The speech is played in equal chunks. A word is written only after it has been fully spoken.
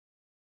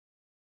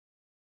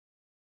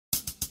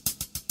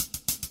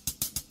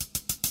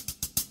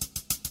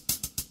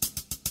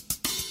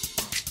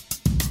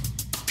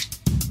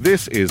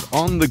This is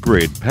On the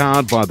Grid,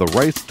 powered by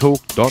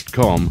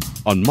theracetalk.com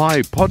on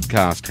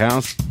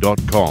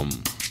mypodcasthouse.com.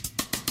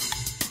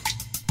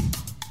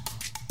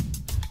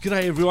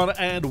 G'day everyone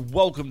and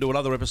welcome to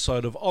another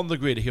episode of On the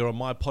Grid here on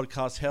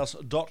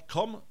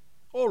mypodcasthouse.com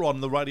or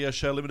on the Radio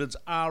Show Limited's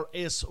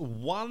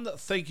RS1.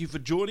 Thank you for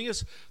joining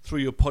us through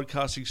your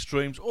podcasting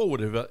streams or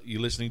whatever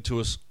you're listening to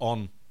us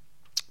on.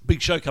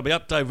 Big show coming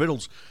up. Dave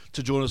Reynolds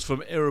to join us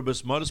from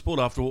Erebus Motorsport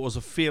after what was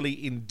a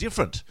fairly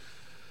indifferent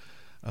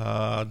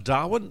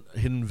Darwin,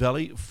 Hidden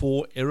Valley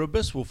for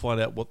Erebus. We'll find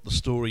out what the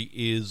story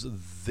is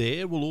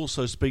there. We'll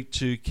also speak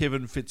to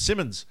Kevin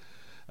Fitzsimmons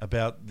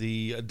about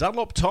the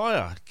Dunlop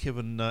tyre.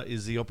 Kevin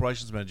is the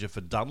operations manager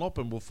for Dunlop,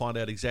 and we'll find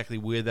out exactly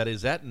where that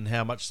is at and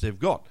how much they've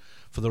got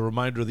for the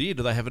remainder of the year.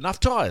 Do they have enough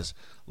tyres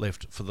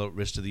left for the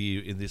rest of the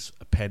year in this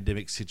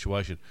pandemic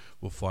situation?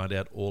 We'll find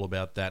out all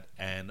about that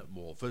and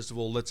more. First of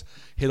all, let's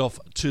head off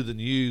to the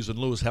news. And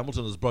Lewis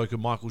Hamilton has broken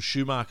Michael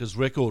Schumacher's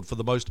record for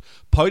the most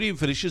podium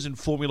finishes in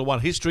Formula One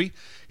history.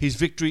 His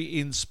victory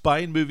in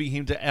Spain moving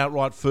him to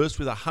outright first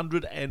with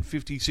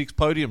 156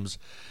 podiums.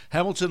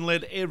 Hamilton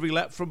led every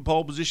lap from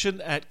pole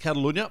position at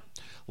Catalunya,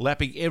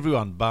 lapping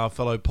everyone bar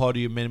fellow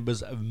podium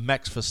members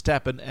Max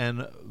Verstappen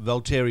and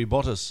Valtteri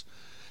Bottas.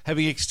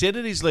 Having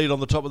extended his lead on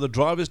the top of the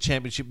Drivers'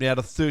 Championship now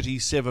to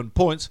 37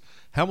 points,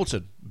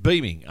 Hamilton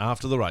beaming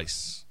after the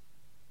race.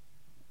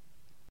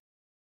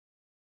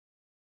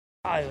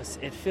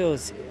 It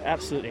feels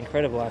absolutely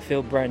incredible. I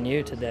feel brand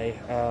new today.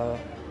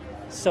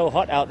 So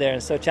hot out there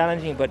and so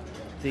challenging, but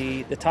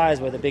the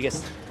tyres were the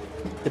biggest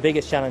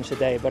challenge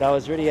today. But I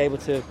was really able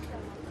to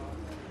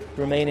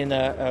remain in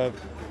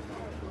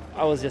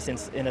I was just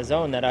in a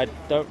zone that I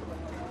don't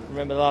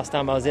remember the last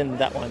time I was in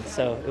that one.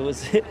 So it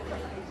was.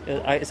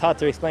 It's hard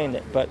to explain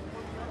it, but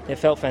it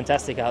felt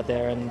fantastic out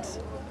there, and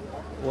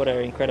what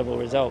an incredible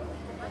result.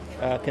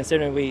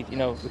 Considering we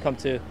come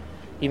to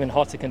even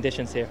hotter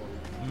conditions here.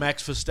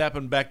 Max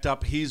Verstappen backed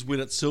up his win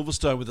at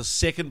Silverstone with a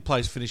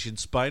second-place finish in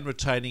Spain,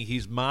 retaining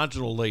his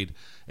marginal lead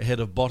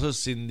ahead of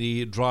Bottas in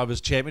the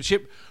Drivers'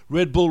 Championship.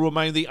 Red Bull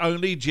remained the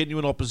only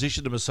genuine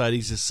opposition to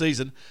Mercedes this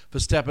season,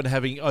 Verstappen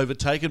having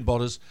overtaken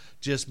Bottas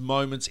just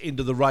moments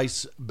into the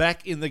race.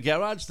 Back in the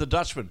garage, the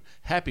Dutchman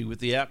happy with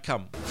the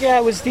outcome. Yeah,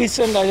 it was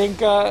decent. I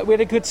think we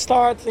had a good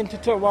start into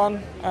turn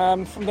one.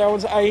 From there,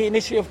 I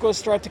initially, of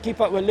course, tried to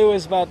keep up with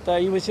Lewis, but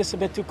he was just a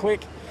bit too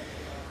quick.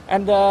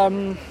 And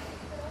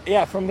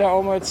from there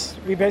onwards,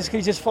 we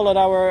basically just followed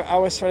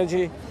our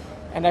strategy,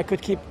 and I could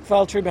keep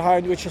Valtteri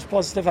behind, which was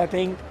positive, I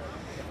think.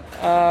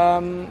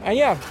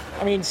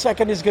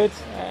 Second is good,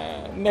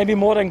 maybe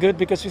more than good,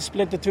 because we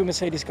split the two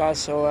Mercedes cars.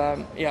 So,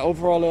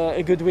 overall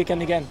a good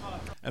weekend again.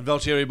 And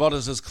Valtteri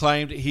Bottas has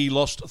claimed he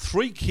lost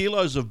 3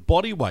 kilos of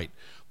body weight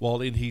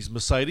while in his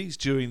Mercedes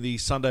during the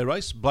Sunday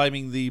race,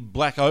 blaming the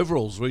black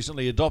overalls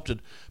recently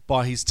adopted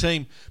by his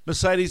team.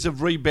 Mercedes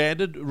have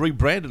rebranded,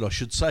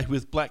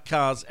 with black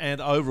cars and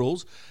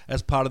overalls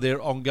as part of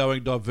their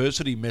ongoing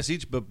diversity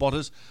message, but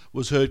Bottas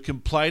was heard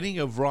complaining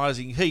of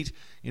rising heat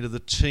into the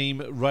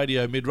team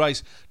radio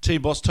mid-race.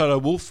 Team boss Toto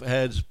Wolff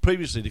had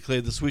previously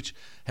declared the switch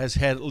has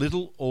had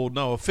little or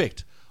no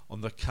effect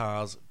on the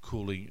car's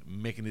cooling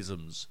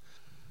mechanisms.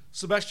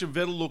 Sebastian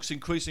Vettel looks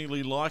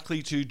increasingly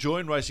likely to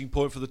join Racing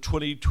Point for the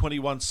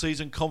 2021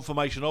 season.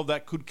 Confirmation of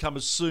that could come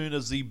as soon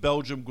as the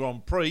Belgium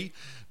Grand Prix.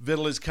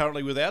 Vettel is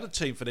currently without a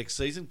team for next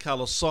season.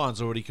 Carlos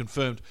Sainz already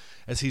confirmed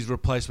as his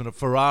replacement at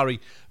Ferrari.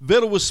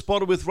 Vettel was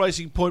spotted with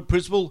Racing Point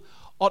principal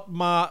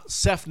Otmar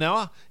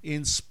Szafnauer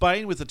in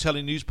Spain, with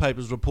Italian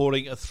newspapers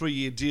reporting a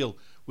 3-year deal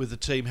with the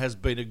team has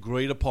been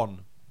agreed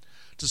upon.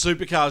 To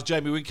supercars,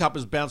 Jamie Whincup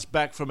has bounced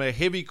back from a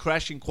heavy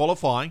crash in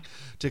qualifying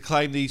to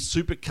claim the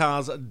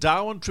supercars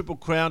Darwin Triple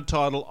Crown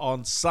title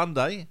on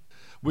Sunday.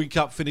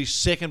 Whincup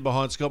finished second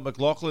behind Scott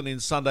McLaughlin in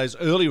Sunday's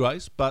early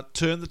race, but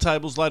turned the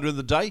tables later in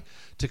the day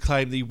to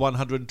claim the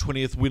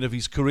 120th win of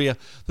his career.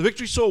 The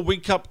victory saw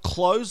Whincup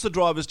close the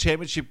Drivers'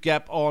 Championship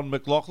gap on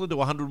McLaughlin to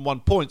 101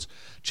 points.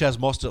 Chaz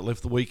Mostert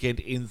left the weekend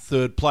in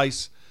third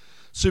place.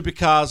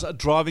 Supercars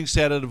driving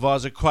standard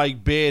advisor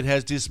Craig Baird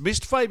has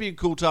dismissed Fabian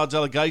Coulthard's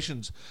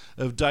allegations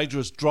of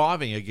dangerous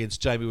driving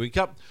against Jamie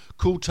Whincup.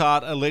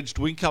 Coulthard alleged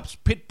Whincup's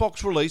pit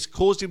box release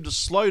caused him to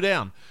slow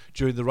down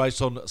during the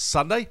race on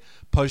Sunday,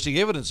 posting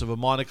evidence of a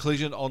minor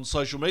collision on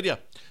social media.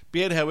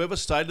 Baird, however,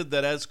 stated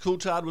that as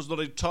Coulthard was not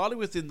entirely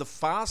within the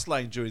fast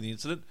lane during the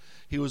incident,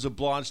 he was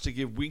obliged to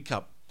give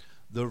Whincup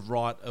the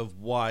right of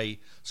way.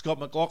 Scott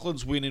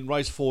McLaughlin's win in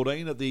race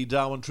 14 at the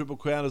Darwin Triple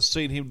Crown has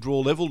seen him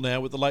draw level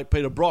now with the late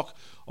Peter Brock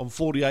on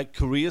 48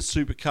 career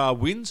supercar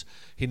wins.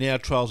 He now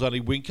trails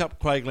only Whincup,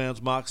 Craig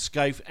Lowndes, Mark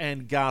Skaife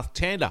and Garth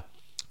Tander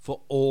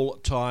for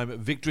all-time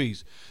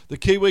victories. The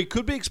Kiwi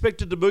could be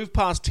expected to move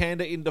past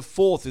Tander into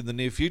fourth in the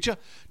near future.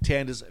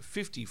 Tander's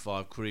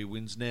 55 career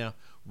wins now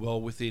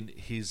well within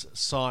his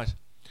sight.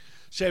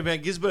 Shane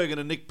Van Gisbergen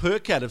and Nick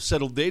Percat have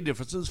settled their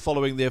differences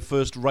following their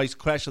first race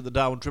crash at the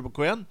Darwin Triple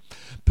Crown.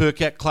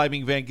 Percat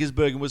claiming Van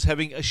Gisbergen was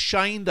having a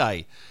Shane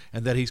day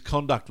and that his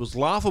conduct was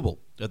laughable.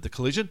 at the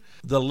collision.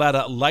 The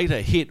latter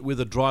later hit with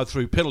a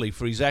drive-through penalty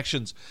for his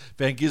actions.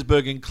 Van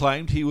Gisbergen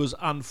claimed he was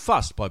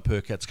unfussed by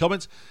Percat's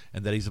comments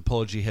and that his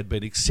apology had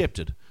been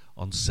accepted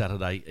on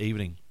Saturday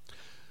evening.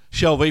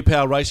 Shell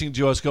V-Power Racing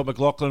duo Scott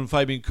McLaughlin and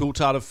Fabian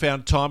Coulthard have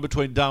found time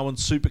between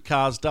Darwin's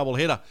Supercars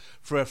doubleheader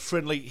for a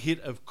friendly hit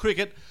of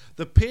cricket.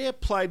 The pair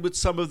played with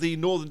some of the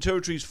Northern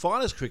Territory's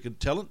finest cricket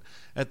talent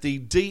at the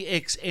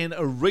DXN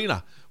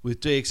Arena,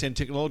 with DXN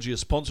Technology a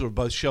sponsor of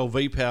both Shell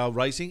V-Power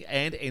Racing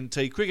and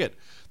NT Cricket.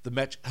 The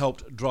match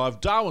helped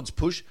drive Darwin's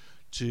push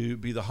to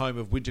be the home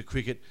of winter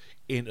cricket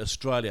in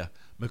Australia.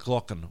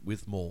 McLaughlin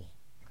with more.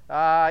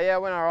 Yeah,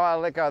 it went all right. I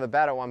let go of the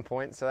bat at one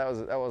point, so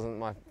that wasn't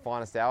my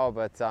finest hour.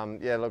 But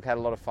yeah, look, had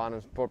a lot of fun.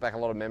 It brought back a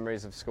lot of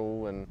memories of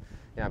school and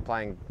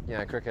playing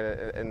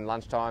cricket in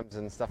lunchtimes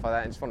and stuff like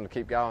that. And just wanted to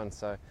keep going.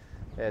 So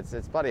yeah,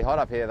 it's bloody hot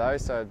up here though,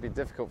 so it'd be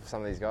difficult for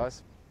some of these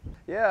guys.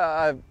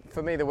 Yeah,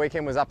 for me the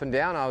weekend was up and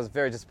down. I was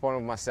very disappointed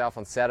with myself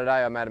on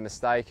Saturday. I made a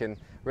mistake and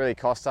really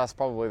cost us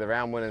probably the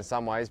round win in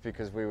some ways,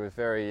 because we were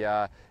very,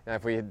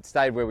 if we had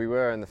stayed where we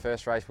were in the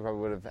first race, we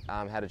probably would have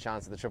had a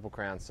chance at the Triple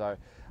Crown. So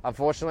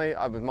unfortunately,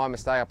 it was my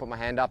mistake. I put my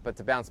hand up, but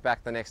to bounce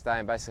back the next day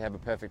and basically have a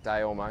perfect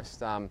day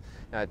almost,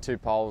 2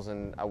 poles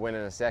and a win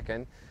in a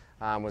second,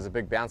 was a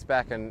big bounce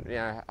back, and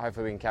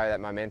hopefully we can carry that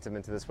momentum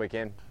into this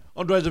weekend.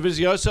 Andrea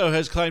Dovizioso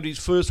has claimed his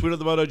first win of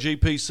the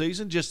MotoGP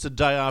season just a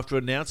day after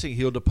announcing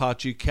he'll depart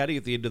Ducati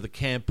at the end of the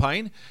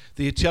campaign.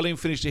 The Italian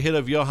finished ahead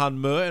of Johan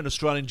Mir and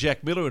Australian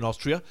Jack Miller in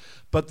Austria,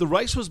 but the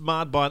race was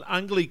marred by an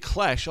ugly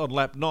clash on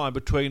lap 9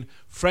 between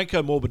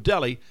Franco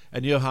Morbidelli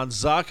and Johan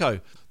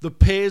Zarco. The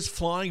pair's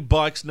flying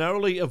bikes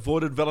narrowly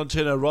avoided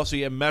Valentino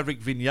Rossi and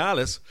Maverick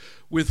Vinales,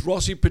 with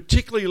Rossi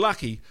particularly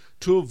lucky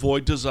to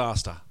avoid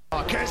disaster.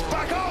 Marquez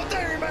back. Oh,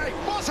 there he made.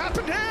 What's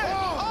happened here?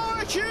 Oh,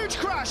 a huge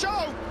crash.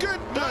 Oh, goodness.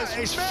 That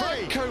is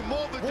Franco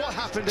Morbidelli. What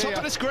happened here?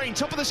 Top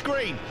of the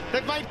screen.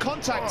 They've made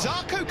contact.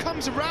 Zarco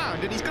comes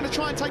around and he's going to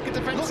try and take a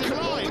defensive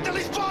line.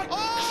 Morbidelli's bike.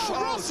 Oh,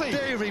 Rossi.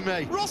 Deary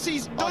me.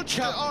 Rossi's dodged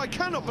it. Oh, I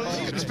cannot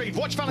believe the speed.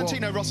 Watch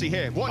Valentino Rossi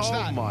here. Watch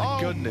that. Oh,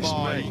 my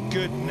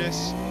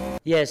goodness.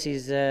 Yes,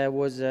 it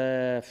was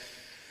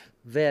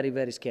very,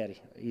 very scary.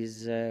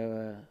 It's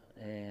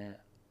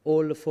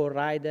all 4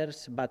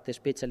 riders, but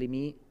especially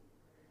me,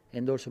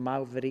 and also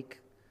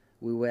Maverick,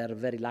 we were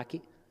very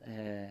lucky.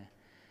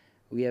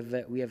 We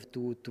have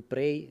to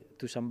pray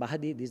to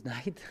somebody this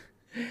night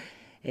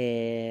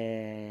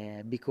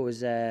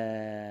because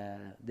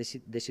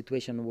the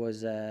situation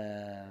was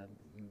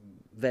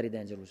very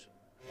dangerous,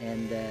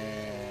 and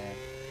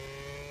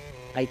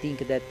I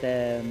think that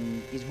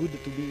it's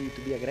good to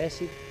be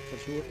aggressive for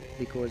sure,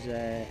 because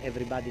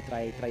everybody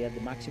try at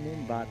the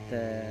maximum. But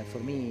for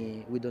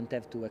me, we don't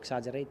have to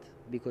exaggerate,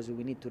 because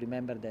we need to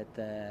remember that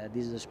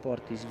this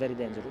sport is very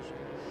dangerous,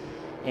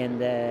 and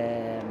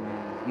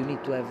you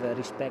need to have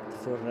respect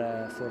for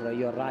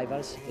your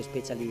rivals,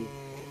 especially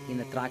in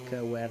a track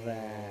where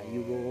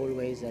you go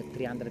always at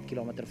 300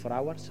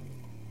 km/h.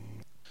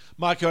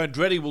 Marco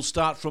Andretti will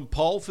start from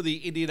pole for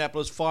the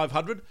Indianapolis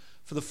 500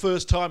 for the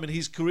first time in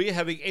his career,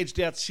 having edged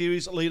out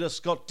series leader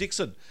Scott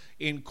Dixon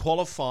in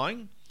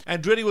qualifying.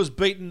 Andretti was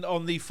beaten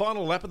on the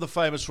final lap of the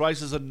famous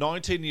race as a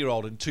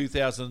 19-year-old in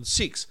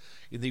 2006.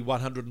 In the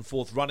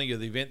 104th running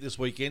of the event this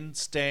weekend,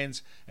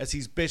 stands as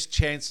his best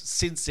chance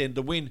since then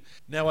to win.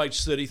 Now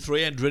aged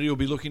 33, Andretti will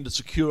be looking to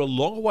secure a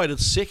long-awaited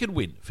second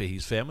win for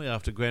his family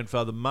after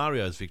grandfather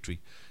Mario's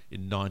victory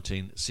in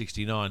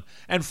 1969.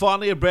 And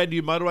finally, a brand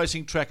new motor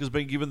racing track has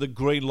been given the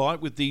green light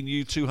with the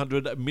new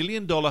 $200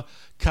 million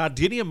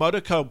Cardinia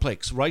Motor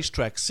Complex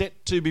racetrack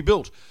set to be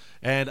built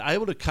and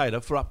able to cater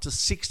for up to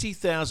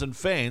 60,000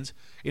 fans.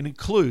 It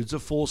includes a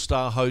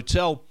 4-star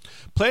hotel.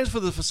 Plans for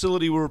the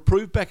facility were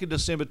approved back in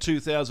December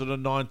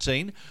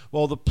 2019,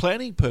 while the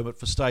planning permit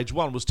for Stage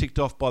 1 was ticked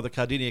off by the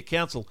Cardinia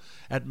Council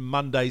at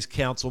Monday's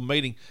council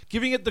meeting,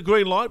 giving it the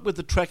green light with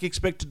the track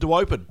expected to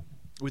open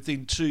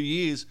within 2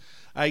 years.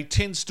 A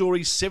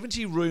 10-storey,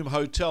 70-room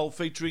hotel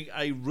featuring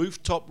a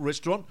rooftop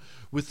restaurant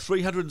with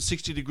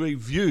 360-degree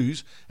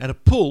views and a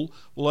pool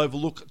will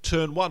overlook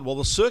Turn 1, while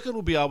the circuit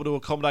will be able to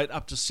accommodate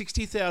up to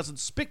 60,000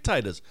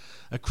 spectators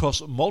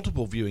across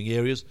multiple viewing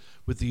areas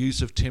with the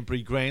use of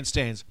temporary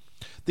grandstands.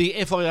 The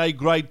FIA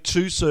Grade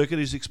 2 circuit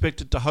is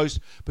expected to host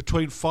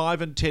between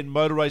 5 and 10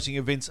 motor racing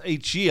events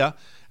each year,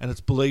 and it's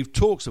believed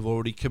talks have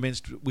already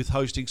commenced with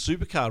hosting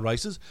supercar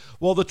races,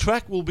 while the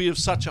track will be of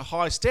such a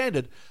high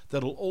standard that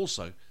it'll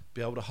also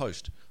be able to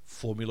host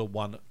Formula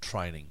One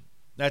training.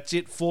 That's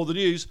it for the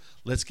news.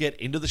 Let's get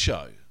into the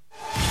show.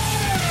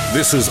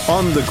 This is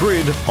On The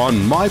Grid on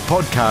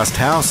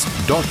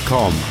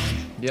mypodcasthouse.com.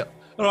 Yep.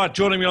 All right,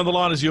 joining me on the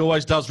line as he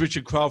always does,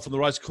 Richard Crowell from the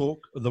racetalk.com.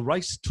 The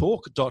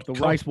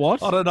race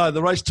what? I don't know.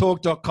 The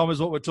racetalk.com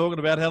is what we're talking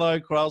about. Hello,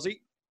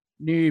 Crowlesy.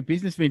 New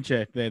business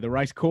venture there, the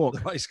Race Cork.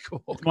 The Race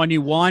Cork. It's my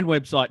new wine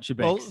website,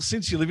 Shebex. Well,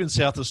 since you live in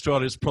South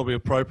Australia, it's probably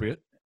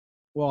appropriate.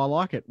 Well, I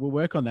like it. We'll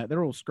work on that.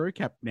 They're all screw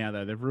capped now,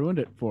 though. They've ruined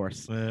it for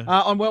us. Yeah.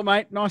 I'm well,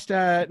 mate. Nice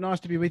to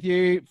be with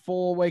you.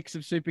 4 weeks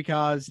of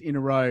supercars in a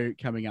row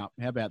coming up.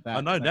 How about that?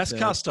 I know, That's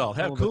NASCAR style.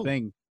 How cool.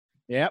 Thing.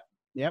 Yep.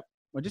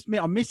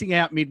 I'm missing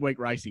out midweek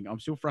racing. I'm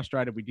still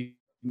frustrated we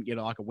didn't get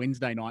like a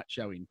Wednesday night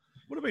show in.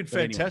 Would have been But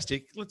anyway.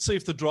 fantastic. Let's see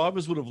if the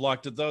drivers would have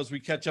liked it, though, as we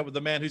catch up with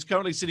the man who's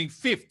currently sitting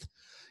 5th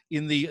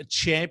in the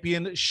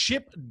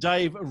championship,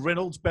 Dave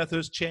Reynolds,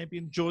 Bathurst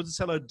champion, joins us.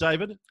 Hello,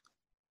 David.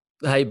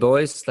 Hey,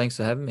 boys. Thanks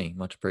for having me.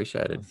 Much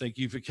appreciated. Thank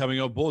you for coming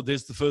on board.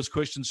 There's the first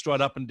question straight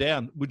up and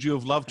down. Would you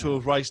have loved to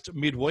have raced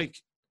midweek?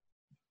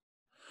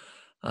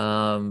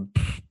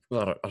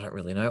 Well, I don't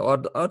really know.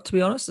 To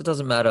be honest, it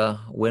doesn't matter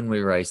when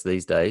we race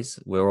these days.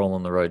 We're all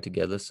on the road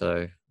together,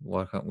 so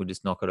why can't we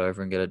just knock it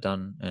over and get it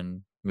done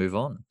and move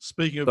on?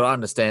 Speaking of, but I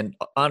understand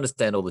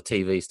all the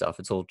TV stuff.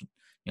 It's all,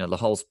 the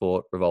whole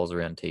sport revolves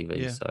around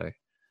TV. Yeah. So,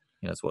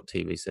 it's what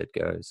TV said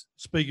goes.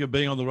 Speaking of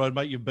being on the road,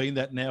 mate, you've been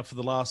that now for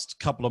the last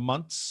couple of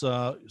months.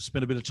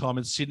 Spent a bit of time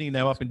in Sydney,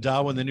 now up in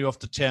Darwin, then you're off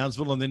to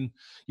Townsville, and then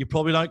you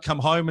probably don't come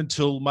home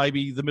until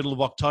maybe the middle of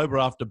October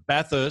after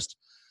Bathurst.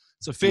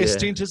 It's a fair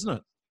stint, isn't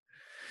it?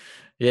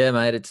 Yeah,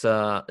 mate, it's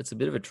a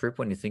bit of a trip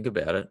when you think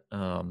about it.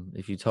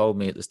 If you told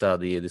me at the start of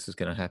the year this was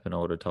going to happen, I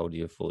would have told you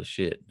you're full of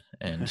shit.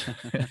 And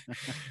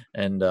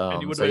And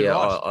you would so be yeah,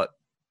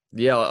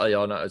 right.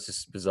 I know it's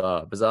just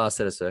bizarre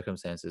set of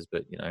circumstances.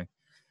 But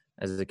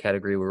as a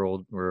category, we're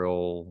all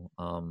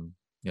on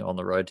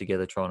the road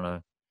together, trying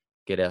to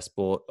get our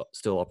sport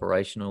still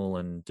operational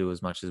and do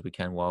as much as we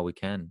can while we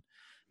can.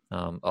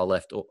 I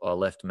left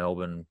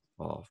Melbourne.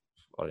 I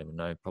don't even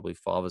know, probably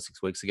 5 or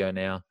 6 weeks ago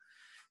now.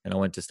 And I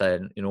went to stay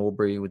in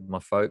Albury with my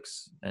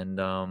folks and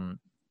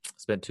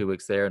spent 2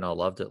 weeks there, and I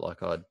loved it.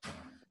 Like, I'd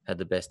had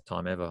the best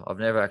time ever. I've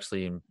never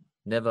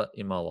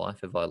in my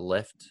life have I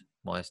left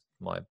my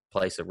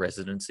place of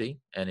residency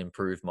and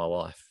improved my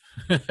life.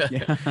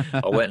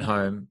 I went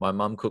home. My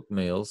mum cooked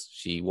meals.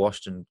 She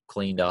washed and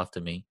cleaned after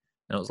me.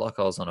 And it was like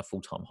I was on a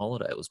full-time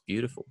holiday. It was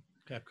beautiful.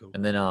 Okay, cool.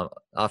 And then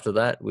after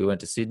that, we went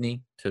to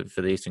Sydney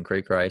for the Eastern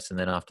Creek race. And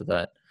then after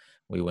that,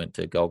 we went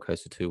to Gold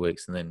Coast for 2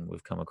 weeks, and then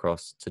we've come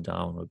across to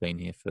Darwin. We've been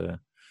here for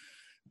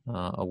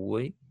a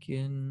week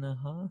and a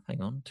half.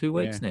 Hang on, 2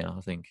 weeks now,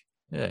 I think.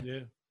 Yeah.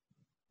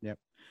 Yep.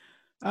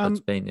 So it's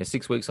been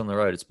 6 weeks on the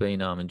road. It's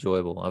been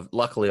enjoyable.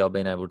 Luckily, I've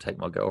been able to take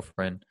my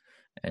girlfriend,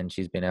 and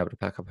she's been able to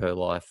pack up her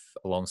life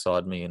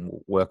alongside me and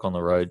work on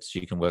the road. So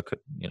she can work at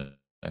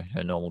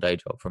her normal day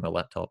job from her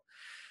laptop.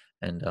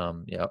 And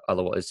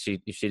otherwise,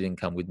 if she didn't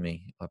come with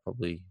me, I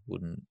probably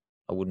wouldn't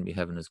be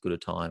having as good a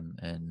time,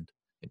 and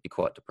it'd be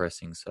quite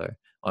depressing. So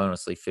I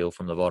honestly feel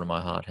from the bottom of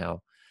my heart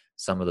how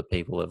some of the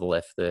people have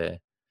left their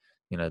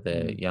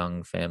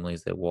young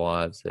families, their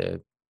wives,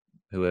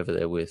 whoever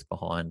they're with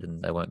behind,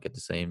 and they won't get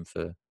to see them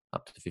for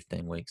up to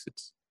 15 weeks.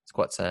 It's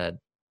quite sad.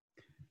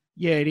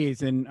 Yeah, it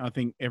is. And I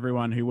think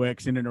everyone who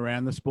works in and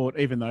around the sport,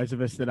 even those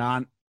of us that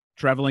aren't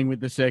traveling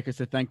with the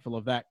circus, are thankful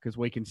of that, because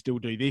we can still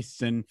do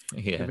this and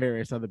the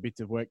various other bits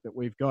of work that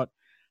we've got.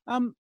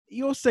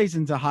 Your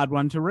season's a hard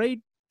one to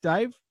read,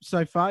 Dave,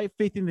 so far.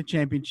 5th in the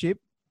championship,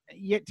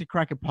 yet to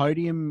crack a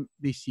podium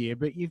this year,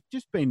 but you've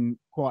just been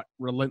quite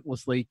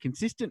relentlessly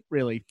consistent,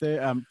 really.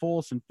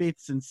 4th and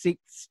 5th and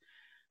 6th,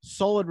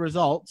 solid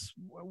results.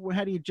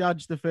 How do you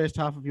judge the first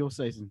half of your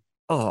season?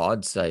 Oh,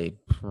 I'd say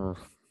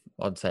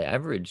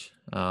average.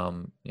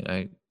 I'm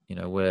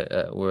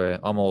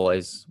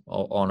always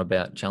on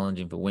about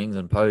challenging for wings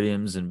and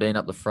podiums and being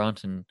up the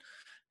front, and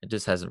it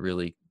just hasn't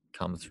really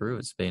come through.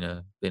 It's been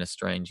a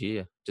strange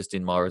year, just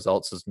in my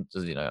results, as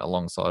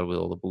alongside with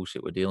all the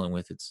bullshit we're dealing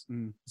with. It's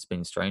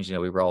been strange.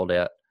 We rolled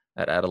out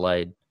at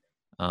Adelaide,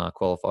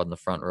 qualified in the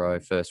front row,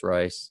 first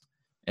race,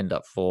 end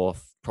up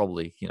 4th.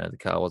 Probably, the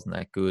car wasn't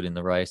that good in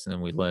the race, and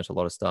then we learnt a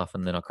lot of stuff.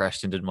 And then I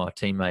crashed into my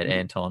teammate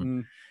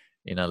Anton.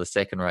 The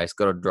second race,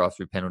 got a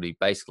drive-through penalty,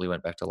 basically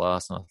went back to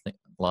last, and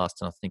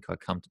I think I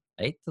come to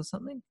 8th or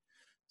something.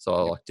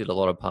 So I did a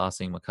lot of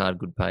passing, my car had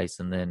good pace,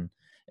 and then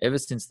ever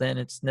since then,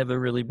 it's never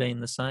really been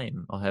the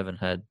same. I haven't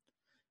had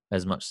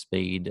as much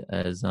speed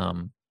as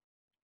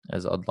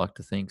I'd like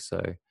to think.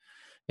 So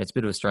it's a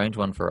bit of a strange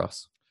one for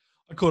us.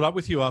 I caught up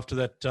with you after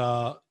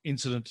that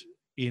incident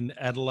in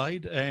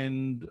Adelaide,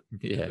 and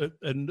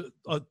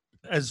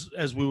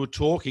as we were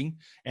talking,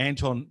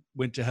 Anton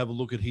went to have a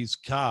look at his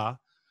car,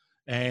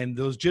 and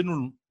there was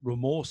general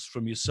remorse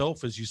from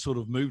yourself as you sort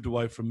of moved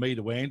away from me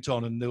to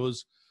Anton, and there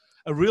was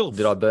a real.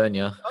 Did I burn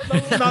you?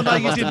 No,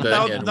 you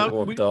didn't.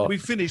 No, we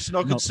finished, and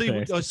I could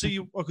see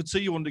you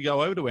wanted to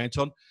go over to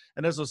Anton,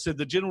 and as I said,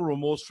 the general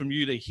remorse from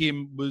you to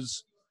him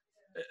was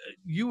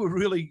you were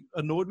really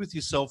annoyed with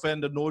yourself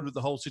and annoyed with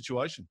the whole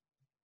situation.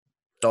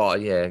 Oh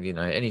yeah,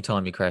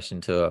 anytime you crash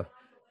into a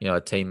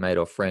teammate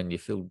or friend, you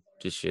feel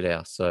just shit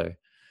out. So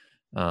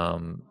I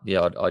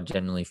always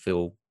generally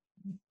feel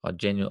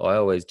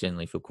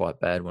quite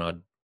bad when I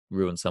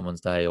ruin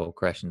someone's day or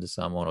crash into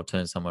someone or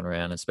turn someone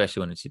around,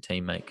 especially when it's your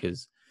teammate,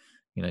 because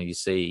you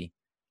see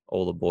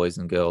all the boys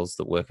and girls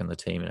that work in the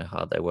team and how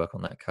hard they work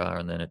on that car,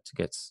 and then it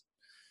gets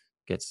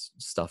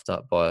stuffed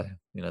up by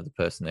the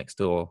person next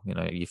door.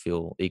 You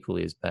feel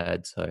equally as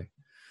bad. So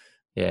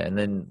yeah, and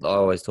then I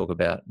always talk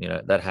about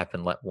that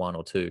happened lap 1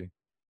 or 2,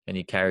 and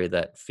you carry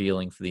that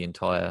feeling for the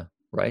entire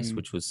race,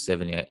 which was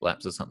 78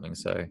 laps or something.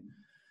 So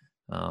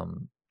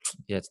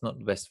it's not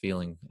the best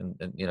feeling. And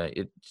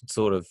it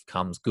sort of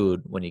comes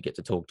good when you get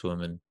to talk to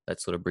him, and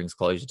that sort of brings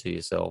closure to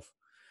yourself.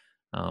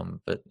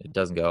 But it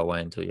doesn't go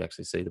away until you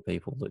actually see the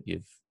people that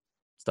you've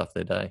stuffed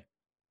their day.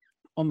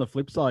 On the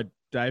flip side,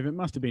 Dave, it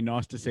must have been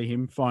nice to see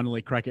him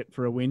finally crack it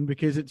for a win,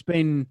 because it's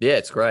been... Yeah,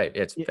 it's great.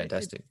 It's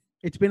fantastic.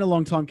 It's been a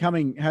long time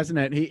coming, hasn't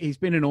it? He's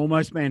been an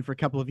almost man for a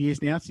couple of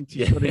years now since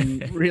he's got in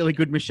really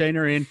good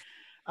machinery. And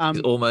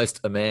he's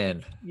almost a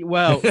man.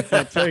 Well,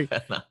 that too.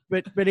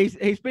 But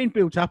he's been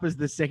built up as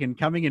the second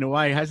coming in a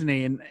way, hasn't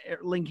he? And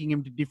linking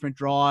him to different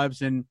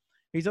drives, and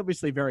he's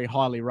obviously very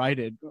highly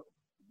rated.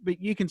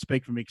 But you can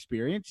speak from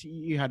experience.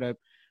 You had a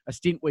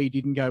stint where you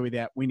didn't go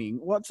without winning.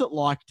 What's it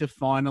like to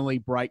finally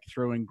break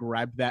through and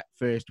grab that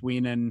first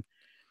win? And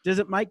does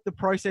it make the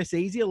process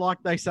easier, like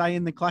they say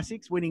in the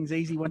classics? Winning's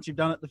easy once you've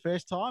done it the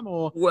first time,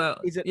 or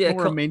is it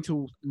more a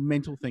mental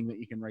thing that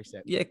you can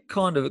reset? Yeah,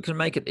 kind of. It can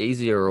make it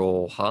easier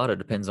or harder.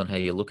 Depends on how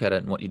you look at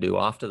it and what you do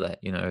after that.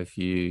 If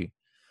you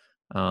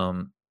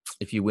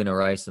win a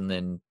race and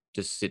then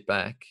just sit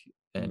back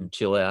and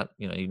chill out,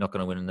 you're not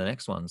going to win in the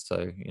next one.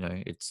 So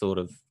it sort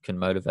of can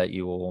motivate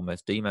you or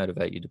almost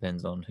demotivate you.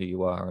 Depends on who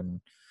you are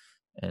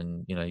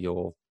and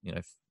your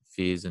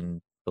fears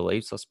and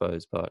beliefs, I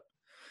suppose. But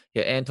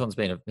yeah, Anton's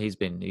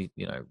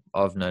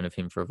I've known of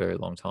him for a very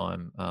long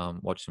time.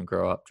 Watched him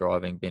grow up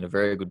driving, been a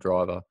very good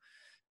driver,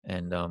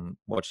 and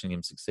watching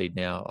him succeed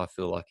now, I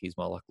feel like he's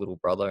my little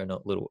brother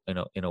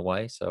in a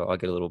way. So I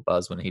get a little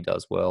buzz when he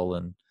does well,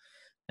 and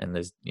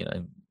there's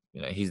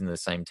he's in the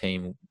same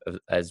team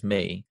as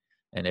me,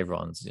 and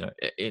everyone's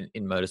in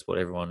motorsport,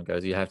 everyone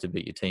goes, you have to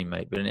beat your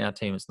teammate. But in our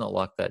team, it's not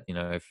like that.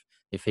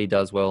 If he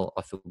does well,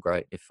 I feel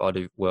great. If I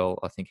do well,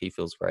 I think he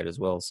feels great as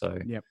well. So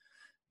yep.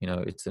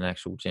 It's an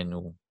actual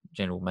general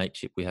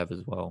mateship we have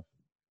as well.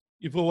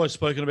 You've always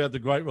spoken about the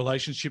great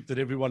relationship that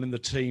everyone in the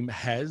team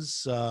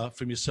has,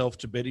 from yourself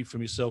to Betty,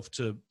 from yourself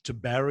to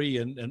Barry,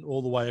 and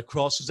all the way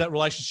across. Has that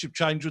relationship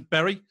changed with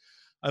Barry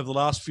over the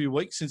last few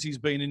weeks since he's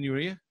been in your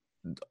ear?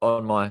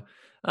 No,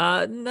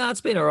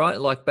 it's been all right.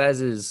 Like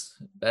Baz is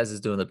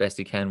doing the best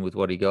he can with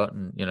what he got,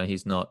 and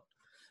he's not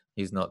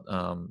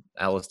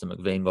Alistair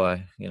McVean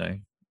by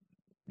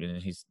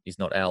he's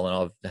not Al, and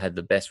I've had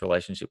the best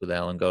relationship with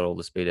Al and got all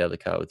the speed out of the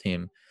car with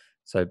him.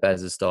 So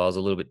Baz's style is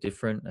a little bit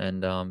different,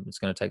 and it's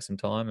going to take some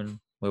time, and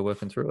we're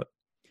working through it.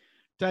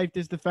 Dave,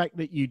 does the fact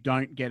that you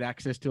don't get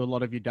access to a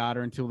lot of your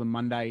data until the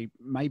Monday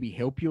maybe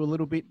help you a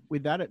little bit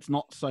with that? It's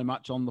not so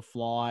much on the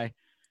fly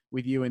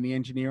with you and the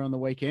engineer on the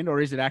weekend,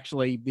 or is it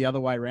actually the other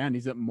way around?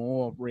 Is it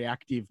more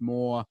reactive,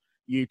 more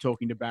you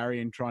talking to Barry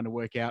and trying to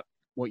work out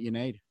what you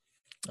need?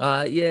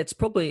 Yeah, it's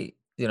probably,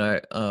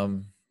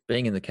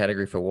 being in the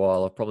category for a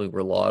while, I've probably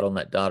relied on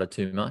that data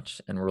too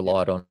much and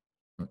relied on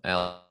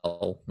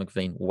Al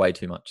McVean way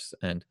too much.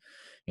 And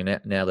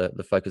now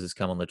the focus has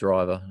come on the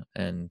driver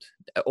and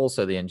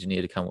also the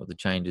engineer to come up with the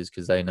changes,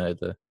 because they know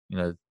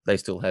they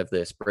still have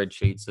their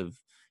spreadsheets of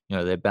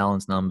their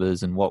balance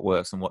numbers and what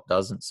works and what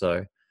doesn't.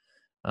 So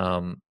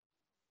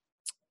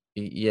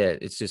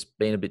it's just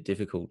been a bit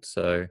difficult.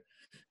 So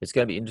it's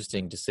going to be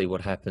interesting to see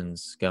what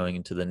happens going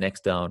into the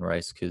next Darwin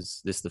race,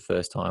 because this is the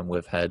first time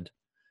we've had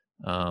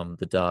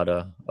the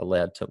data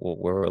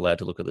we're allowed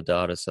to look at the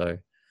data. So,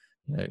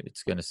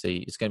 it's going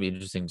to be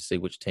interesting to see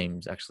which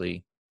teams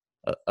actually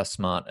are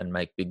smart and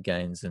make big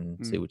gains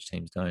and see which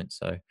teams don't.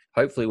 So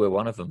hopefully we're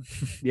one of them.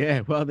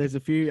 Yeah. Well, there's a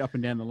few up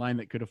and down the lane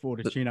that could afford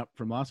a tune up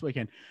from last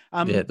weekend.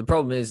 The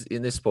problem is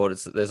in this sport,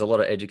 there's a lot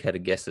of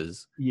educated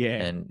guesses.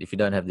 Yeah. And if you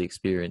don't have the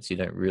experience, you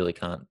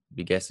can't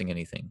be guessing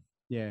anything.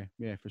 Yeah,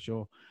 for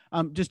sure.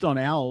 Just on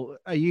Al,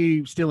 are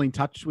you still in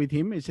touch with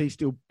him? Is he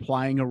still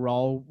playing a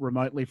role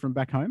remotely from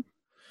back home?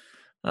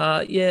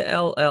 Yeah,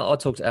 Al, I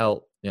talk to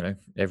Al,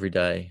 every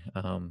day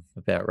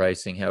about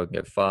racing, how we can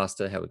go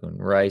faster, how we can win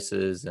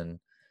races, and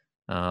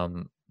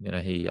I'm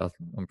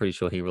pretty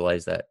sure he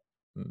relays that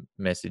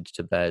message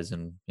to Baz,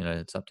 and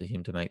it's up to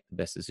him to make the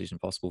best decision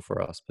possible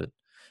for us. But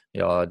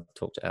yeah, I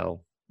talk to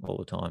Al all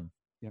the time.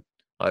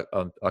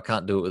 I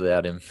can't do it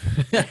without him.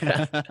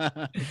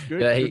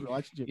 Good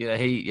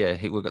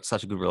relationship. We've got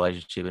such a good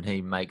relationship, and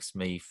he makes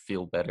me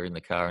feel better in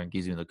the car and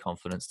gives me the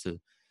confidence to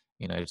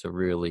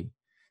really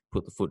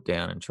put the foot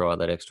down and try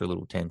that extra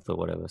little tenth or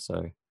whatever.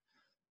 So,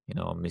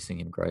 I'm missing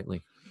him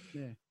greatly.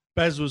 Yeah.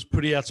 Baz was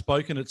pretty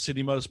outspoken at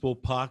Sydney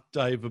Motorsport Park,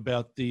 Dave,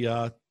 about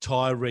the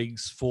tyre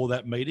rigs for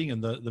that meeting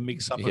and the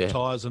mix-up of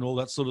tyres and all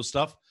that sort of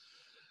stuff.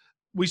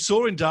 We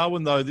saw in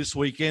Darwin, though, this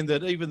weekend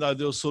that even though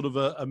there was sort of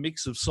a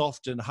mix of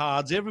soft and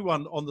hards,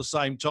 everyone on the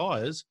same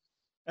tyres,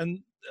 and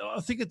I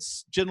think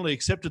it's generally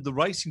accepted the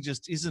racing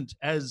just isn't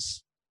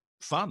as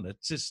fun.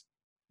 It's just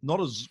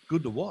not as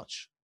good to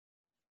watch.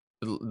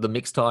 The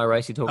mixed tyre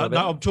race you're talking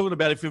about? No, I'm talking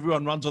about if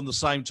everyone runs on the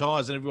same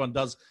tyres and everyone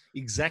does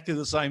exactly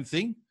the same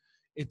thing.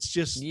 It's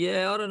just...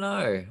 Yeah, I don't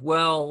know.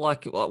 Well,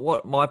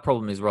 what my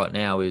problem is right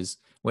now is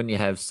when you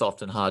have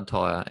soft and hard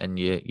tyre and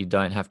you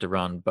don't have to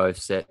run both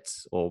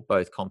sets or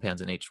both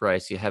compounds in each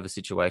race, you have a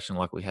situation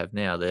like we have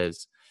now.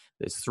 There's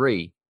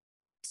 3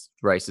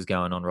 races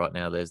going on right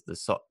now. There's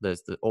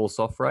the all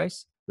soft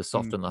race, the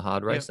soft and the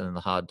hard race, and then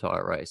the hard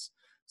tyre race.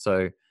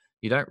 So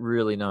you don't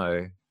really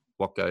know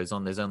what goes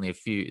on. There's only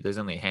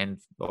a hand,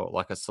 or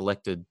like a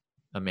selected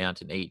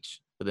amount in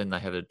each, but then they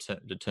have a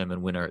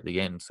determined winner at the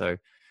end. So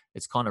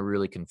it's kind of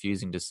really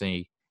confusing to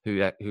see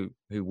who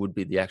would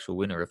be the actual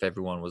winner if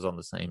everyone was on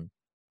the same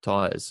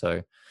tyres.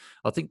 So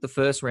I think the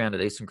first round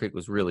at Eastern Creek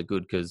was really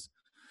good because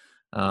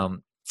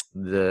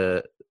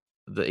the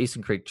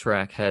Eastern Creek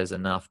track has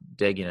enough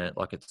deg in it,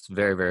 like it's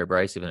very, very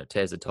abrasive, and it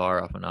tears the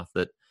tyre up enough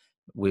that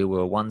we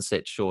were one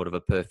set short of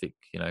a perfect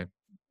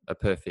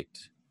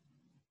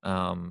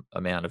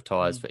amount of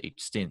tyres for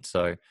each stint.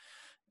 So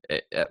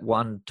at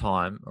one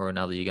time or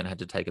another, you're going to have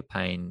to take a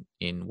pain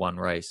in one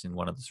race, in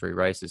one of the 3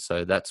 races.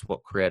 So that's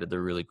what created the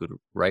really good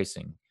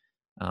racing.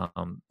 But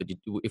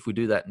if we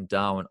do that in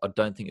Darwin, I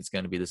don't think it's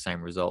going to be the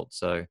same result.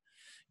 So,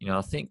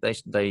 I think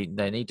they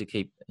need to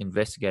keep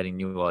investigating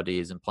new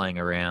ideas and playing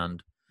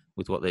around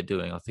with what they're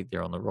doing. I think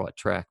they're on the right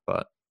track,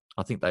 but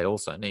I think they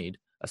also need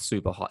a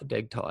super high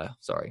deg tyre.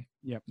 Sorry.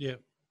 Yep.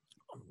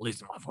 I'm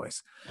losing my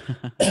voice.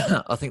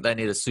 I think they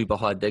need a super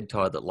high deg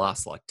tyre that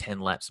lasts like 10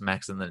 laps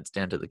max, and then it's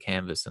down to the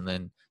canvas, and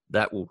then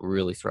that will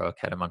really throw a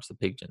cat amongst the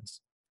pigeons.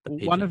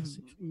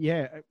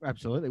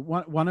 Absolutely.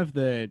 One of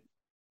the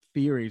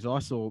theories I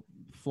saw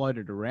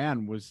floated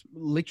around was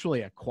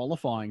literally a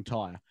qualifying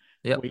tyre.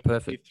 Yeah,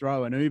 perfect. You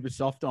throw an uber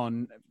soft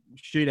on,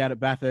 shoot out at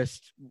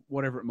Bathurst,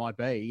 whatever it might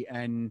be,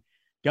 and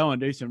go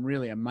and do some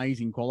really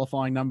amazing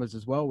qualifying numbers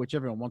as well, which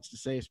everyone wants to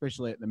see,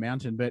 especially at the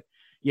mountain. But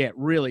yeah,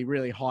 really,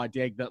 really high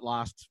deg that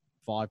lasts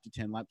 5 to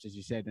 10 laps, as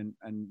you said,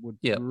 and would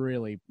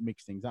really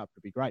mix things up.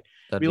 It'd be great.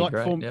 That'd be be like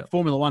great,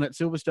 Formula One at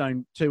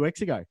Silverstone 2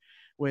 weeks ago,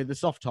 where the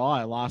soft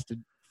tyre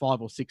lasted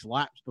 5 or 6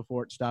 laps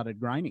before it started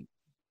graining.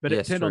 But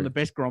it turned on the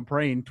best Grand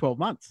Prix in 12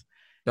 months.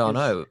 Oh,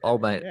 no.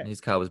 Old mate, his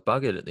car was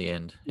buggered at the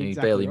end. And he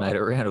barely made it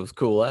around. It was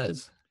cool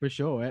as. For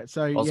sure.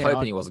 So I was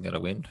hoping he wasn't going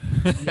to win.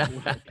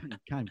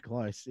 Came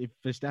close. If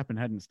Verstappen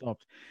hadn't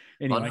stopped.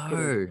 Anyway, I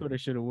know. Could have,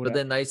 should have, would have. But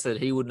then they said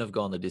he wouldn't have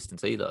gone the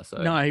distance either.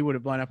 So no, he would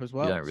have blown up as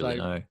well. You don't really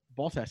know.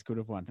 Bottas could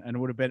have won and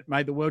would have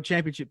made the World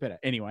Championship better.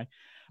 Anyway.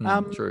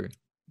 True.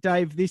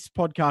 Dave, this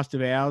podcast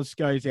of ours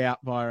goes out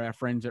via our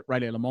friends at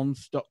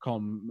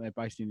radiolemans.com. They're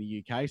based in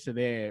the UK, so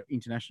their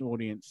international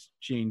audience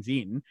tunes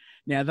in.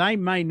 Now, they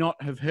may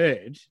not have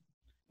heard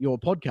your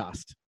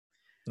podcast.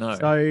 No.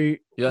 So you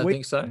don't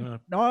think so?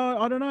 No,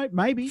 I don't know.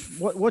 Maybe.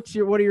 What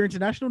are your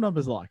international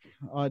numbers like?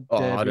 I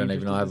don't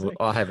even know.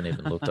 I haven't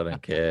even looked. I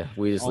don't care.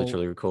 We just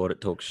literally record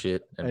it, talk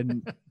shit,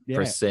 and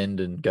press send,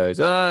 and goes.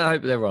 Oh, I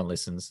hope everyone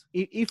listens.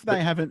 If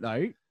they haven't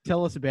though,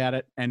 tell us about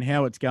it and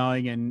how it's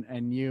going,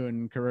 and you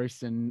and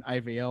Caruso and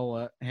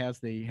AVL. How's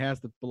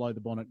the Below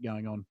the Bonnet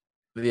going on?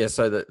 Yeah.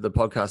 So the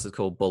podcast is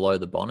called Below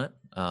the Bonnet.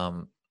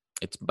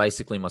 It's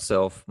basically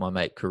myself, my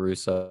mate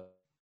Caruso,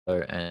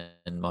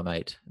 and my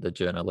mate, the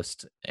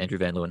journalist Andrew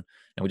Van Leeuwen,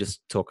 and we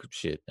just talk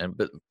shit.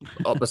 But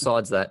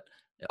besides that,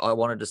 I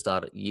wanted to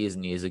start it years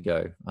and years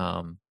ago,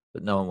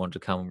 but no one wanted to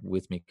come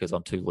with me because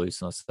I'm too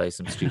loose and I say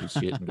some stupid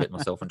shit and get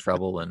myself in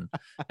trouble and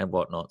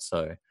whatnot.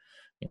 So,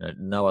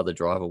 no other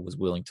driver was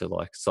willing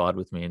to side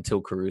with me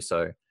until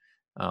Caruso,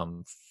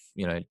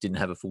 didn't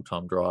have a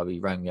full-time driver. He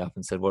rang me up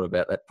and said, "What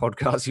about that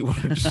podcast you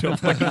wanted to do?" I'm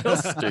like,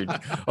 "Yes, dude,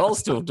 I'll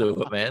still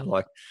do it, man."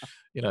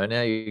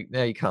 Now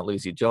you can't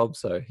lose your job,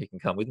 so he can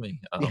come with me.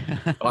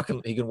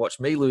 He can watch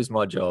me lose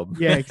my job.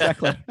 Yeah,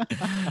 exactly.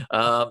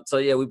 So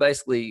yeah,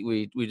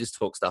 we just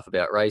talk stuff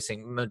about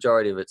racing.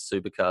 Majority of it's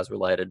supercars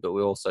related, but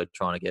we're also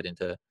trying to get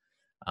into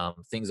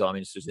things I'm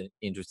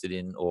interested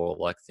in,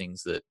 or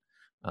things that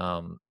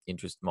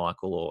interest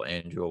Michael or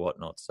Andrew or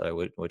whatnot.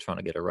 So we're trying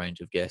to get a range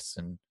of guests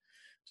and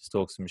just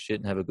talk some shit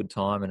and have a good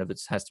time. And if it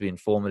has to be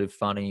informative,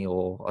 funny,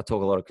 or I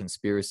talk a lot of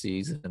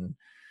conspiracies and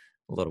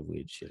a lot of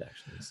weird shit,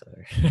 actually.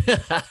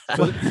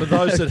 So for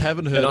those that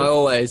haven't heard, I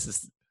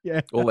always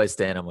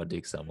stand on my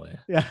dick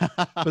somewhere. Yeah.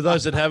 For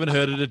those that haven't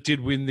heard it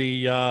did win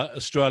the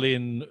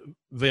Australian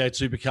V8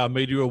 Supercar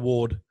Media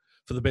Award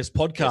for the best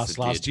podcast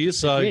last year.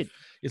 So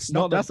it's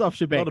not us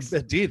off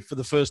it did for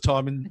the first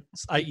time in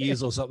 8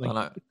 years or something. I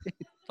know.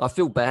 I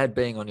feel bad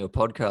being on your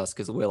podcast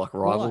because we're like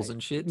rivals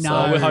and shit. No,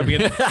 so. we're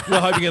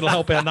hoping it'll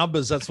help our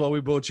numbers. That's why we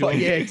brought you on.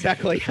 Yeah,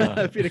 exactly.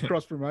 A bit of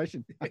cross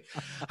promotion.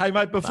 Hey,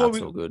 mate,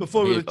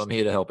 I'm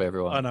here to help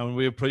everyone. I know, and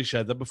we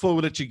appreciate that. Before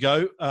we let you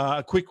go,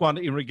 a quick one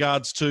in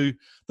regards to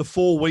the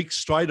 4 weeks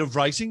straight of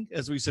racing,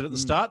 as we said at the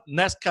start,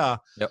 NASCAR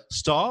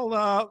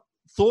style.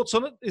 Thoughts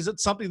on it? Is it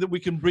something that we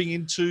can bring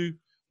into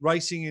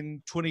racing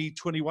in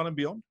 2021 and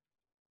beyond?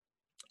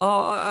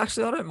 Oh,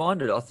 actually, I don't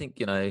mind it. I think,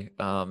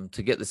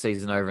 to get the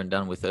season over and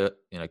done with it,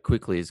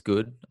 quickly is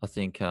good. I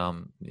think,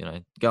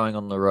 going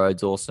on the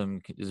road's awesome.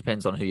 It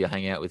depends on who you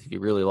hang out with. If you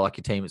really like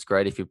your team, it's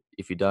great. If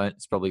you don't,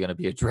 it's probably going to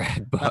be a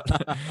drag. But,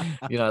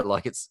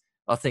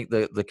 I think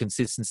the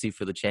consistency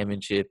for the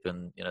championship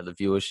and, the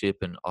viewership,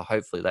 and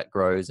hopefully that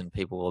grows and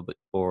people are a bit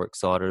more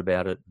excited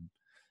about it.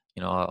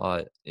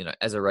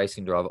 As a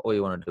racing driver, all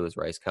you want to do is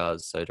race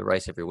cars. So to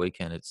race every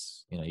weekend,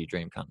 it's, your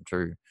dream come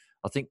true.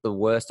 I think the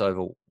worst I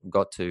ever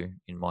got to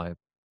in my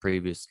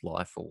previous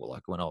life, or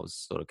when I was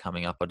sort of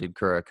coming up, I did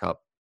Carrera Cup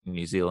in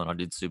New Zealand. I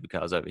did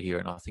supercars over here,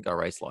 and I think I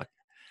raced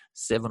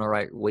 7 or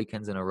 8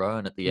 weekends in a row,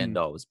 and at the end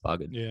I was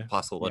buggered. Yeah.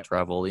 Plus all the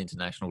travel, the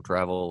international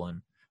travel,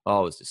 and I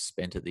was just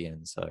spent at the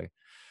end. So,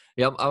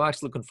 yeah, I'm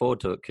actually looking forward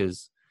to it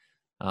because,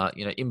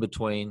 in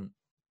between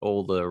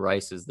all the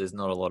races, there's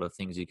not a lot of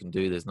things you can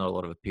do. There's not a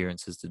lot of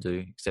appearances to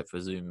do except for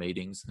Zoom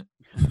meetings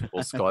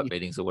or Skype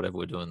meetings or whatever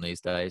we're doing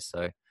these days.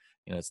 So,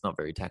 it's not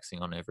very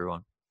taxing on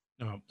everyone.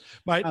 Oh,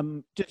 mate,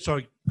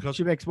 sorry.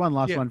 Shebex, one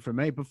last one from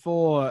me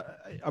before.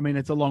 I mean,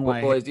 it's a long way.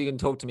 Boys, you can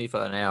talk to me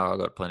for an hour. I've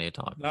got plenty of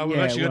time. No, we've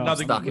actually got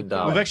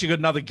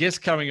another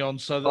guest coming on.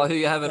 So who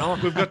you having on?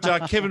 We've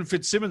got Kevin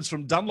Fitzsimmons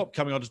from Dunlop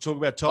coming on to talk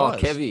about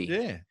tyres. Oh, Kevy.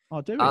 Yeah.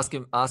 Oh, do ask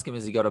him.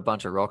 Has he got a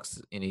bunch of rocks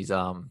in his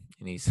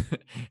in his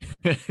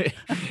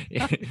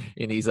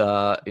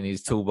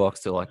toolbox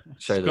to like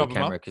show the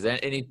camera? Because do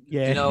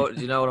you know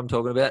what I'm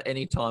talking about?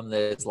 Anytime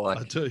there's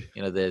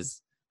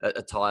there's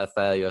a tyre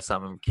failure or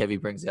something,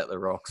 Kevy brings out the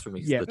rocks from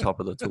the top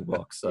of the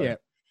toolbox. So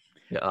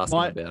ask him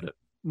about it.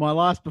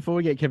 Before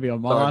we get Kevy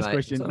on, last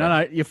question.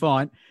 No, you're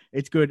fine.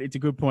 It's good. It's a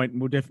good point, and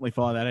we'll definitely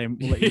fire that in.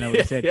 We'll let you know what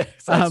he said.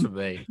 That's for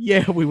me.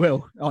 Yeah, we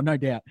will. Oh, no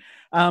doubt.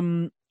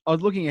 I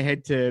was looking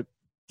ahead to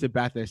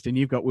Bathurst, and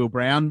you've got Will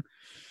Brown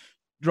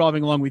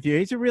driving along with you.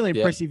 He's a really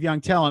impressive young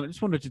talent. I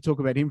just wanted to talk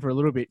about him for a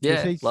little bit.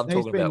 Yeah, love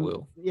talking about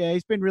Will. Yeah,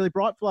 he's been really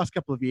bright for the last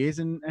couple of years,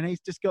 and he's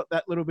just got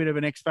that little bit of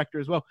an X factor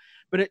as well.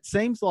 But it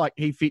seems like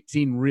he fits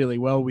in really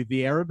well with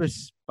the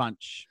Erebus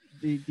bunch.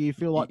 Do you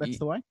feel like that's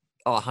the way?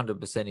 Oh,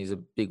 100%. He's a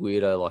big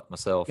weirdo like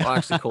myself. I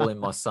actually call him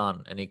my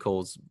son, and he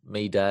calls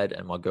me dad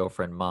and my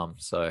girlfriend mum.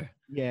 So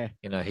yeah,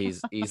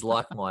 he's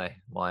like my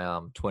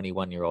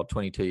 21-year-old,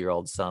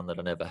 22-year-old son that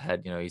I never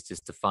had. He's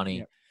just a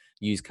funny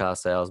used car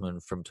salesman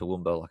from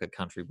Toowoomba, like a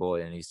country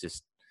boy, and he's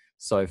just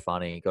so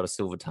funny. He got a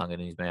silver tongue in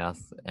his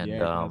mouth,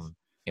 and I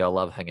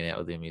love hanging out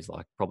with him. He's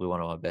like probably one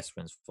of my best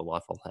friends for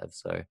life I'll have.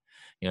 So,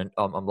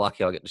 I'm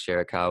lucky I get to share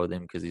a car with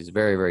him because he's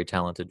very, very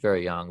talented,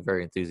 very young,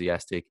 very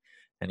enthusiastic,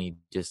 and he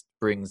just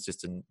brings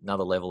just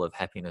another level of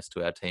happiness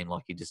to our team.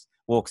 Like he just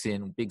walks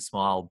in, big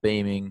smile,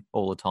 beaming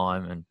all the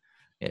time, and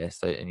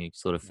and you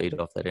sort of feed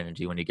off that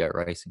energy when you go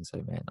racing.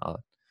 So, man, I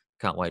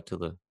can't wait till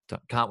the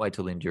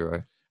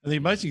Enduro. And the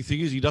amazing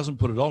thing is he doesn't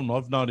put it on.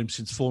 I've known him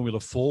since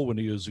Formula 4 when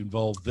he was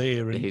involved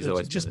there. And he's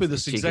always just been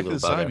exactly the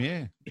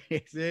same,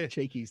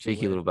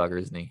 Cheeky little bugger,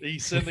 isn't he? He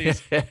certainly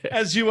is.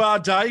 As you are,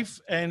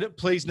 Dave, and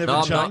please never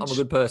change. I'm a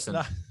good person.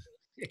 No.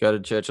 Go to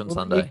church on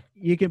Sunday.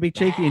 You can be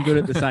cheeky and good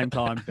at the same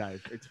time,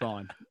 Dave. It's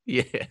fine.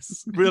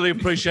 Yes. Really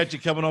appreciate you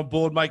coming on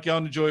board, mate. Go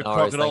and enjoy a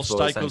crocodile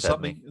steak or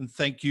something. And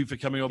thank you for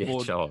coming on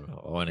board. Sure.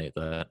 I won't eat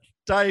that.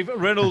 Dave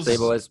Reynolds See you,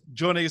 boys.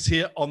 Joining us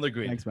here on the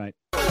grid. Thanks, mate.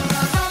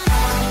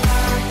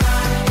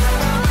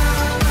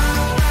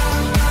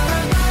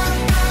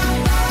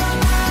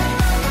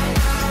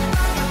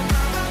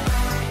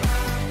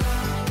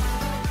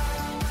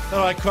 All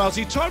right,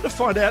 Kralsey, time to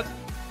find out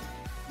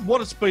what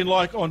it's been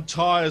like on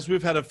tyres.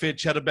 We've had a fair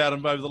chat about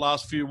them over the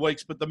last few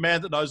weeks, but the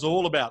man that knows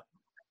all about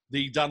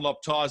the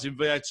Dunlop tyres in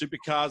V8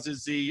 Supercars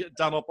is the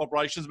Dunlop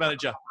Operations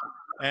Manager.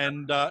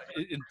 And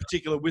in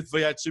particular with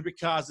V8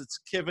 Supercars, it's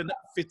Kevin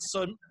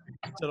Fitzsimmons.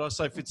 Did I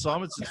say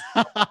Fitzsimmons?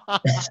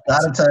 That's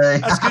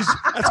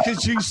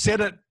because you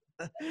said it.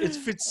 It's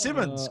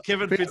Fitzsimmons.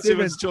 Kevin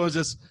Fitzsimmons joins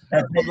us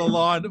on the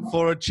line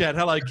for a chat.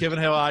 Hello, Kevin.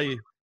 How are you?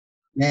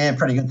 Yeah,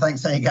 pretty good.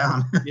 Thanks. How you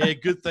going? Yeah,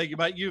 good. Thank you,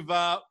 mate. You've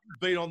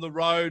been on the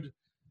road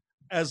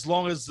as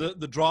long as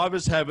the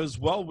drivers have as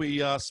well.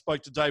 We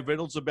spoke to Dave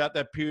Reynolds about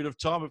that period of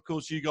time. Of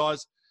course, you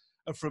guys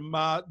are from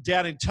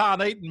down in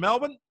Tarneet in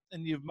Melbourne,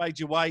 and you've made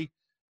your way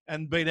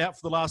and been out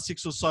for the last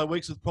 6 or so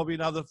weeks with probably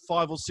another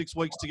 5 or 6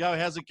 weeks to go.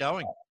 How's it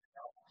going?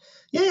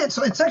 Yeah,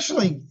 it's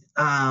actually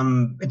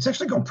gone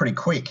pretty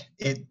quick.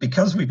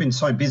 Because we've been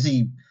so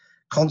busy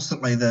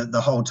constantly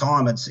the whole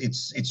time.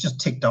 It's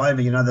just ticked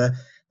over.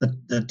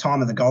 The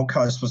time of the Gold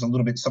Coast was a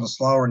little bit sort of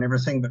slower and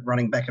everything, but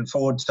running back and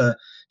forward to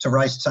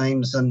race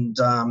teams and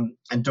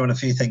doing a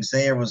few things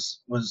there was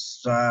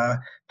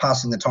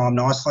passing the time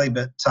nicely.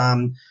 But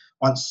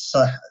once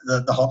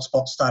the hot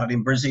spot started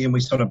in Brizzy, and we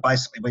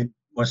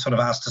were sort of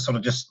asked to sort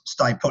of just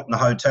stay put in the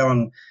hotel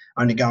and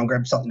only go and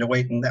grab something to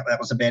eat, and that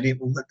was about it.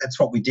 Well, that's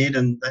what we did,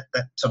 and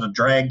that sort of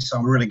dragged. So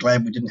I'm really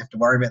glad we didn't have to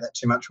worry about that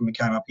too much when we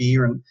came up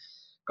here and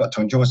got to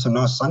enjoy some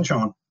nice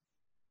sunshine.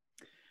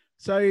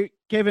 So,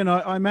 Kevin,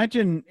 I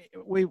imagine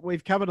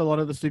we've covered a lot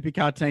of the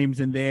supercar teams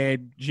and their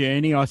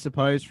journey, I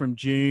suppose, from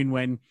June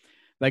when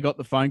they got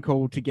the phone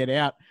call to get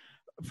out.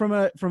 From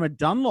a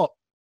Dunlop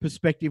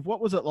perspective,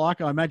 what was it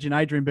like? I imagine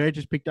Adrian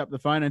Burgess picked up the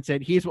phone and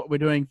said, "Here's what we're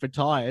doing for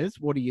tyres.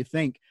 What do you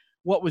think?"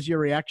 What was your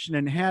reaction,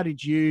 and how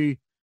did you,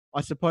 I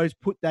suppose,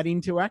 put that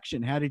into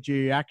action? How did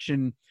you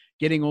action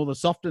getting all the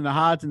soft and the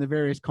hards and the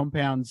various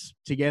compounds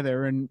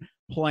together and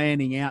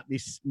planning out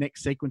this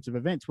next sequence of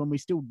events when we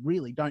still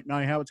really don't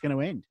know how it's going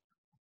to end?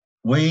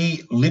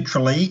 We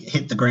literally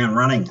hit the ground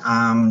running.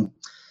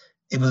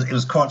 It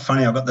was quite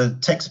funny. I got the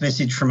text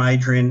message from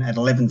Adrian at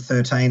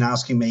 11:13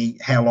 asking me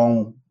how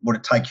long would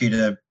it take you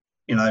to,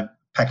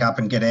 pack up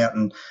and get out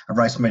and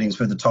race meetings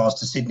with the tyres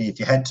to Sydney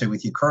if you had to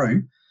with your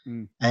crew.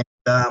 And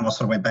I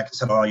sort of went back and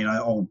said,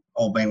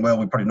 all being well,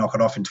 we probably knock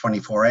it off in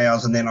 24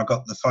 hours. And then I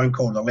got the phone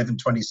call at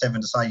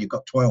 11:27 to say you've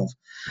got 12.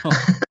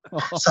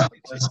 So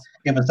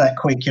it was that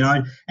quick,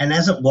 And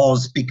as it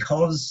was,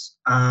 because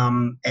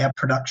our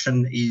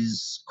production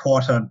is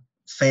quite a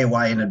fair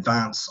way in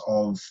advance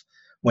of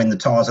when the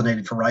tyres are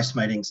needed for race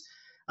meetings,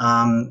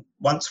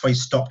 once we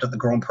stopped at the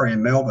Grand Prix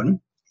in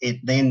Melbourne, it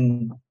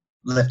then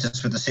left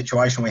us with the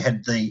situation we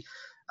had the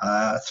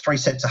 3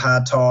 sets of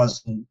hard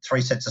tyres and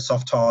 3 sets of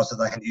soft tyres that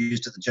they had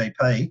used at the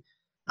GP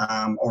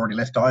already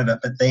left over,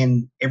 but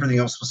then everything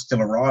else was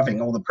still arriving.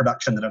 All the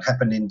production that had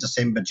happened in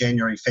December,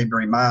 January,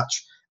 February,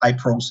 March,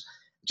 April's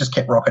just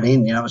kept rocking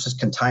in. It was just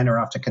container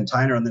after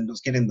container, and then it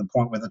was getting to the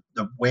point where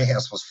the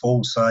warehouse was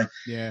full. So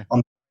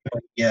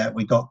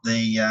we got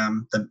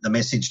the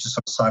message to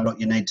sort of say, look,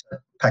 you need to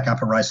pack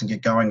up a race and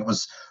get going. It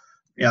was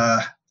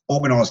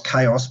organised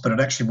chaos, but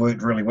it actually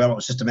worked really well. It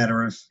was just a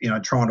matter of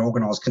trying to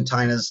organise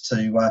containers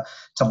to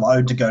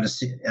load to go to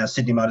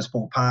Sydney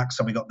Motorsport Park.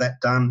 So we got that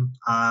done.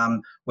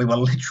 We were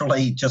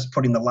literally just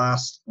putting the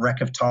last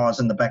rack of tyres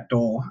in the back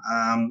door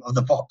of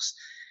the box,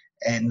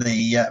 and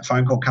the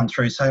phone call come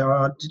through saying,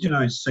 did you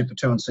know Super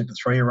 2 and Super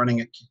 3 are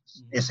running at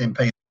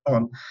SMP?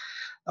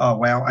 Oh,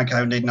 wow,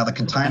 okay, we need another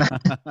container.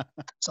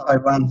 So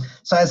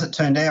as it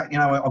turned out,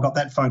 I got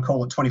that phone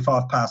call at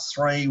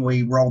 3:25.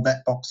 We rolled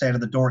that box out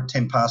of the door at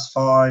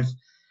 5:10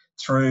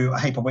 through a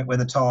heap of wet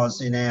weather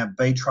tyres in our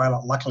B trailer.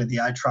 Luckily, the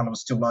A trailer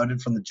was still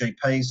loaded from the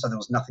GP, so there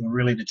was nothing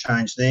really to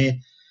change there.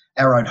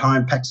 Arrowed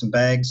home, packed some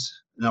bags,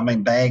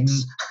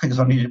 bags, because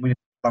I knew we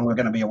were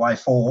going to be away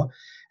for,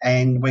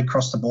 and we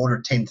crossed the border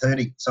at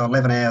 10:30. So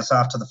 11 hours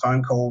after the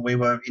phone call, we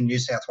were in New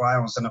South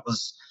Wales, and it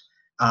was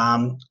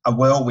a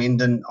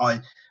whirlwind. And I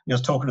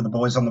was talking to the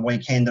boys on the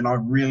weekend, and I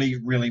really,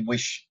 really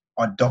wish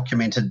I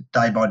documented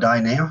day by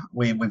day now.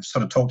 We've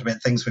sort of talked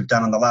about things we've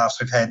done in the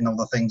laughs we've had and all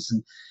the things,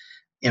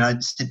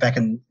 and sit back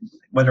and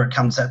whether it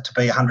comes out to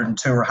be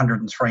 102 or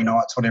 103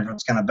 nights, whatever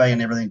it's going to be,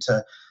 and everything,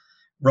 to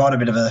write a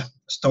bit of a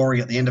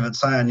story at the end of it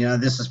saying,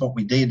 this is what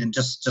we did. And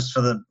just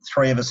for the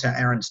three of us,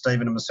 Aaron,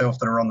 Stephen and myself,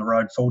 that are on the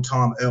road full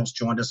time, Earl's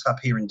joined us up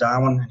here in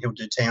Darwin, and he'll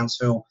do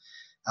Townsville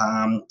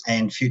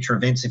and future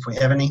events if we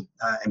have any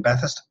in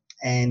Bathurst.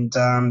 And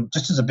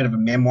just as a bit of a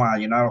memoir,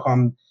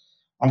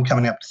 I'm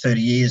coming up to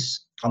 30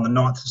 years on the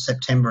 9th of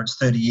September. It's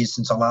 30 years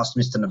since I last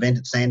missed an event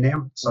at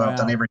Sandown. So I've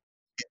done every,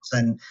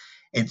 and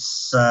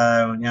it's,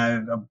 I've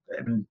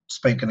been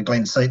speaking to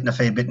Glenn Seaton a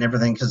fair bit and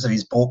everything because of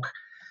his book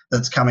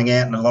that's coming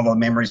out, and a lot of the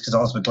memories, because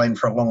I was with Glenn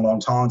for a long, long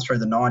time through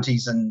the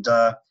 90s,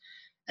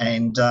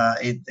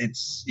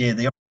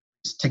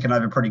 it's ticking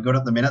over pretty good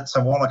at the minute.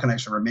 So while I can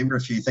actually remember a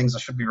few things, I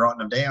should be writing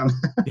them down.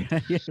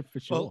 Yeah, for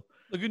sure. Well,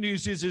 the good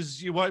news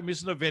is you won't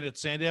miss an event at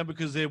Sandown,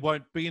 because there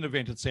won't be an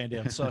event at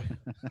Sandown. So,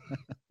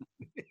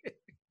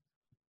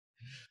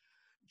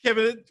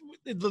 Kevin,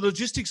 the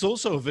logistics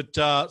also of it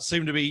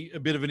seem to be a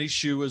bit of an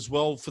issue as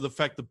well, for the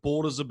fact that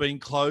borders are being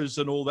closed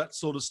and all that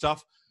sort of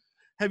stuff.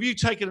 Have you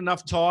taken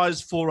enough tyres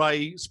for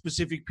a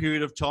specific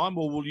period of time,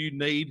 or will you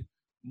need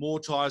more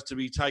tyres to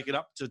be taken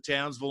up to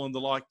Townsville and the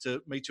like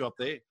to meet you up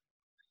there?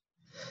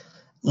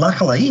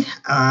 Luckily,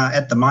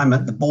 at the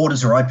moment, the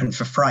borders are open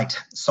for freight.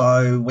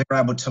 So we're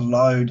able to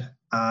load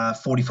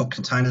 40-foot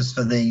containers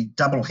for the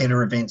double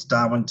header events,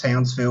 Darwin,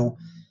 Townsville.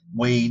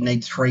 We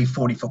need 3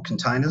 40-foot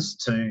containers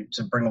to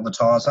bring all the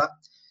tyres up.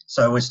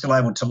 So we're still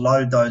able to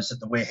load those at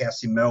the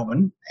warehouse in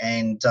Melbourne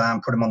and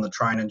put them on the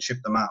train and ship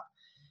them up.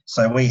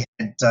 So we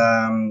had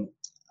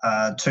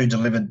 2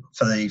 delivered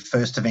for the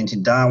first event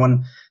in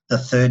Darwin. The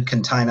 3rd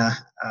container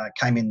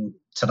came in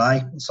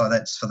today, so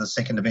that's for the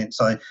 2nd event.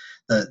 So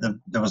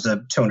there was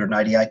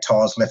 288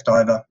 tyres left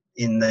over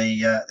in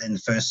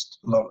the first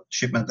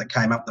shipment that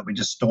came up that we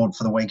just stored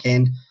for the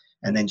weekend,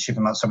 and then ship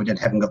them up. So we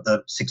haven't got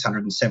the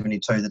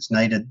 672 that's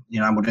needed.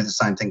 And we'll do the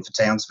same thing for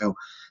Townsville.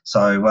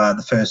 So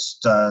the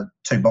first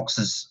 2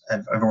 boxes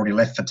have already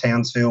left for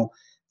Townsville.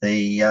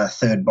 The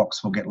 3rd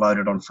box will get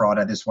loaded on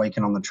Friday this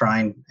weekend on the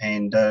train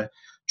and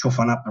chuff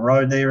on up the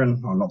road there,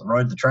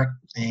 the track,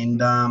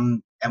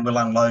 and we'll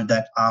unload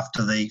that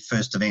after the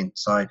first event.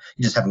 So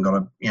you just haven't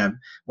got to,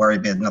 worry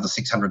about another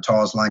 600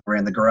 tyres laying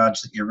around the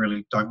garage that you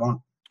really don't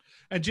want.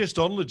 And just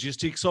on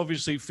logistics,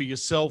 obviously for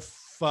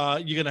yourself,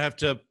 you're going to have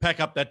to pack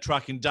up that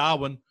truck in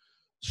Darwin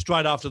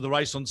straight after the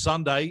race on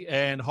Sunday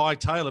and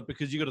hightail it,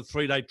 because you've got a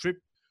 3-day trip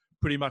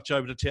pretty much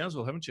over to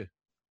Townsville, haven't you?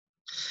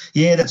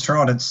 Yeah, that's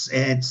right. It's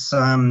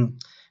going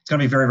to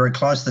be very, very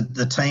close.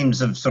 The teams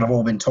have sort of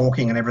all been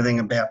talking and everything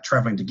about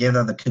travelling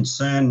together. The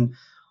concern,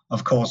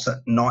 of course, at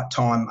night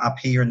time up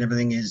here and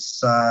everything is,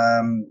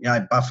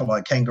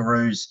 buffalo,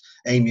 kangaroos,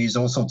 emus,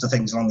 all sorts of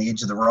things along the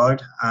edge of the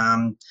road.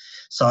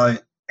 So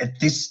at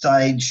this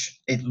stage,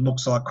 it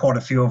looks like quite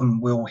a few of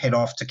them will head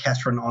off to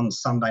Katherine on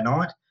Sunday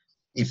night,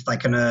 if they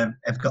can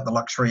have got the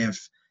luxury of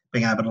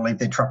being able to leave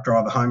their truck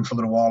driver home for a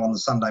little while on the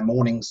Sunday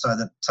morning, so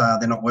that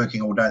they're not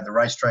working all day at the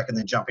racetrack and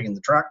they're jumping in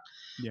the truck.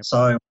 Yep.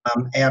 So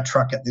our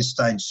truck at this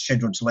stage is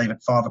scheduled to leave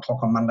at 5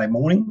 o'clock on Monday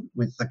morning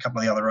with a couple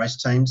of the other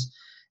race teams.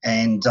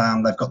 and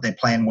they've got their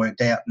plan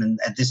worked out. And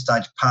at this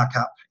stage, Park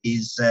Up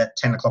is at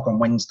 10 o'clock on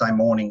Wednesday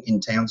morning in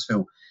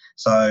Townsville.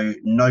 So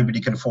nobody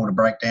can afford a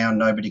breakdown.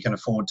 Nobody can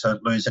afford to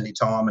lose any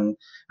time and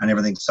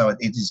everything. So it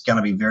is going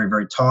to be very,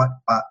 very tight,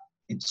 but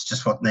it's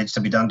just what needs to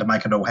be done to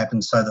make it all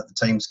happen so that the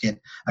teams get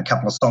a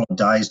couple of solid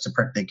days to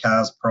prep their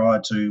cars prior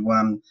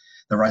to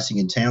the racing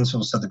in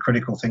Townsville. So the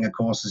critical thing, of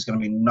course, is going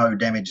to be no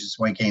damage this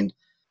weekend.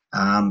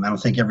 And I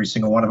think every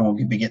single one of them will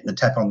be getting the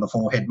tap on the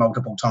forehead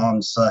multiple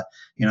times.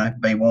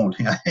 Be warned.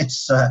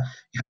 It's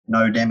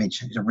no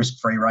damage. It's a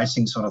risk-free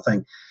racing sort of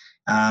thing.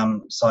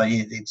 It's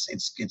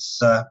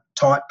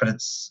tight, but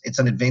it's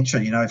an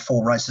adventure.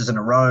 4 races in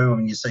a row,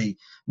 and you see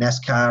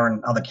NASCAR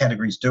and other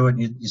categories do it,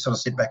 and you sort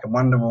of sit back and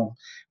wonder, well,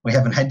 we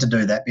haven't had to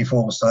do that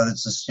before, so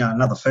it's just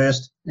another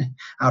first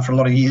after a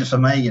lot of years for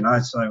me.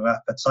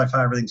 But so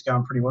far everything's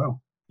going pretty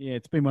well. Yeah,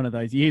 it's been one of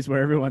those years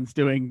where everyone's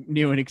doing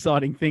new and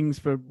exciting things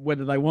for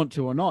whether they want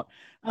to or not.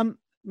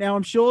 Now,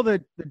 I'm sure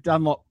that the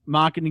Dunlop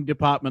marketing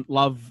department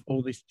love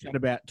all this chat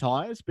about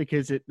tyres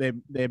because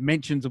their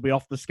mentions will be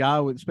off the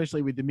scale,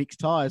 especially with the mixed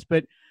tyres.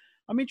 But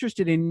I'm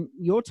interested in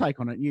your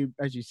take on it. You,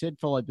 as you said,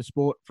 followed the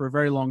sport for a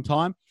very long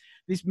time.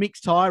 This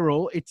mixed tyre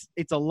rule, it's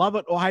a love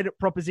it or hate it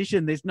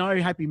proposition. There's no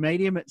happy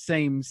medium, it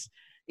seems,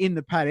 in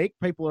the paddock.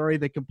 People are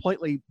either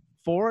completely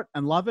for it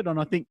and love it, and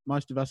I think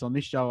most of us on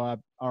this show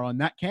are on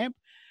that camp.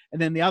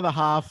 And then the other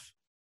half,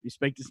 you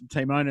speak to some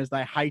team owners,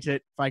 they hate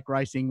it, fake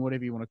racing,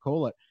 whatever you want to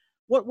call it.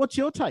 What's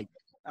your take?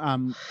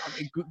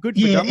 Good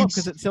for Dunlop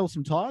because it sells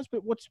some tyres,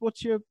 but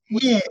what's your...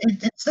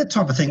 It's that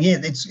type of thing. Yeah,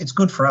 it's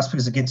good for us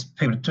because it gets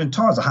people to...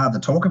 Tyres are hard to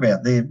talk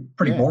about. They're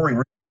pretty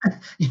boring.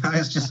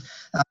 It's just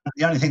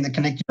the only thing that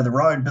connects you to the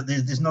road, but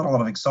there's not a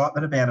lot of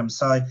excitement about them.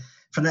 So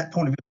from that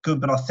point of view, it's good.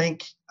 But I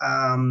think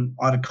I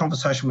had a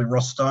conversation with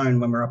Ross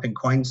Stone when we were up in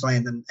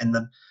Queensland, and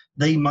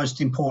the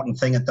most important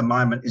thing at the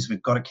moment is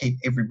we've got to keep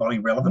everybody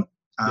relevant.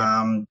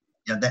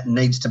 That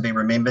needs to be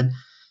remembered.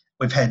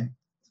 We've had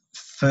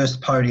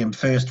first podium,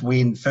 first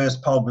win,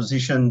 first pole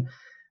position,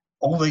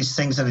 all these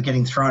things that are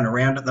getting thrown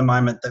around at the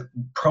moment that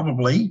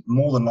probably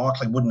more than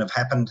likely wouldn't have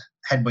happened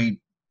had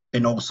we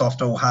been all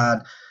soft, all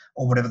hard,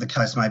 or whatever the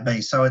case may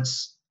be. So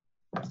it's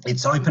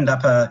opened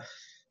up a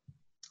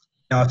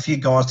few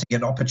guys to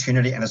get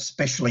opportunity and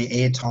especially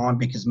airtime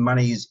because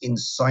money is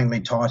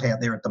insanely tight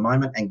out there at the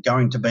moment and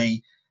going to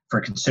be for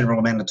a considerable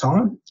amount of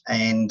time.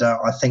 And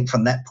I think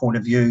from that point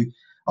of view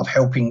of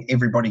helping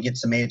everybody get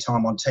some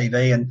airtime on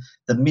TV, and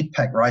the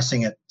mid-pack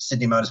racing at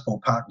Sydney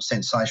Motorsport Park was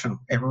sensational.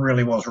 It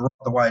really was, right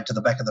the way to the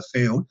back of the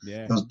field. Yeah.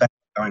 There was back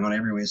going on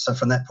everywhere. So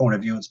from that point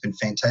of view, it's been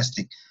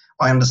fantastic.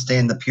 I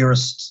understand the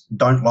purists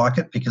don't like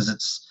it because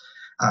it's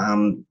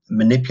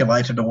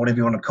manipulated or whatever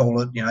you want to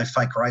call it,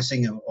 fake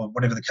racing or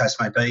whatever the case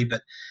may be,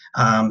 but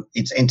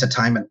it's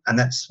entertainment, and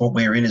that's what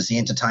we're in, is the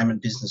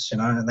entertainment business,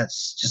 and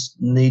that's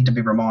just need to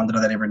be reminded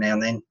of that every now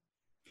and then.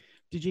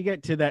 Did you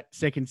get to that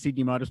second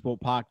Sydney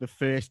Motorsport Park, the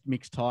first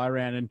mixed tyre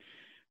round, and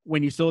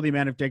when you saw the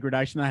amount of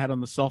degradation they had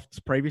on the softs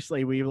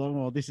previously, were you like,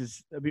 well, this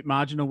is a bit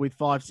marginal with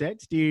 5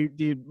 sets? Do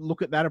you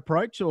look at that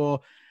approach,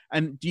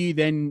 and do you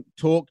then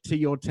talk to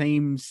your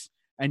teams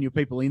and your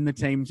people in the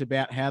teams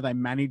about how they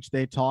manage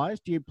their tyres?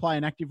 Do you play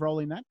an active role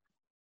in that?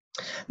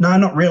 No,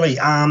 not really.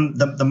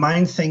 The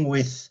main thing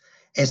with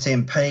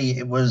SMP,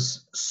 it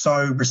was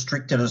so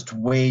restricted as to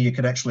where you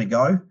could actually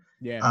go.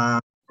 Yeah.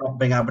 Not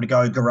being able to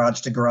go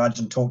garage to garage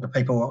and talk to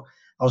people.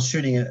 I was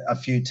shooting a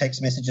few text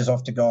messages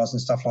off to guys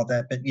and stuff like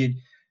that. But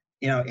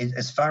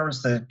as far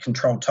as the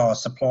controlled tyre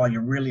supply, you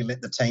really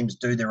let the teams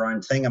do their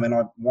own thing. I mean,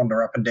 I'd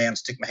wander up and down,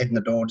 stick my head in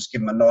the door, just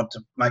give them a nod to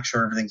make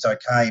sure everything's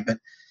okay. But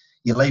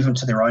you leave them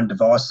to their own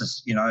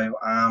devices.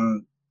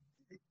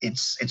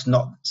 It's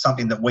not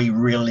something that we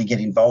really get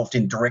involved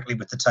in directly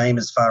with the team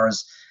as far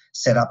as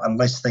set up,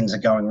 unless things are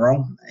going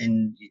wrong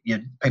and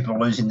people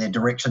are losing their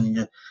direction.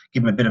 You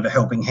give them a bit of a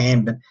helping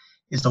hand, but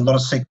there's a lot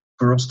of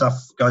secret stuff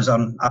goes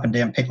on up and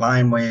down pit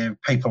lane where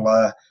people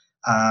are.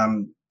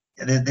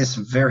 There's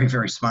some very,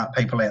 very smart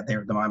people out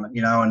there at the moment,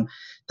 and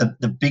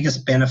the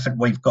biggest benefit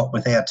we've got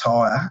with our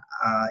tyre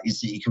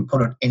is that you can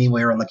put it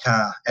anywhere on the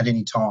car at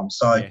any time.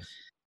 So. Yes.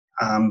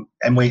 And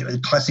a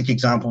classic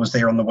example was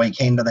there on the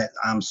weekend of that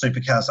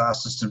Supercars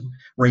asked us to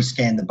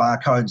rescan the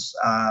barcodes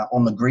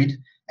on the grid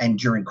and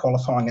during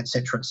qualifying, et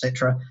cetera,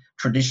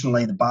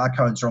 Traditionally, the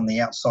barcodes are on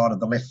the outside of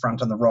the left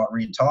front and the right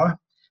rear tyre.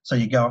 So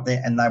you go up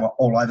there and they were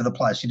all over the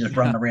place. You just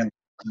run around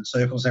in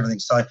circles and everything.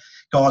 So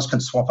guys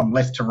can swap them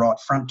left to right,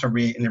 front to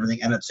rear and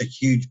everything, and it's a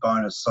huge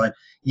bonus. So,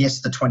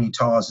 yes, the 20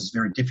 tyres is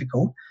very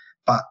difficult,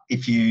 but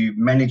if you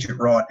manage it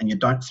right and you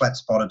don't flat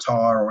spot a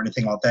tyre or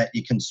anything like that,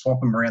 you can swap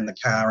them around the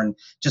car and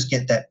just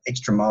get that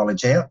extra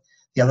mileage out.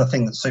 The other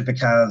thing that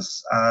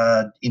Supercars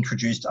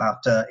introduced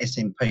after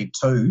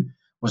SMP2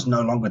 was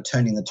no longer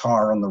turning the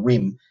tyre on the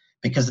rim.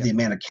 Because of the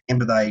amount of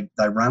camber they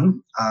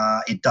run,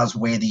 it does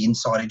wear the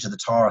inside edge of the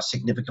tyre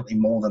significantly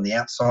more than the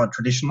outside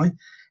traditionally.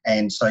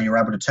 And so you're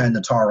able to turn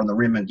the tyre on the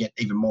rim and get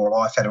even more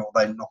life out of it.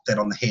 They knocked that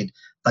on the head.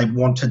 They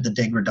wanted the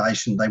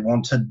degradation. They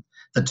wanted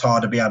the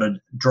tyre to be able to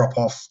drop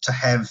off, to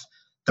have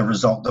the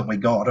result that we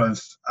got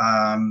of,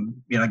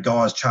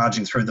 guys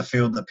charging through the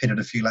field that pitted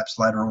a few laps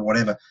later or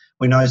whatever.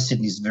 We know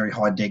Sydney's a very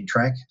high deg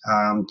track.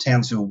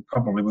 Townsville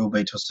probably will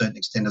be to a certain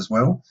extent as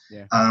well.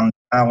 Yeah.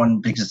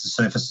 Darwin, because the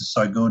surface is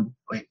so good,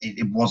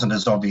 it wasn't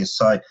as obvious.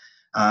 So,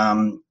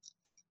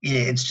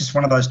 it's just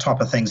one of those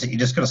type of things that you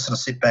just got to sort of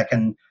sit back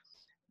and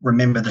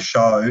remember the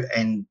show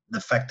and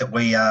the fact that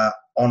we are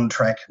on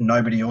track.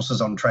 Nobody else is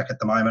on track at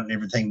the moment, and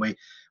everything we've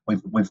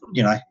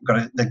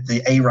got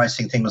the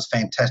e-racing thing was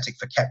fantastic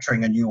for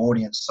capturing a new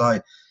audience. So,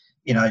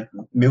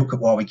 milk it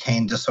while we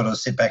can, just sort of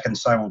sit back and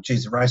say, well,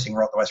 geez, the racing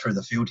right the way through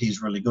the field here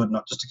is really good,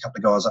 not just a couple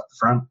of guys up the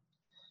front.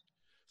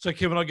 So,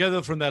 Kevin, I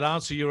gather from that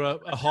answer you're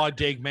a high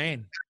deg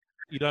man.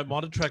 You don't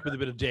mind a track with a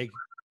bit of deg.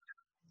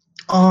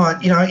 Oh,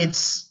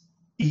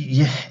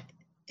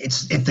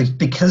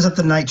 because of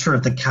the nature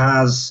of the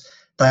cars,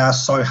 they are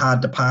so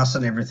hard to pass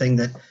and everything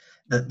that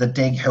the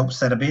deg helps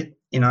that a bit.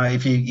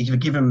 If you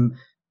give them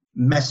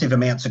massive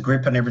amounts of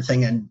grip and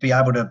everything and be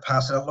able to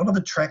pass it, a lot of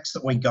the tracks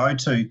that we go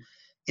to,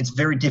 it's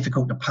very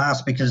difficult to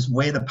pass because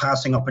where the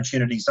passing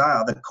opportunities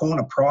are, the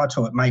corner prior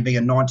to it may be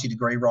a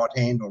 90-degree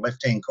right-hand or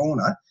left-hand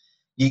corner.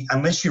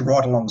 Unless you're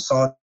right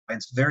alongside,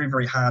 it's very,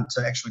 very hard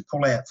to actually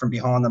pull out from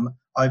behind them,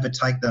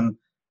 overtake them,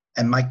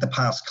 and make the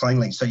pass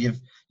cleanly. So you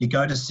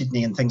go to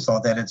Sydney and things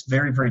like that, it's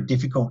very, very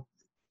difficult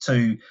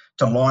to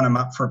line them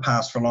up for a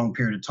pass for a long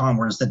period of time,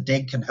 whereas the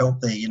deg can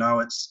help there.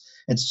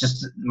 It's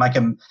just make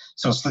them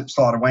sort of slip,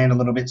 slide away a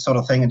little bit sort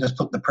of thing and just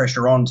put the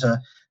pressure on to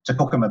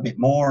cook them a bit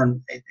more.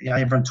 And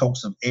everyone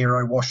talks of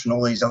aero wash and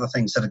all these other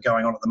things that are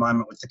going on at the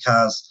moment with the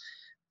cars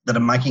that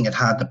are making it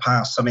hard to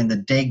pass. I mean, the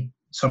deg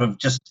sort of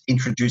just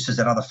introduces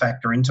that other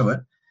factor into it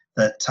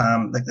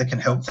that can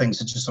help things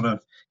to just sort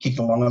of kick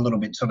along a little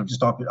bit, sort of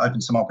just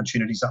open some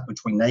opportunities up,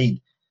 which we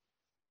need.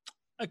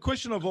 A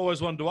question I've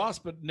always wanted to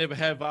ask but never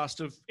have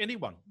asked of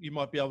anyone. You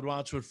might be able to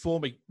answer it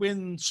for me.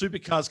 When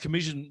Supercars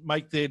Commission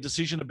make their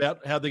decision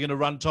about how they're going to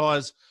run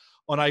tyres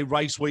on a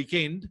race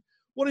weekend,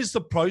 what is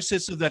the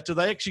process of that? Do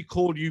they actually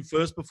call you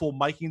first before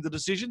making the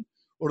decision?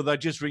 Or do they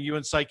just ring you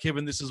and say,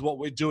 Kevin, this is what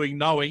we're doing,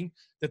 knowing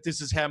that this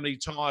is how many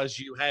tyres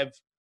you have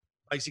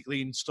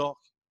basically in stock?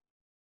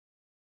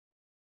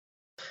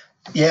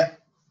 Yeah.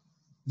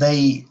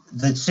 The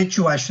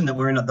situation that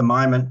we're in at the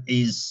moment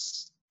is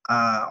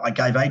I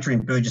gave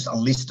Adrian Burgess a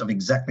list of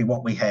exactly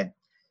what we had.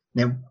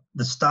 Now,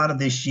 the start of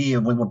this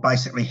year, we were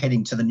basically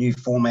heading to the new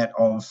format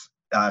of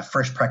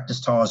fresh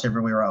practice tyres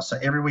everywhere else. So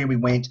everywhere we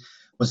went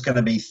was going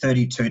to be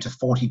 32 to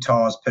 40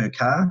 tyres per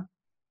car.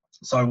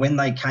 So when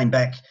they came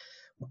back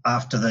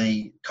after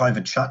the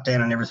COVID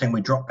shutdown and everything, we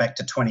dropped back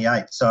to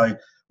 28. So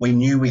we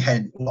knew we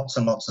had lots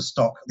and lots of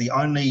stock. The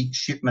only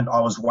shipment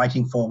I was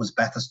waiting for was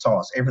Bathurst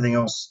tyres. Everything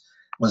else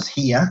was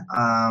here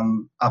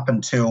up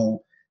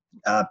until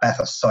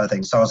Bathurst side of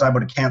things. So I was able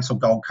to cancel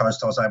Gold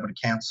Coast. I was able to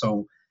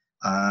cancel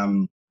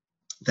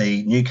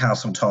the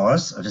Newcastle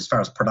tyres as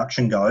far as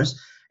production goes,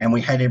 and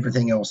we had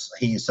everything else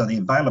here. So the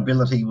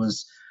availability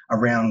was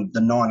around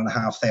the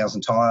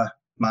 9,500 tyre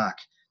mark.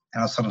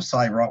 And I sort of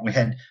say, right, we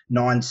had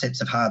 9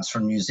 sets of hards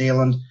from New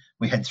Zealand.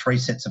 We had 3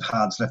 sets of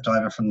hards left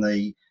over from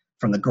the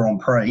Grand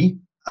Prix.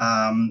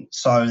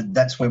 So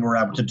that's where we were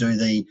able to do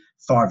the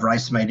 5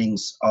 race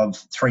meetings of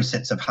 3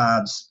 sets of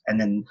hards and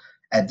then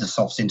add the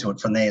softs into it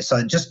from there. So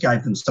it just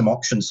gave them some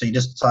options. So you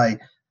just say,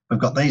 we've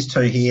got these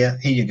 2 here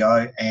you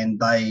go. And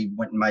they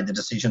went and made the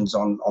decisions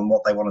on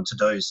what they wanted to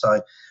do.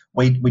 So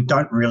we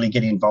don't really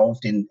get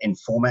involved in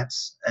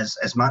formats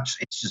as much.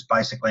 It's just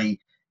basically,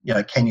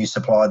 can you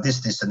supply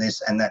this, and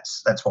this, and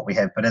that's what we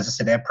have. But as I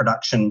said, our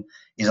production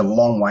is a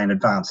long way in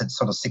advance. It's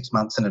sort of 6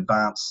 months in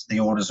advance. The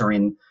orders are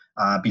in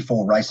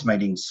before race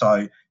meetings.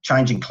 So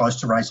changing close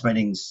to race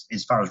meetings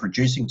as far as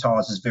reducing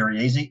tyres is very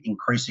easy.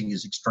 Increasing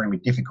is extremely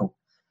difficult.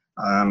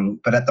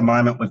 But at the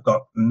moment, we've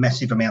got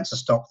massive amounts of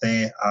stock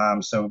there.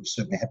 So I'm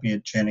certainly happy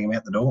at churning them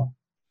out the door.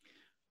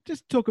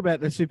 Just talk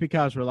about the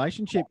Supercars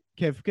relationship,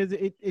 Kev, because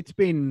it's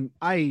been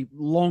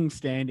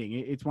long-standing.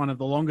 It's one of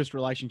the longest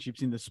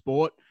relationships in the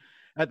sport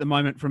at the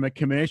moment from a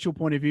commercial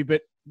point of view,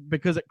 but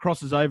because it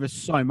crosses over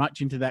so much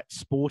into that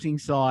sporting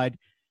side,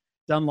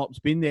 Dunlop's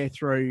been there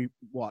through,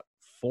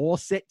 4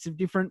 sets of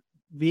different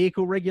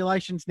vehicle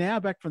regulations now,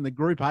 back from the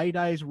Group A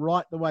days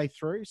right the way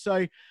through.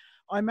 So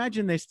I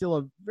imagine there's still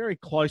a very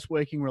close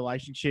working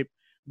relationship,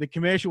 the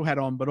commercial hat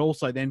on, but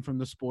also then from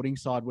the sporting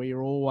side where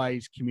you're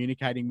always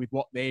communicating with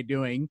what they're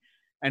doing,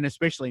 and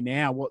especially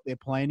now what they're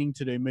planning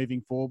to do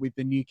moving forward with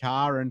the new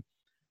car and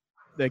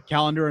the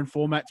calendar and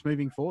formats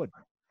moving forward.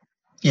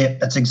 Yeah,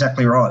 that's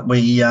exactly right.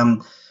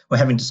 We're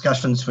having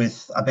discussions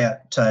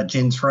about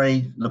Gen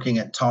 3, looking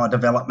at tyre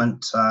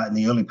development in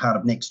the early part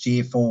of next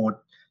year for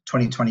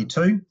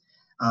 2022,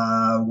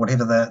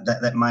 whatever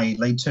that may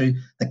lead to.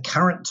 The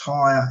current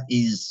tyre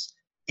is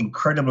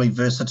incredibly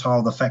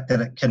versatile. The fact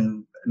that it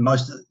can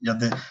most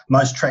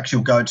tracks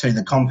you'll go to,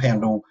 the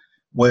compound will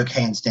work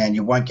hands down.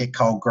 You won't get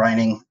cold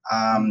graining.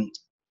 The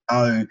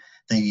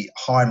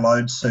high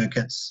load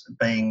circuits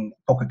being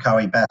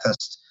Pukekohe,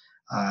 Bathurst,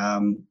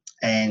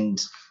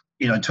 and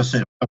to a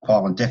certain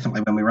Island,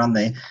 definitely when we run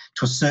there,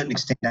 to a certain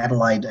extent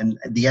Adelaide, and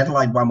the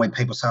Adelaide one where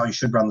people say, oh, you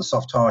should run the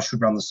soft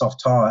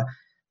tyre,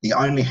 the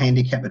only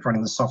handicap with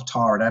running the soft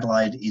tyre at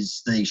Adelaide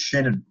is the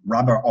shedded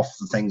rubber off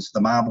the things,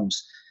 the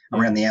marbles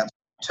around the outside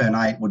turn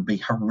 8 would be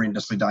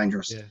horrendously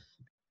dangerous. Yeah.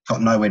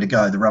 Got nowhere to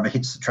go. The rubber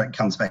hits the track,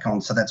 comes back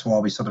on. So that's why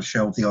we sort of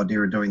shelved the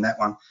idea of doing that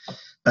one.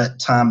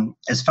 But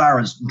as far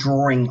as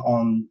drawing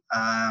on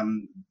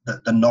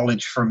the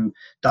knowledge from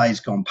days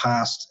gone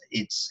past,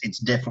 it's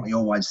definitely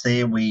always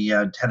there. We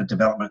had a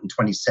development in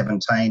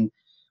 2017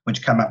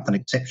 which came up with an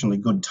exceptionally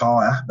good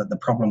tyre, but the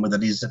problem with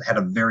it is it had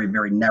a very,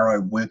 very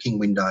narrow working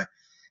window.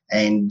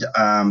 And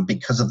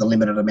because of the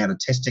limited amount of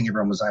testing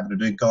everyone was able to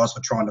do, guys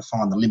were trying to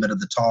find the limit of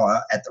the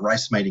tyre at the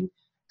race meeting.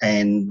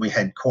 And we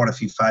had quite a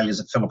few failures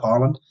at Phillip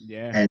Island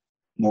and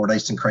more at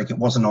Eastern Creek. It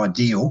wasn't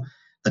ideal.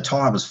 The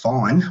tyre was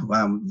fine.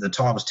 The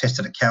tyre was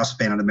tested at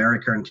Cowspan in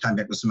America and came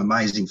back with some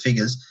amazing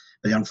figures.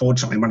 But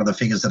unfortunately, one of the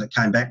figures that it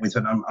came back with,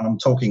 and I'm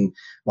talking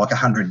like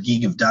 100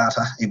 gig of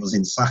data, it was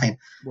insane.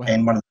 Wow.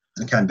 And one of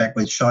the things it came back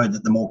with showed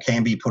that the more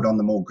camber you put on,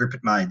 the more grip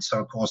it made. So,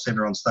 of course,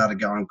 everyone started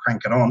going,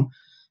 crank it on.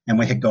 And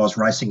we had guys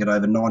racing it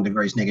over 9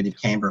 degrees negative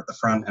camber at the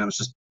front, and it was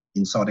just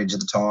inside edge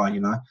of the tyre,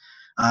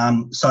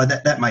 So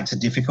that makes it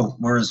difficult.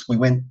 Whereas we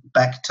went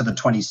back to the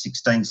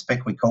 2016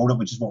 spec, we called it,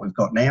 which is what we've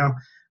got now.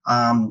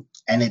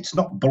 And it's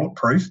not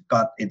bulletproof,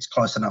 but it's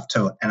close enough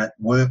to it. And it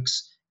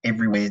works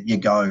everywhere you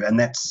go. And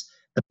that's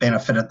the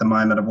benefit at the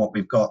moment of what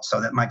we've got.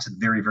 So that makes it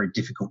very, very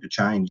difficult to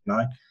change,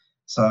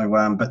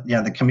 So, but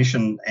the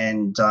commission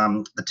and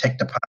the tech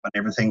department,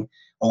 everything,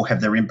 all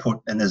have their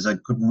input. And there's a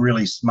good,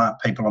 really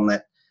smart people on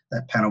that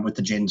panel with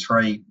the Gen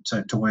 3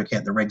 to work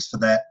out the regs for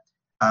that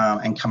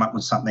and come up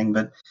with something.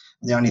 But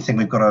the only thing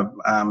we've got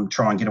to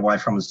try and get away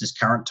from is this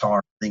current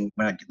tyre thing.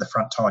 When the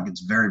front tyre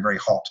gets very, very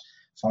hot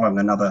following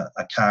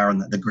a car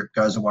and the grip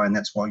goes away, and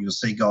that's why you'll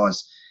see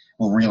guys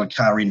will reel a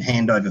car in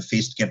hand over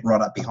fist, get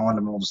right up behind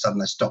them, and all of a sudden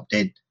they stop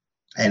dead.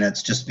 And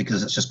it's just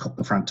because it's just cooked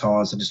the front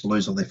tyres, they just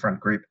lose all their front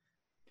grip.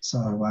 So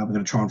we're going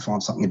to try and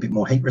find something a bit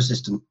more heat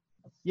resistant.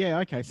 Yeah,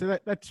 okay. So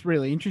that's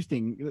really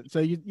interesting. So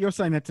you're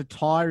saying that's a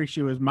tyre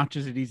issue as much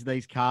as it is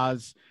these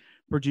cars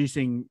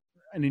producing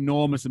an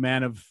enormous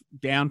amount of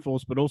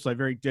downforce, but also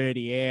very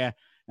dirty air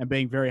and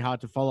being very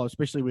hard to follow,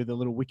 especially with the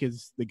little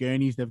wickers, the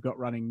gurneys they've got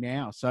running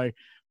now. So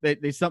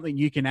there's something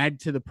you can add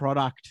to the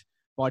product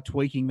by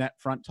tweaking that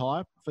front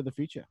tyre for the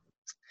future.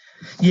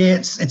 Yeah,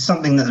 it's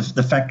something that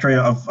the factory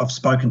I've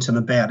spoken to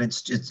them about.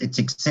 It's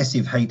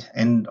excessive heat,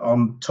 and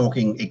I'm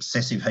talking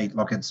excessive heat,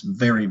 like it's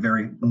very,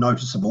 very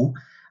noticeable.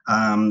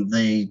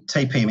 The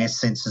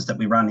TPMS sensors that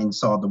we run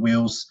inside the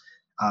wheels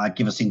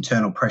give us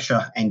internal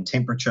pressure and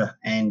temperature,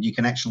 and you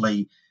can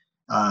actually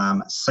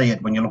see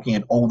it when you're looking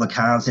at all the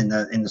cars in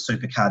the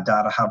supercar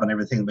data hub and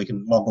everything. We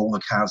can log all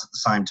the cars at the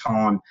same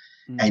time,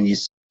 and you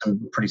see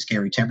some pretty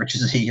scary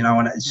temperatures here,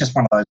 and it's just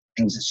one of those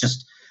things. It's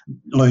just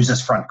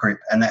loses front grip,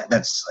 and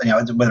that's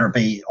whether it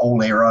be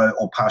all aero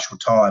or partial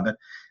tyre, but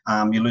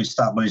you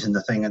start losing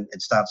the thing, and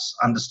it starts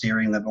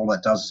understeering. That all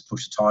that does is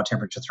push the tyre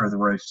temperature through the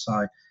roof.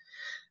 So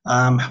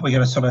we're going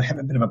to sort of have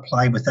a bit of a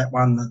play with that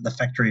one. The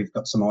factory have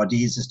got some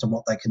ideas as to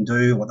what they can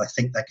do, what they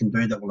think they can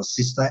do that will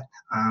assist that,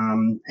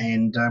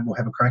 and we'll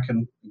have a crack.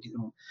 And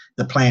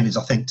the plan is,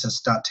 I think, to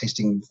start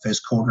testing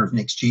first quarter of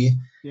next year.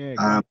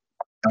 Yeah.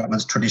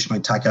 Developments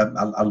traditionally take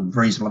a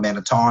reasonable amount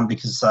of time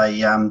because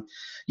they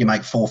you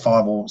make 4,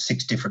 5 or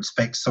 6 different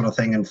specs sort of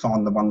thing and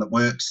find the one that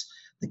works.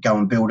 They go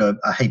and build a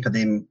heap of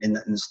them in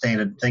the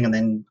standard thing, and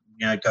then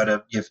go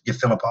to your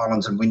Phillip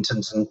Islands and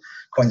Wintons and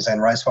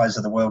Queensland Raceways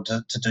of the world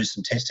to do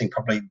some testing,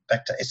 probably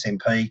back to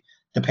SMP,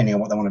 depending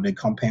on what they want to do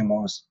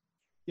compound-wise.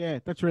 Yeah,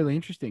 that's really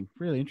interesting.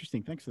 Really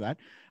interesting. Thanks for that.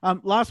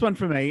 Last one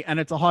for me, and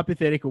it's a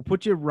hypothetical.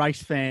 Put your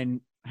race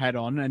fan hat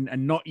on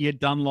and not your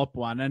Dunlop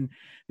one. And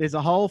there's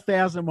a whole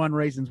 1,001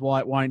 reasons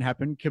why it won't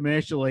happen,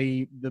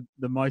 commercially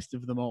the most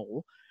of them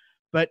all.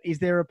 But is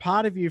there a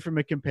part of you from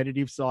a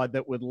competitive side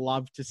that would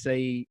love to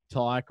see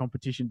tyre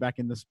competition back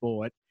in the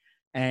sport,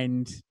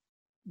 and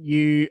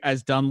you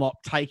as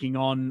Dunlop taking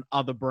on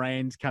other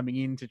brands coming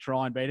in to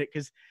try and beat it?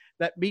 Because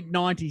that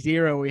mid-90s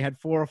era, we had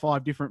 4 or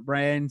 5 different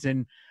brands,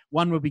 and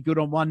one would be good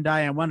on one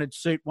day and one would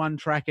suit one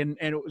track, and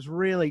it was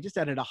really just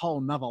added a whole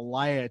nother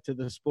layer to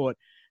the sport.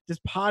 Does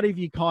part of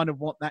you kind of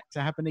want that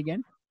to happen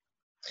again?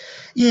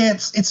 Yeah,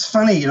 it's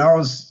funny. I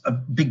was a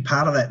big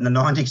part of that in the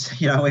 90s.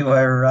 We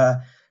were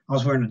I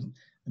was wearing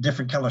a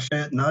different colour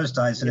shirt in those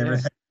days and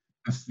everything.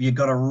 You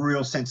got a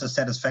real sense of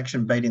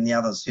satisfaction beating the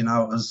others.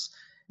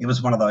 It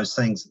was one of those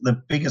things.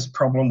 The biggest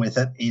problem with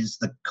it is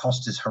the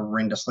cost is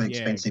horrendously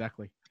expensive. Yeah,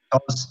 exactly.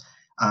 Because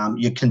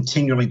you're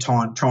continually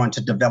trying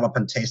to develop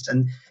and test,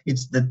 and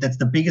that's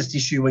the biggest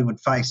issue we would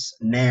face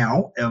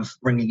now of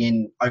bringing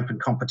in open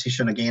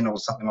competition again or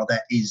something like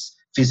that, is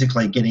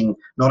physically getting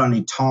not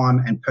only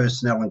time and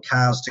personnel and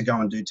cars to go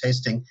and do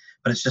testing,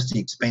 but it's just the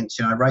expense.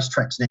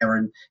 Racetracks now are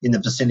in the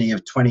vicinity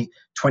of $20,000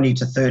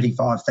 to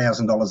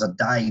 $35,000 a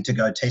day to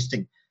go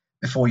testing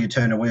before you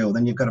turn a wheel.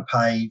 Then you've got to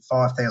pay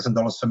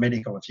 $5,000 for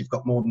medical. If you've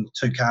got more than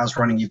 2 cars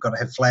running, you've got to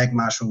have flag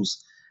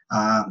marshals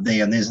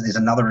there, and there's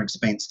another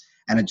expense.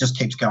 and it just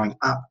keeps going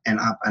up and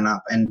up and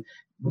up. And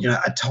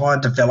a tyre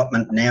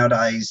development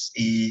nowadays,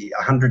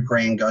 100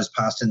 grand goes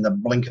past in the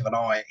blink of an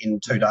eye in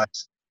 2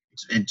 days.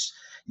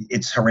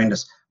 It's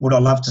horrendous. Would I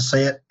love to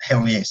see it?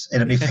 Hell yes,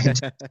 it'd be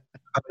fantastic.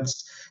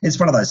 It's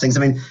one of those things.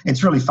 I mean,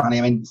 it's really funny.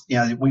 I mean,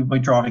 we're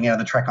driving out of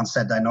the track on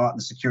Saturday night, and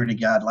the security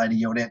guard lady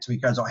yelled out to me,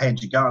 goes, "Oh,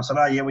 how'd you go?" I said,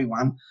 "Oh, yeah, we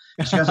won."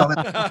 And she goes, "Oh,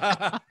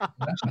 that's..."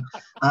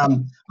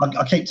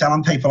 I keep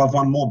telling people I've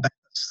won more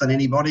Bathursts than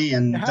anybody,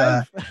 and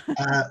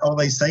all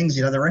these things.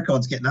 The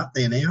record's getting up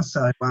there now.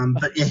 So,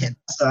 but yeah,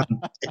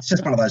 it's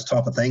just one of those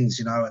type of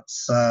things.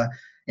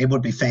 It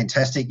would be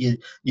fantastic.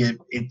 We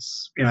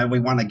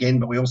won again,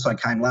 but we also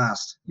came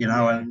last.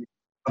 And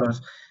sort of.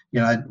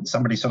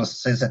 Somebody sort of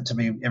says that to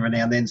me every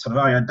now and then, sort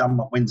of, "Oh,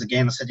 Dunlop wins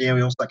again." I said, "Yeah,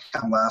 we also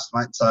come last,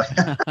 mate." So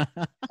I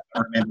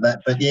remember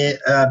that. But yeah,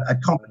 a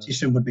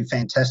competition would be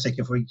fantastic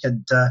if we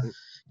could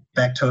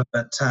back to it.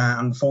 But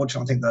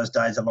unfortunately, I think those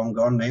days are long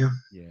gone now.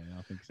 Yeah,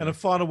 I think so. And a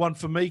final one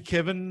for me,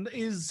 Kevin,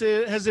 has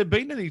there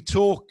been any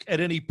talk at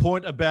any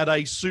point about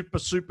a super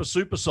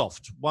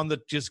soft one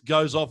that just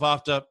goes off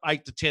after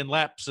 8 to 10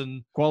 laps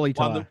and quality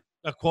tyre?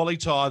 A quality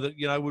tyre that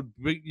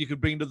you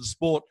could bring to the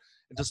sport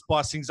and to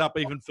spice things up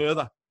even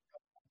further?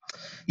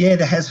 Yeah,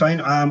 there has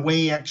been.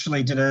 We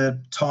actually did a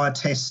tyre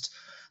test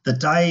the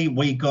day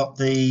we got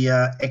the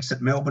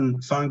Exit Melbourne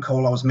phone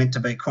call. I was meant to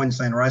be at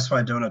Queensland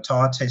Raceway doing a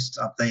tyre test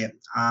up there.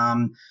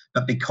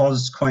 But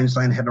because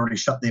Queensland had already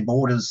shut their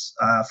borders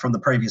from the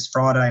previous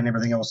Friday and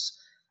everything else,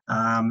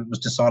 it was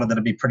decided that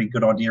it'd be a pretty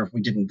good idea if we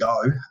didn't go.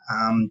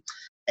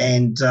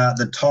 And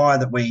the tyre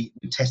that we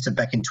tested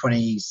back in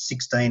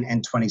 2016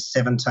 and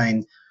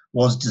 2017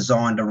 was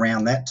designed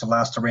around that to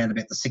last around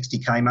about the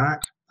 60k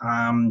mark.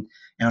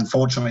 And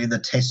unfortunately, the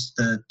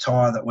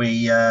tyre that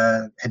we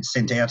had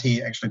sent out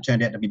here actually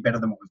turned out to be better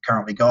than what we've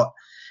currently got.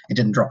 It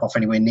didn't drop off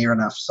anywhere near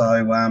enough.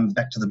 So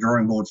back to the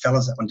drawing board,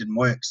 fellas, that one didn't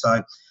work.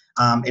 So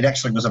it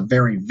actually was a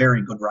very,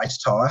 very good race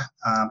tyre,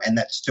 and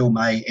that still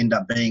may end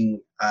up being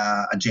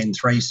a Gen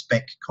 3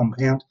 spec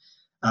compound.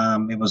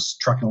 It was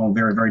trucking along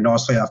very, very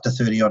nicely after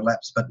 30-odd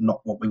laps, but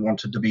not what we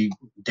wanted to be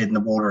dead in the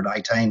water at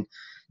 18.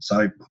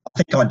 So I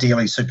think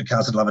ideally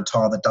supercars would love a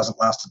tyre that doesn't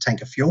last a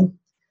tank of fuel.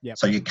 Yep.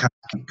 So you can't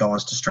get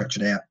guys to stretch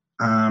it out.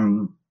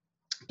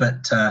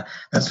 But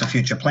that's for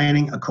future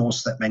planning. Of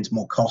course, that means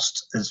more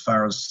cost as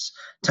far as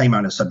team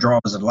owners. So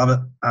drivers would love it.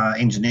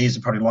 Engineers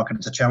would probably like it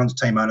as a challenge.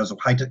 Team owners will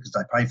hate it because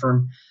they pay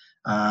for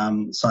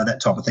them. So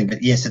that type of thing.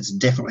 But yes, it's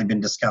definitely been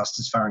discussed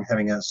as far as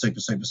having a super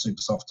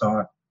soft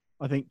tyre.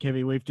 I think,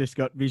 Kevy, we've just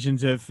got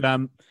visions of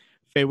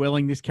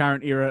farewelling this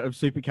current era of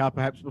supercar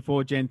perhaps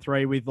before Gen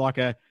 3 with like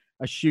a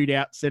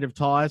shootout set of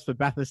tyres for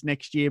Bathurst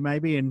next year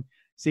maybe, and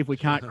see if we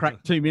can't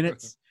crack 2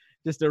 minutes.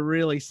 Just a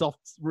really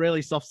soft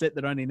set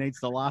that only needs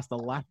to last a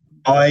lap.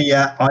 I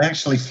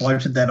actually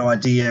floated that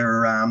idea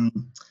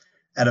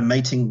at a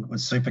meeting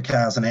with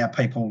supercars and our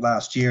people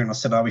last year, and I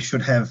said, we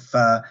should have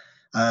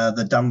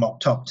the Dunlop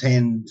top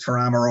 10 for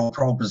armour or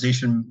pole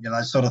position,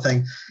 sort of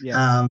thing.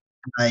 Yeah.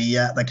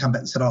 They come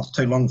back and said, it's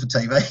too long for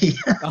TV.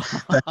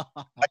 But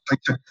I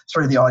actually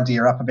threw the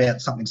idea up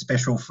about something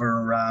special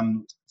for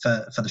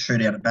the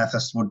shootout at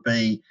Bathurst would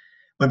be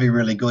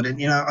really good. And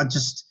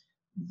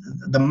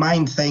the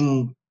main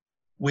thing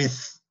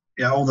with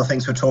all the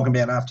things we're talking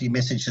about after your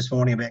message this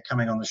morning about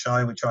coming on the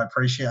show, which I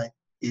appreciate,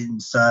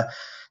 is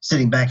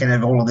sitting back and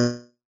have all of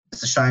this.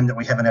 It's a shame that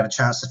we haven't had a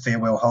chance to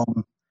farewell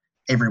Holden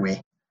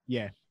everywhere.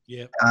 Yeah.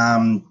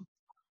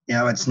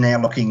 It's now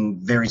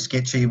looking very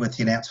sketchy with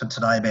the announcement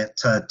today about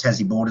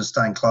Tassie borders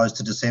staying closed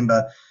to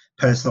December,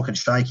 Perth looking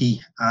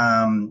shaky,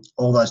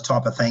 all those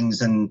type of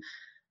things. And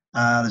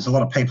there's a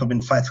lot of people who have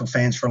been faithful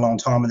fans for a long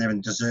time and they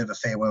deserve a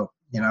farewell,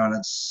 and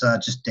it's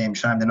just damn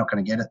shame they're not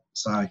going to get it.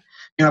 So,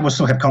 we'll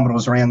still have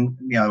Commodores around,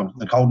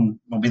 the Holden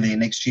will be there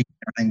next year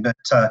and everything, but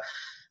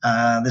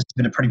this has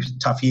been a pretty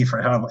tough year for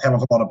a hell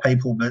of a lot of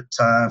people, but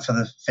for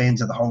the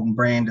fans of the Holden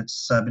brand,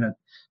 it's been a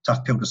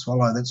tough pill to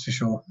swallow, that's for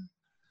sure.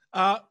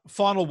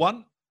 Final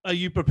one. Are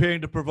you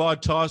preparing to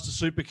provide tyres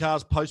to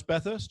supercars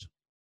post-Bathurst?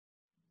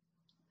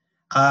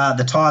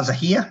 The tyres are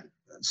here.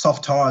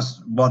 Soft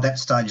tyres, by that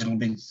stage, it'll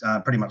be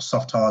pretty much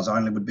soft tyres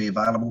only would be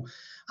available.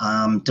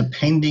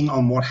 Depending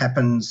on what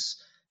happens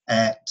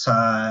at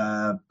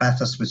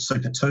Bathurst with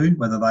Super 2,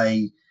 whether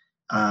they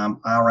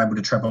are able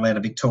to travel out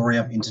of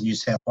Victoria into New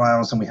South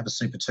Wales and we have a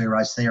Super 2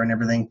 race there and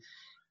everything.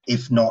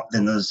 If not,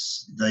 then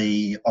there's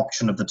the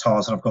option of the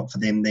tyres that I've got for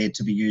them there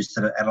to be used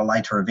at a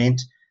later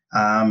event.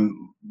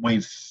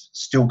 We've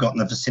still got in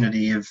the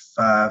vicinity of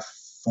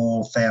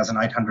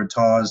 4,800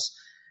 tyres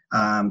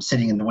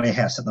sitting in the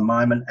warehouse at the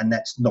moment, and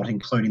that's not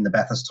including the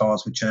Bathurst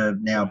tyres, which are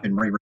now been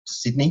rerouted to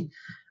Sydney.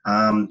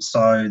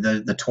 So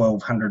the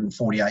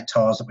 1,248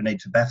 tyres that we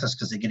need for Bathurst,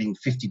 because they're getting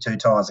 52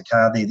 tyres a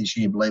car there this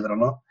year, believe it or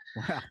not.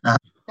 Wow.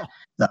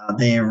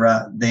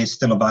 They're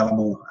still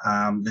available.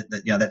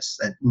 That's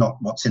not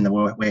what's in the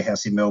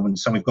warehouse in Melbourne.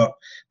 So we've got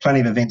plenty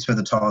of events where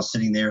the tyres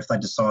sitting there if they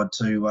decide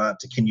to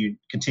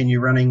continue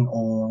running,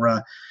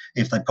 or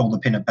if they pull the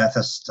pin at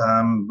Bathurst,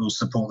 we'll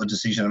support the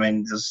decision. I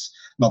mean, there's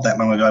not that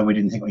long ago we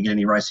didn't think we'd get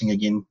any racing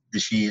again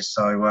this year.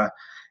 So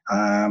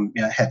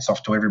hats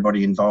off to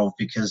everybody involved,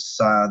 because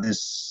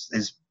there's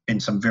been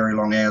some very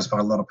long hours by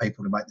a lot of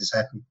people to make this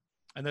happen.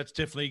 And that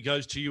definitely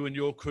goes to you and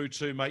your crew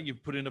too, mate.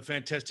 You've put in a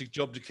fantastic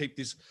job to keep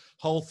this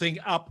whole thing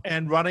up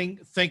and running.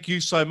 Thank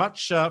you so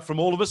much from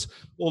all of us,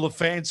 all the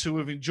fans who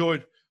have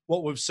enjoyed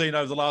what we've seen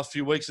over the last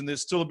few weeks. And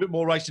there's still a bit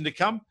more racing to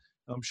come.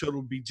 I'm sure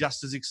it'll be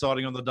just as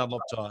exciting on the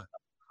Dunlop tyre.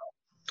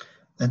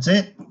 That's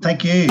it.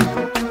 Thank you.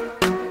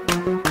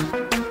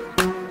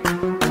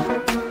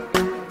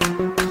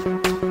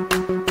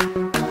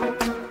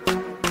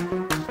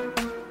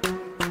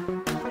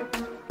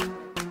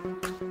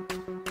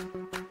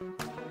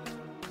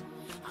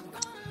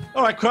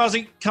 All right, Krause,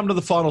 come to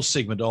the final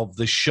segment of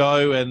the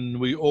show, and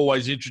we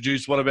always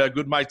introduce one of our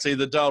good mates,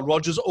 either Dale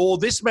Rogers or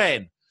this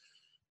man,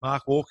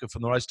 Mark Walker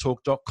from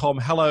theracetalk.com.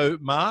 Hello,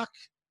 Mark.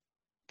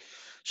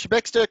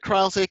 Shebexter,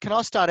 Krause, can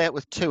I start out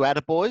with 2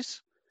 attaboys?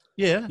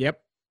 Yeah. Yep.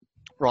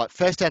 Right,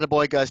 first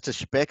attaboy goes to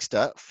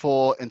Shebexter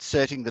for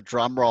inserting the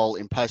drum roll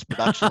in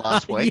post-production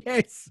last week.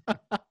 Yes.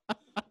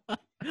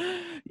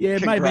 Yeah,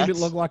 it made me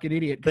look like an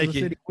idiot because I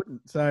said he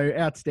wouldn't. So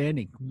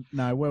outstanding.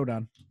 No, well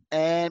done.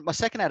 And my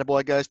second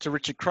attaboy goes to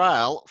Richard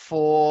Craill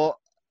for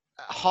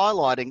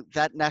highlighting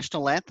that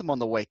national anthem on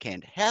the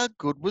weekend. How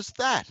good was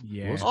that?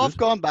 Yeah, I've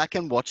gone back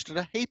and watched it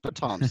a heap of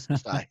times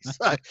today.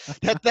 So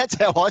that's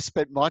how I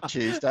spent my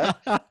Tuesday.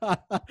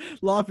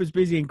 Life is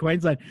busy in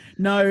Queensland.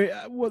 No,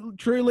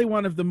 truly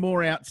one of the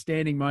more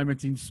outstanding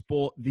moments in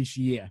sport this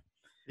year.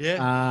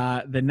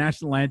 Yeah. The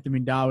national anthem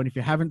in Darwin. If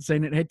you haven't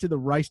seen it, head to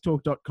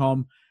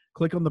theracetalk.com,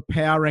 click on the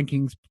Power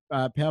Rankings,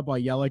 Powered by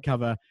Yellow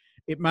cover.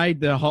 It made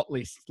the hot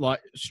list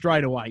like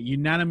straight away.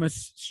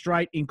 Unanimous,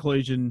 straight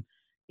inclusion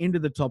into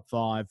the top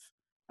 5.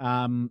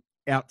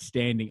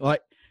 Outstanding.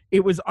 Like,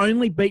 it was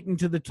only beaten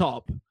to the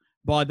top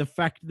by the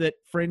fact that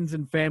friends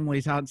and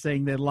families aren't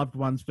seeing their loved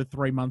ones for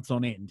 3 months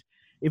on end.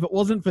 If it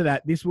wasn't for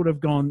that, this would have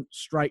gone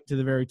straight to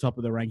the very top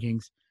of the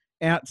rankings.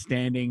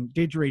 Outstanding.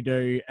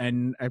 Didgeridoo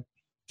and a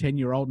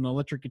 10-year-old an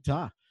electric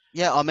guitar.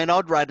 Yeah, I mean,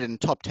 I'd rate it in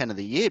top 10 of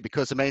the year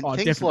because, I mean,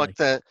 things definitely. like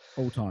the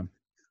all-time.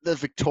 The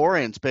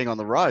Victorians being on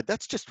the road,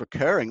 that's just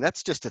recurring.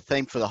 That's just a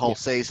theme for the whole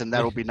season.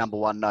 That'll be number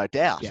 1, no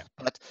doubt. Yeah.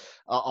 But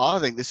I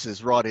think this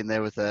is right in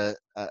there with a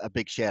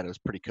big shout. It was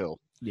pretty cool.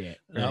 Yeah.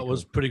 It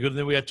was pretty good. And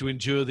then we had to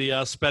endure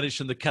the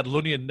Spanish and the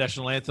Catalonian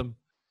national anthem,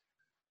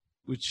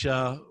 which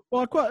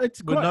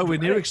it's were nowhere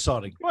near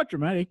exciting. Quite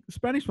dramatic. The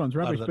Spanish one's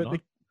rubbish, but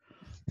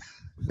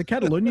the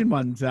Catalonian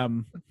one's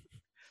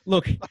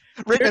look.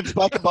 Written and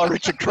spoken by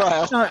Richard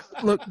Craill. No,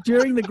 look,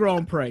 during the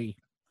Grand Prix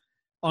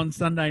on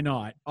Sunday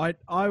night, I'd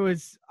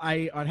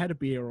had a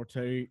beer or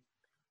two.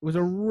 It was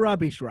a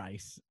rubbish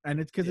race, and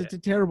it's because it's a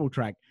terrible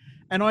track.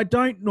 And I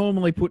don't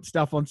normally put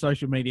stuff on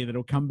social media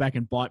that'll come back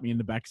and bite me in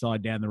the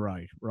backside down the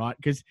road, right?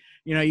 Because,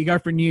 you go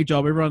for a new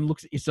job, everyone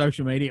looks at your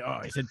social media,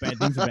 he said bad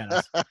things about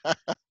us.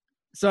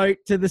 So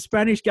to the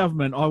Spanish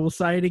government, I will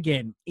say it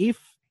again. If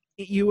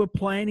you were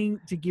planning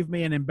to give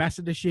me an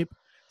ambassadorship,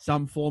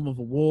 some form of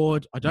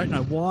award, I don't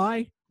know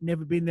why,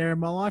 never been there in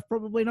my life,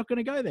 probably not going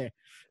to go there.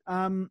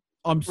 I'm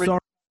sorry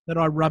that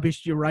I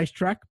rubbished your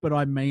racetrack, but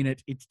I mean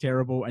it. It's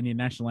terrible, and your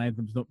national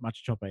anthem's not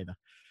much chop either.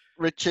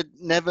 Richard,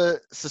 never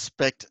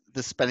suspect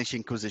the Spanish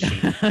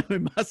Inquisition. We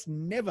must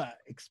never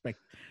expect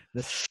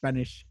the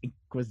Spanish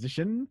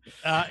Inquisition.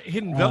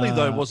 Hidden Valley,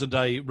 though, wasn't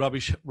a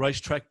rubbish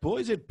racetrack,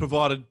 boys. It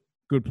provided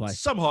good play,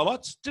 some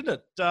highlights, didn't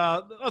it?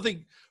 I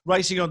think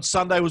racing on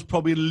Sunday was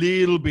probably a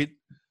little bit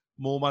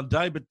more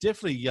mundane, but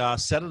definitely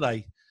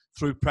Saturday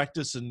through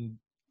practice and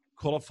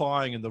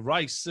qualifying and the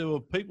race, there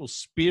were people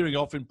spearing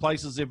off in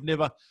places they've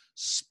never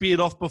speared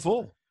off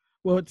before.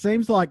 Well, it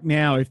seems like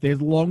now if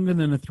there's longer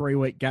than a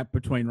 3-week gap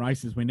between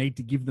races, we need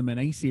to give them an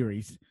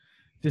E-Series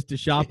just to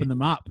sharpen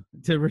them up,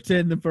 to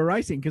return them for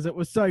racing, because it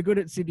was so good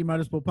at Sydney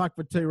Motorsport Park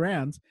for 2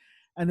 rounds.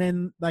 And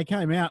then they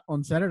came out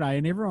on Saturday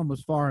and everyone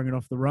was firing it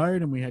off the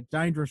road, and we had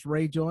dangerous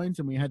rejoins,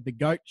 and we had the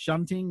GOAT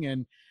shunting,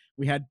 and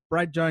we had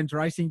Brad Jones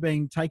Racing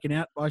being taken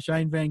out by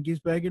Shane Van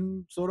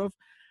Gisbergen, sort of.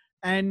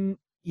 And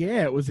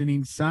yeah, it was an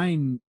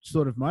insane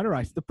sort of motor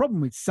race. The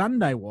problem with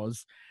Sunday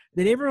was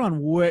that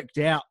everyone worked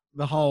out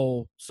the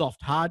whole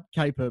soft hard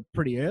caper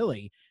pretty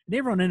early, and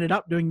everyone ended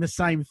up doing the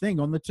same thing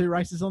on the 2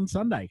 races on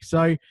Sunday.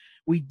 So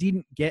we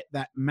didn't get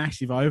that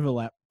massive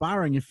overlap,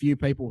 barring a few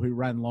people who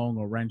ran long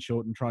or ran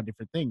short and tried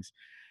different things.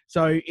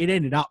 So it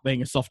ended up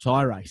being a soft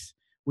tyre race,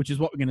 which is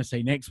what we're going to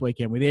see next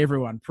weekend with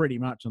everyone pretty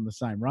much on the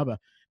same rubber.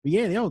 But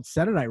yeah, the old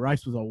Saturday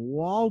race was a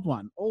wild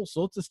one. All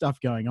sorts of stuff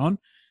going on.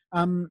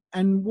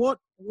 And what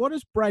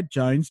has Brad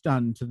Jones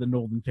done to the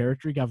Northern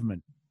Territory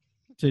government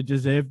to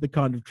deserve the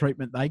kind of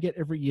treatment they get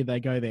every year they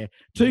go there?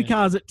 2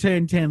 cars at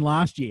turn 10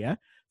 last year,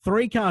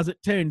 3 cars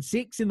at turn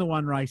 6 in the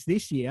one race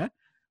this year.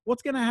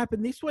 What's going to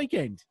happen this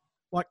weekend?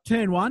 Like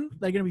turn 1,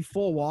 they're going to be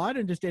 4 wide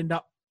and just end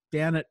up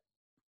down at,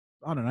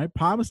 I don't know,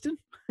 Palmerston?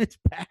 It's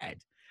bad.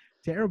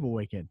 Terrible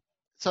weekend.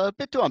 So a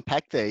bit to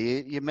unpack there.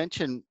 You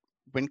mentioned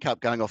Whincup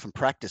going off in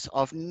practice.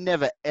 I've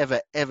never,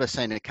 ever, ever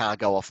seen a car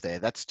go off there.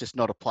 That's just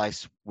not a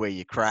place where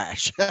you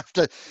crash.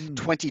 After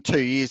 22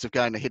 years of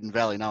going to Hidden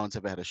Valley, no one's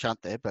ever had a shunt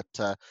there, but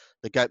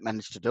the GOAT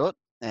managed to do it.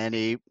 and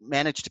he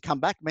managed to come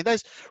back. I mean,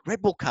 those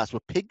Red Bull cars were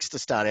pigs to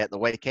start out the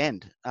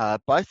weekend.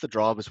 Both the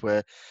drivers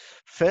were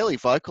fairly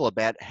vocal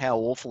about how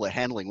awful their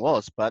handling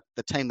was, but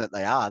the team that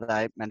they are,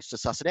 they managed to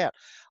suss it out.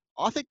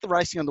 I think the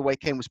racing on the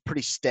weekend was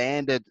pretty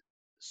standard,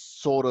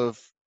 sort of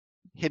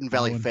Hidden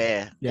Valley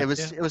Fair. Yeah. It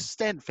was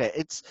standard fair.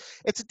 It's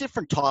a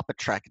different type of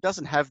track. It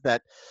doesn't have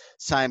that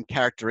same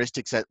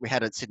characteristics that we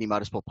had at Sydney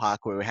Motorsport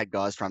Park, where we had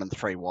guys running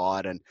 3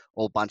 wide and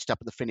all bunched up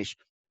at the finish.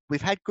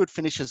 We've had good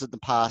finishes in the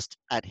past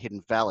at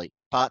Hidden Valley,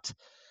 but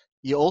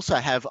you also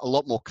have a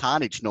lot more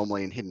carnage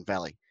normally in Hidden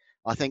Valley.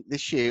 I think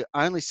this year,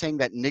 only seeing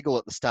that niggle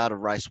at the start of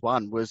race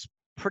 1 was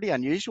pretty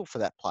unusual for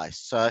that place.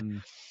 So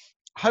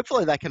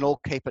hopefully they can all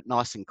keep it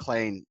nice and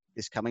clean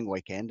this coming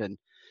weekend, and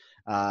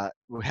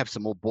we'll have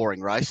some more boring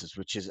races,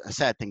 which is a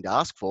sad thing to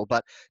ask for.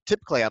 But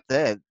typically up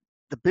there,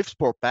 the biffs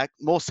brought back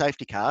more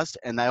safety cars,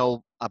 and they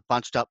all are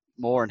bunched up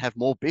more and have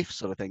more biffs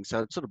sort of thing.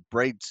 So it sort of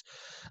breeds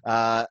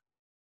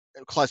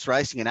close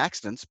racing and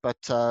accidents, but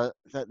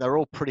they're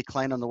all pretty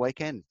clean on the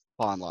weekend,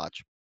 by and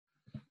large.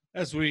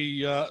 As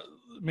we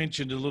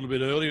mentioned a little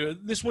bit earlier,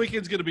 this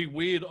weekend's going to be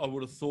weird, I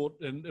would have thought,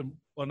 and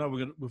I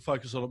know we'll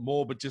focus on it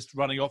more, but just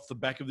running off the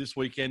back of this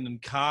weekend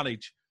and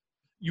carnage,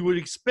 you would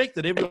expect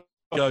that everyone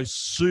goes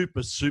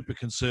super, super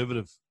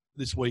conservative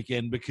this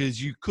weekend,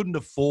 because you couldn't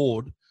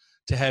afford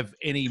to have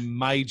any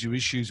major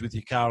issues with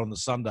your car on the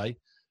Sunday.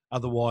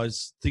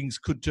 Otherwise, things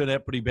could turn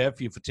out pretty bad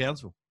for you for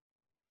Townsville.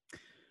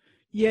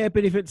 Yeah,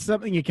 but if it's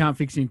something you can't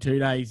fix in 2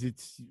 days,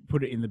 it's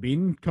put it in the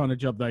bin kind of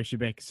job, though,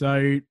 Shebeck.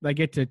 So they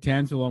get to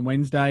Townsville on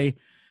Wednesday.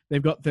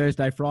 They've got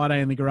Thursday,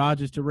 Friday in the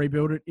garages to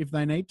rebuild it if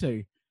they need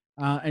to.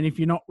 And if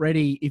you're not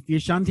ready, if you're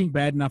shunting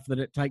bad enough that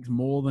it takes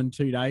more than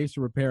 2 days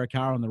to repair a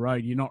car on the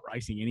road, you're not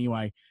racing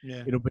anyway.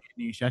 Yeah. It'll be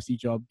a new chassis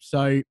job.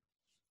 So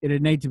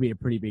it'd need to be a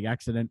pretty big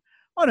accident.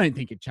 I don't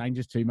think it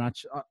changes too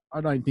much. I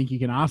don't think you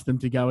can ask them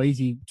to go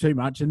easy too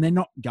much, and they're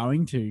not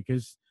going to,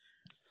 because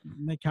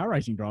they're car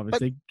racing drivers.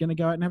 They're going to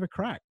go out and have a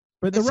crack.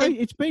 But the race,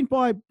 it's been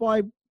by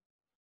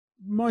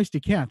most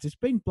accounts, it's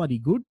been bloody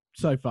good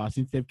so far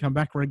since they've come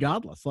back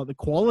regardless. Like, the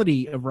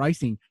quality of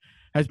racing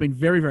has been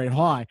very, very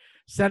high.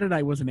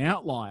 Saturday was an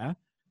outlier.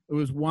 It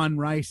was one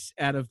race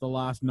out of the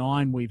last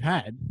 9 we've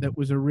had that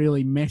was a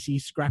really messy,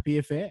 scrappy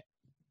affair.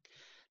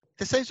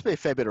 There seems to be a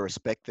fair bit of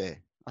respect there.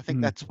 I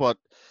think that's what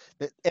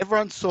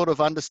everyone sort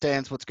of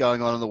understands what's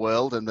going on in the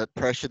world, and the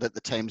pressure that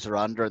the teams are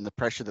under, and the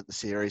pressure that the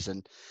series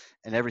and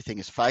everything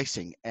is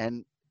facing.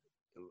 And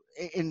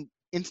in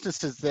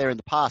instances there in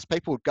the past,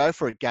 people would go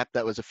for a gap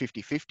that was a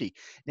 50-50.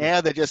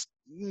 Now they just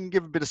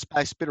give a bit of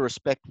space, a bit of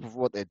respect for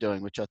what they're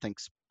doing, which I think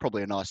is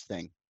probably a nice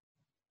thing.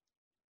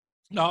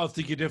 No, I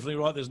think you're definitely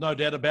right. There's no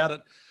doubt about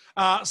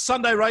it.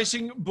 Sunday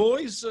racing,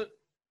 boys,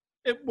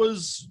 it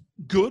was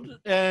good,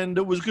 and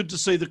it was good to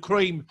see the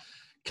cream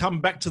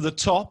come back to the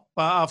top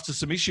after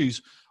some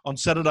issues on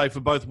Saturday for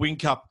both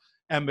Whincup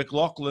and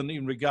McLaughlin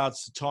in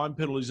regards to time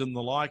penalties and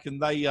the like,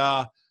 and they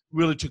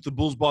really took the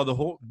bull by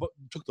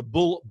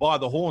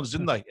the horns,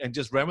 didn't they, and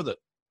just ran with it.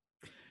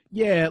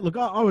 Yeah, look,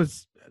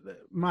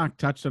 Mark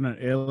touched on it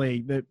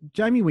early, that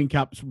Jamie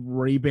Whincup's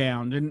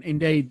rebound, and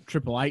indeed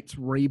Triple Eight's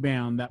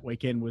rebound that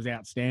weekend, was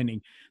outstanding.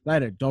 They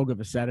had a dog of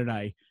a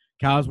Saturday.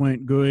 Cars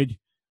weren't good.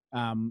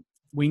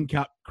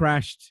 Whincup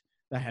crashed.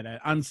 They had an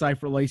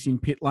unsafe release in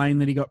pit lane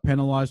that he got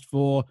penalised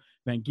for.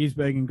 Van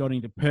Gisbergen got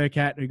into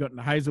Percat, who got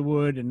into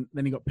Hazelwood, and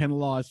then he got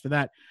penalised for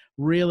that.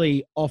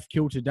 Really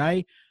off-kilter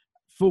day.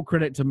 Full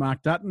credit to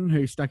Mark Dutton,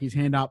 who stuck his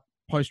hand up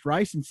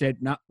post-race and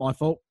said, "No, my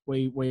fault.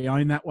 We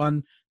own that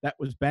one. That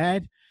was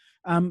bad."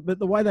 But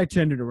the way they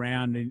turned it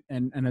around,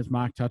 and as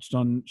Mark touched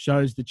on,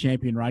 shows the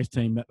champion race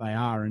team that they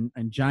are. And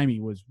Jamie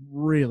was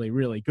really,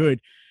 really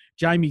good.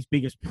 Jamie's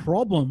biggest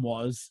problem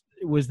was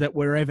that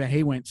wherever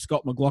he went,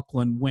 Scott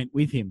McLaughlin went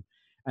with him.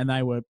 And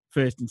they were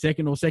first and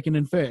second, or second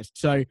and first.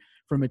 So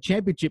from a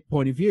championship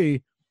point of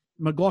view,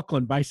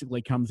 McLaughlin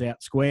basically comes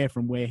out square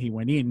from where he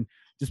went in,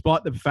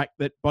 despite the fact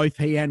that both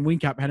he and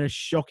Whincup had a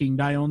shocking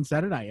day on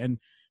Saturday and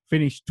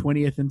finished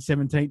 20th and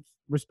 17th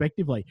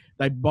respectively.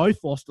 They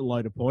both lost a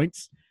load of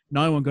points.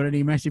 No one got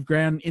any massive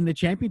ground in the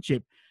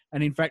championship.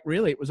 And in fact,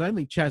 really, it was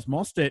only Chaz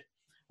Mostert,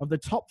 of the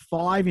top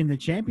 5 in the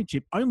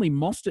championship, only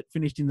Mostert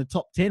finished in the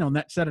top 10 on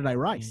that Saturday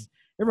race.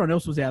 Everyone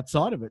else was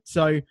outside of it.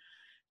 So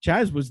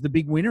Chaz was the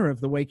big winner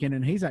of the weekend,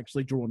 and he's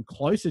actually drawn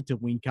closer to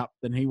Whincup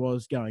than he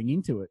was going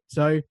into it.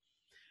 So,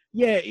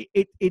 yeah,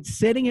 it's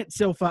setting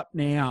itself up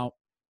now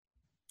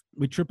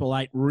with Triple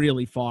Eight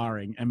really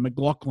firing, and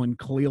McLaughlin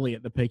clearly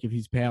at the peak of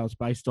his powers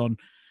based on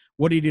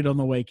what he did on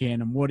the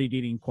weekend and what he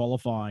did in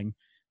qualifying.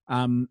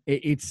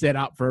 It's set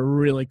up for a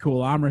really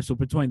cool arm wrestle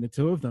between the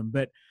two of them.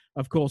 But,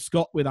 of course,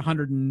 Scott, with a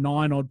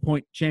 109-odd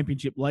point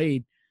championship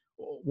lead,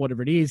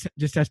 whatever it is,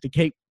 just has to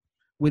keep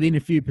within a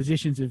few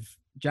positions of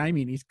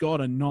Jamie, and he's got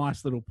a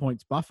nice little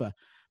points buffer.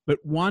 But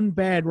one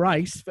bad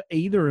race for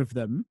either of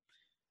them,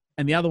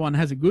 and the other one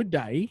has a good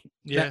day,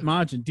 that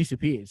margin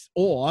disappears,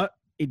 or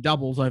it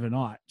doubles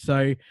overnight.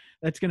 So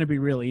that's going to be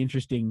really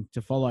interesting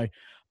to follow.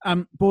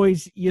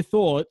 Boys, your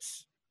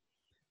thoughts?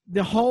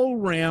 The whole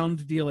round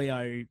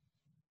dealio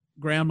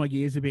ground my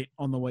gears a bit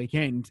on the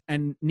weekend,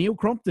 and Neil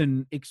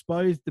Crompton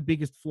exposed the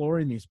biggest flaw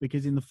in this,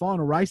 because in the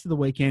final race of the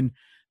weekend,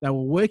 they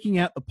were working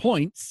out the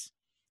points,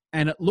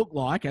 and it looked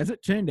like, as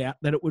it turned out,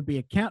 that it would be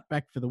a count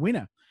back for the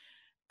winner.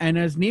 And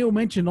as Neil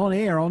mentioned on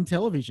air on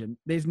television,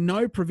 there's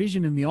no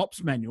provision in the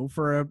ops manual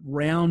for a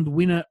round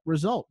winner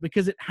result,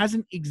 because it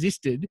hasn't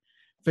existed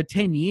for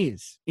 10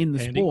 years in the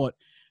sport.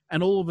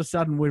 And all of a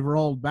sudden we've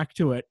rolled back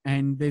to it,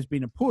 and there's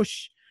been a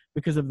push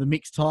because of the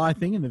mixed tyre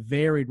thing and the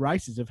varied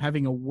races of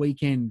having a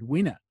weekend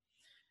winner.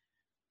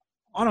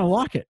 I don't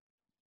like it.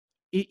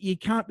 You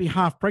can't be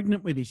half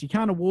pregnant with this. You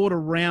can't award a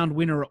round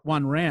winner at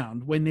one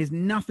round when there's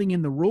nothing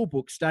in the rule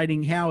book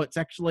stating how it's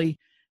actually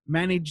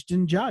managed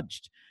and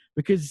judged.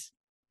 Because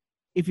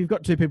if you've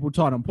got two people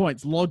tied on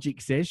points,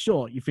 logic says,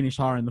 sure, you finish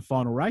higher in the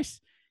final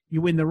race,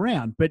 you win the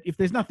round. But if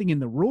there's nothing in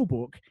the rule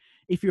book,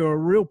 if you're a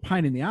real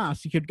pain in the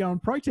ass, you could go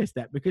and protest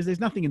that, because there's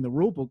nothing in the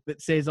rule book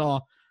that says, oh,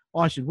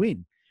 I should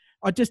win.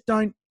 I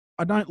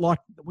don't like,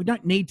 we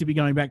don't need to be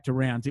going back to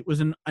rounds. It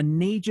was a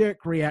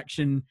knee-jerk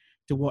reaction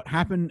to what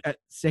happened at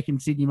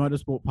second Sydney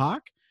Motorsport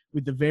Park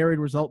with the varied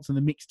results and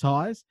the mixed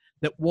tyres.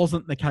 That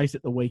wasn't the case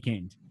at the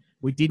weekend.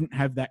 We didn't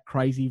have that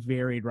crazy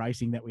varied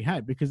racing that we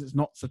had, because it's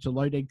not such a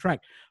low-deck track.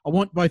 I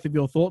want both of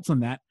your thoughts on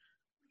that.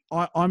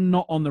 I'm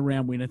not on the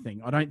round winner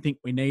thing. I don't think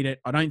we need it.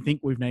 I don't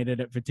think we've needed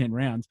it for 10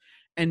 rounds.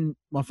 And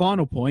my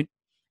final point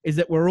is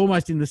that we're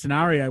almost in the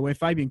scenario where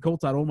Fabian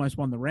Coulthard almost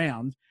won the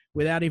round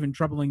without even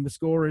troubling the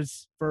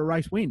scorers for a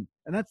race win.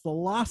 And that's the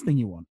last thing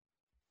you want.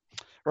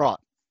 Right.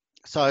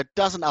 So it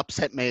doesn't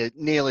upset me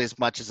nearly as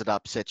much as it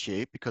upsets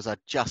you, because I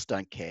just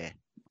don't care.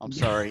 I'm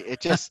sorry.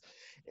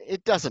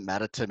 It doesn't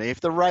matter to me.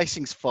 If the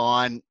racing's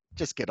fine,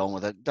 just get on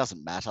with it. It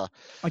doesn't matter.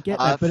 I get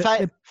that, but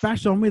they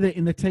bash on with it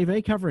in the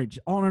TV coverage,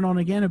 on and on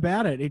again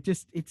about it.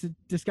 It's a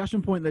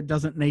discussion point that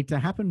doesn't need to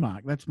happen,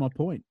 Mark. That's my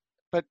point.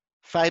 But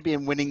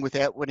Fabian winning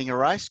without winning a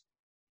race,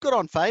 good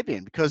on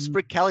Fabian, because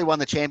Rick Kelly won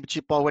the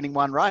championship by winning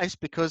one race,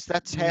 because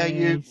that's how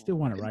you still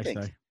won a race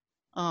though.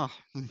 Oh,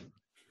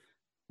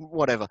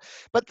 whatever.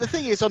 But the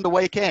thing is, on the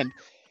weekend,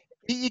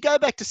 you go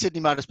back to Sydney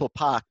Motorsport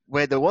Park,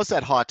 where there was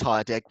that high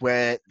tyre deck,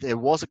 where there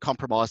was a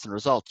compromise in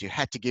results. You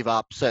had to give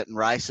up certain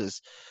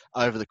races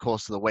over the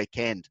course of the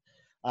weekend.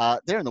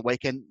 There in the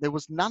weekend, there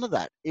was none of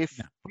that. If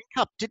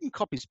Whincup didn't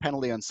cop his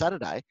penalty on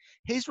Saturday,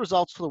 his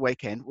results for the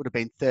weekend would have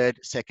been third,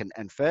 second,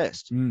 and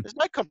first. There's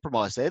no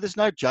compromise there. There's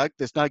no joke.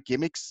 There's no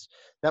gimmicks.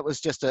 That was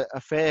just a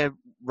fair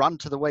run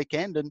to the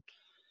weekend, and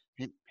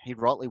he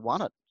rightly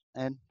won it.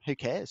 And who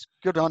cares?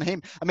 Good on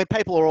him. I mean,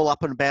 people are all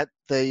up and about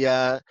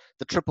the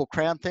Triple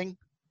Crown thing.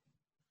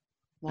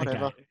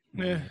 Whatever.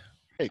 Okay.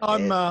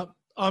 Yeah.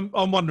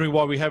 I'm wondering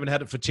why we haven't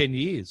had it for 10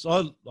 years.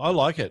 I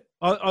like it.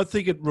 I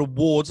think it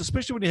rewards,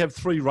 especially when you have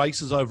 3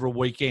 races over a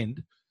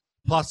weekend,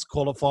 plus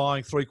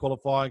qualifying, 3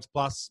 qualifyings,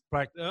 plus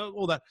practice,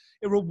 all that.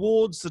 It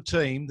rewards the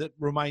team that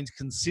remains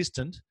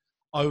consistent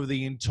over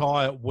the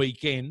entire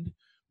weekend,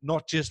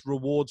 not just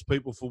rewards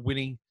people for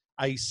winning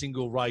a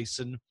single race.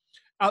 And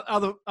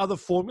other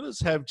formulas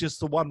have just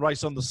the one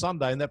race on the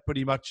Sunday, and that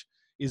pretty much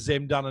is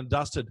them done and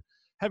dusted.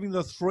 Having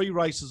the 3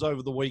 races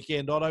over the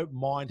weekend, I don't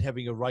mind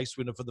having a race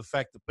winner for the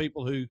fact that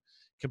people who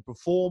can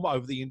perform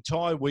over the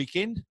entire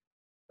weekend,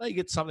 they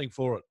get something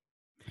for it.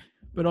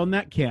 But on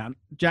that count,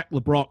 Jack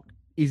Le Brocq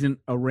isn't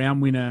a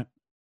round winner.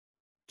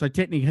 So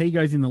technically he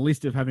goes in the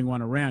list of having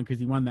won a round because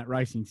he won that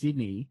race in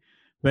Sydney,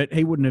 but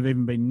he wouldn't have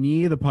even been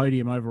near the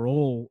podium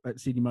overall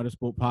at Sydney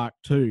Motorsport Park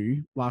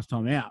 2 last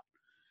time out.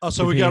 Oh,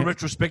 so we're going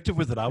retrospective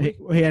with it, are we?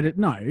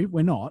 No,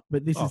 we're not.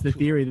 But this is the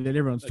theory that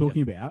everyone's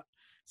talking about.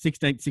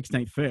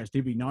 16th, 1st,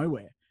 he'd be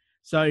nowhere.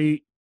 So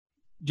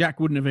Jack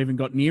wouldn't have even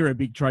got near a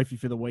big trophy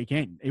for the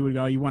weekend. He would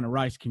go, you won a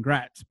race,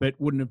 congrats, but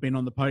wouldn't have been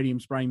on the podium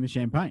spraying the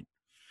champagne.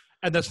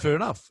 And that's fair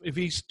enough. If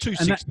he's 2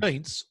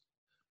 16ths.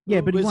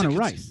 Yeah, but he won a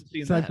race.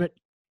 So, but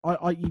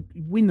you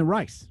win the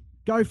race.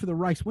 Go for the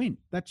race win.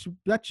 That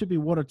should be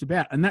what it's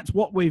about. And that's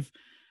what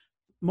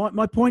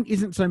my point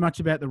isn't so much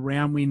about the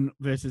round win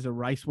versus a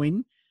race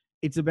win.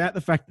 It's about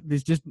the fact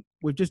that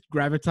we've just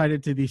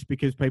gravitated to this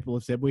because people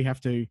have said we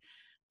have to,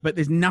 but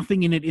there's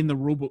nothing in it in the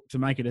rule book to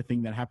make it a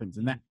thing that happens.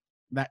 And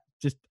that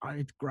just,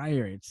 it's grey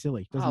area. It's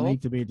silly. It doesn't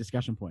need to be a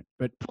discussion point.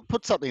 But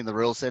put something in the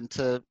rules then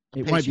to...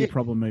 It won't be a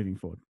problem moving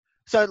forward.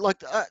 So,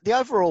 the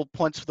overall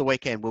points for the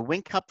weekend were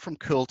Whincup from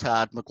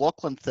Coulthard,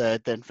 McLaughlin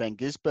 3rd, then Van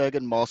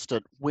Gisbergen,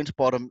 Mostert,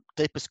 Winterbottom,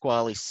 De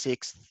Pasquale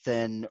 6th,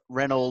 then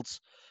Reynolds,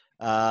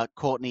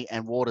 Courtney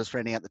and Waters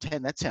rounding out the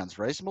 10. That sounds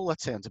reasonable.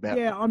 That sounds about...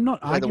 Yeah, I'm not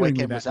arguing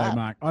with that, though,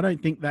 Mark. I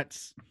don't think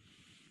that's...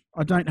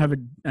 I don't have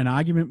an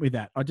argument with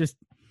that.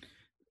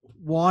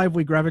 Why have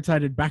we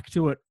gravitated back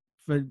to it?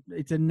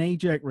 It's a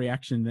knee-jerk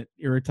reaction that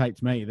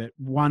irritates me, that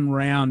one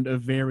round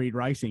of varied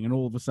racing and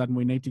all of a sudden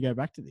we need to go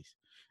back to this.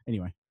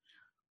 Anyway,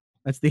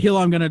 that's the hill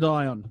I'm going to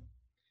die on.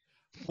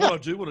 What I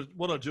do want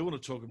to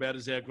talk about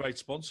is our great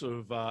sponsor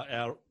of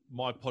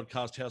my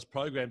podcast house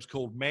programs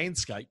called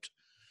Manscaped.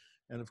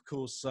 And of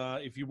course,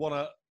 if you want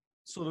to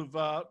sort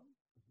of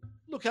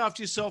look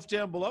after yourself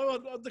down below,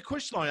 the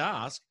question I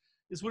ask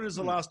is, when is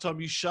the last time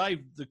you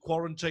shaved the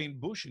quarantine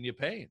bush in your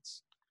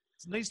pants?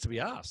 It needs to be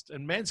asked.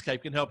 And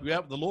Manscaped can help you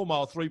out with the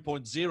Lawnmower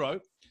 3.0.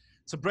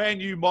 It's a brand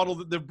new model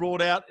that they've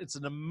brought out. It's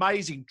an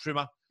amazing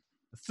trimmer,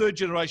 a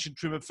third-generation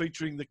trimmer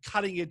featuring the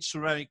cutting-edge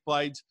ceramic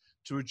blades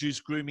to reduce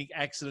grooming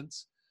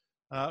accidents.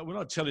 When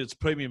I tell you it's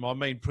premium, I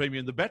mean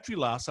premium. The battery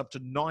lasts up to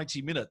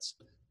 90 minutes.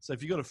 So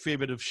if you've got a fair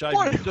bit of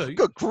shaving to do...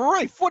 Good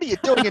grief, what are you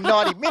doing in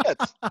 90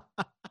 minutes?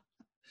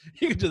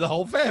 You can do the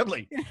whole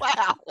family.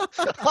 Wow.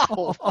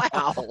 Oh,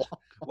 wow.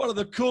 One of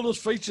the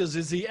coolest features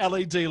is the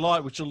LED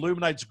light, which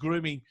illuminates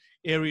grooming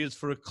areas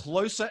for a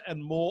closer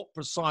and more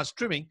precise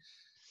trimming.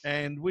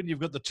 And when you've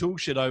got the tool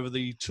shed over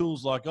the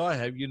tools like I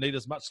have, you need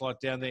as much light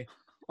down there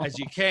as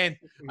you can.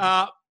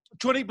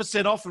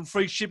 20% off and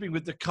free shipping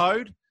with the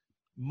code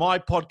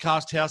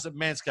MyPodcastHouse at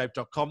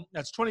manscaped.com.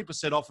 That's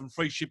 20% off and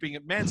free shipping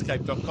at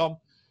manscaped.com.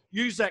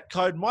 Use that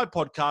code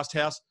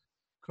MyPodcastHouse.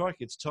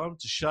 Crikey, it's time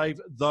to shave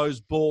those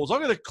balls.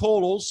 I'm going to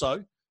call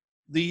also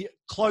the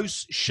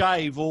close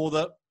shave or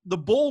the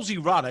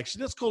ballsy run.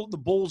 Actually, let's call it the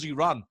ballsy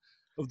run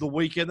of the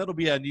weekend. That'll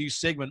be our new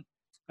segment.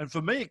 And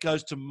for me, it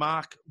goes to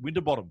Mark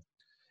Winterbottom.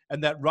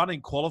 And that run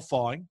in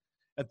qualifying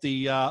at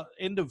the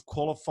end of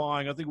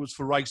qualifying, I think it was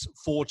for race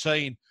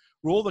 14,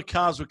 where all the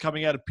cars were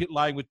coming out of pit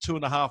lane with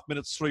 2.5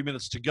 minutes, 3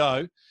 minutes to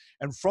go.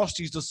 And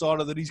Frosty's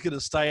decided that he's going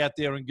to stay out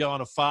there and go on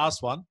a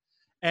fast one.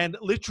 And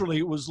literally,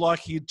 it was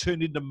like he had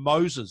turned into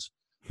Moses.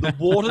 The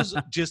waters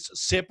just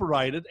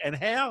separated. And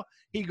how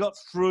he got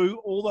through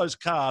all those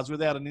cars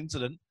without an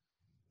incident,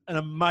 an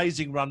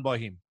amazing run by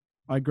him.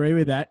 I agree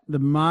with that. The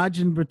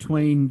margin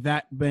between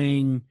that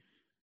being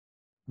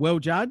well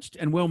judged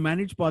and well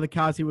managed by the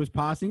cars he was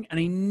passing, an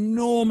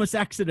enormous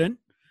accident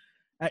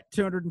at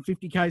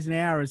 250 k's an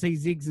hour as he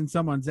zigs and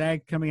someone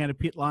zagged coming out of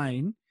pit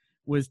lane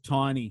was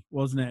tiny,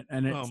 wasn't it?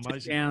 And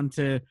it's down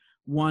to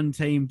one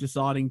team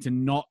deciding to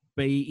not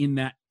be in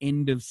that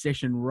end of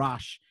session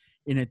rush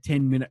in a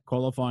 10-minute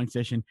qualifying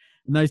session.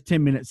 And those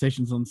 10-minute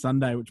sessions on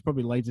Sunday, which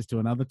probably leads us to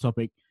another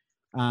topic,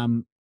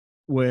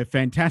 were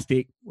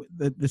fantastic.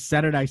 The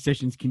Saturday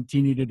sessions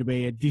continued to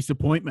be a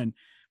disappointment,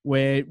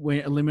 where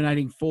we're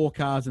eliminating 4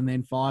 cars and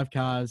then 5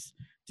 cars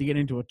to get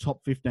into a top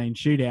 15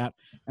 shootout.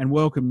 And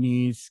welcome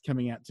news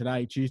coming out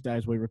today, Tuesday,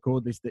 as we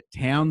record this, that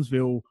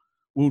Townsville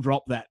will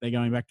drop that. They're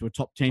going back to a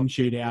top 10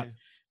 shootout,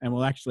 and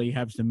we'll actually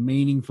have some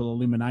meaningful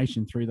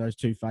elimination through those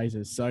 2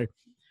 phases. So,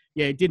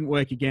 yeah, it didn't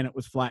work again. It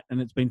was flat, and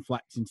it's been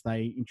flat since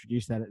they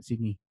introduced that at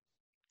Sydney.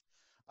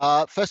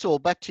 First of all,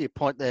 back to your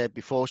point there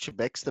before,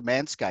 Shebex, the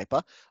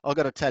Manscaper. I've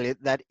got to tell you,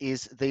 that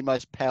is the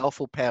most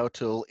powerful power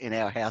tool in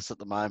our house at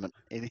the moment.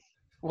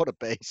 What a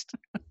beast.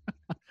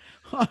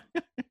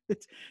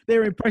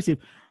 They're impressive.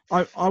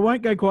 I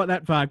won't go quite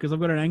that far because I've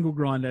got an angle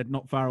grinder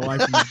not far away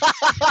from me.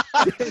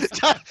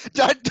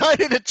 don't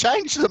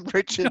interchange them,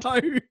 Richard. No.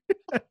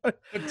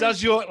 But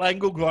does your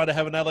angle grinder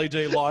have an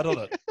LED light on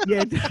it?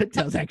 Yeah, it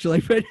does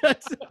actually. But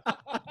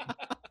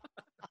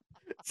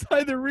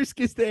so the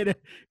risk is there to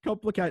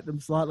complicate them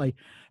slightly.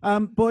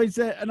 Boys,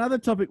 another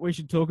topic we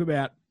should talk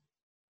about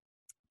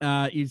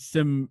is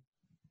some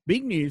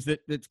big news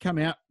that's come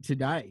out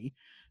today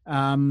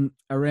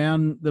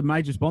around the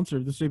major sponsor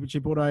of the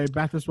Supercheap Auto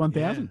Bathurst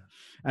 1000. Yeah.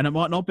 And it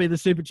might not be the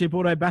Supercheap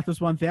Auto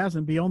Bathurst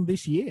 1000 beyond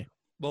this year.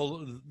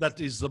 Well,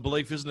 that is the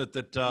belief, isn't it,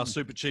 that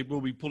Supercheap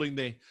will be pulling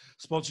their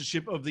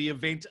sponsorship of the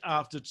event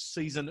after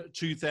season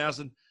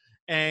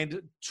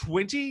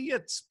 2020.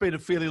 It's been a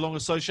fairly long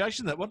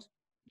association, that one.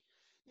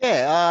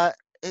 Yeah,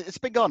 it's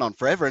been going on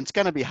forever, and it's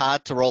going to be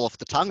hard to roll off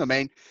the tongue. I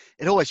mean,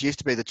 it always used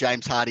to be the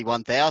James Hardy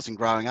 1000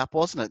 growing up,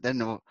 wasn't it? Then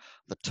the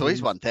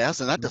Toys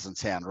 1000, that doesn't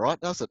sound right,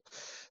 does it?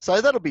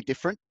 So that'll be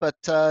different, but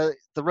the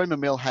rumour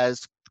mill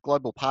has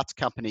Global Parts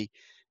Company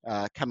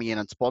coming in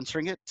and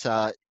sponsoring it.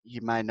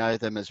 You may know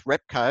them as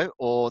Repco,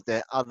 or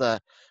their other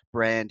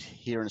brand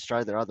here in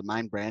Australia, their other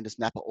main brand is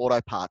Napa Auto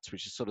Parts,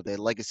 which is sort of their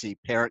legacy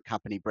parent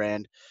company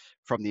brand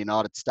from the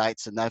United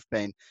States. And they've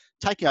been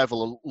taking over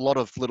a lot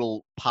of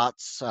little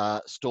parts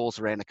stores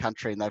around the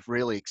country, and they've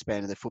really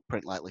expanded their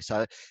footprint lately.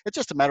 So it's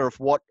just a matter of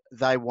what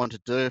they want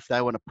to do, if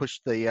they want to push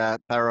the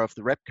barrow of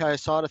the Repco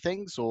side of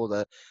things or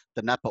the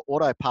Napa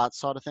Auto Parts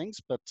side of things.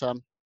 But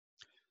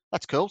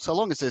that's cool. So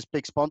long as there's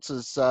big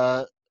sponsors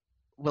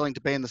willing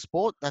to be in the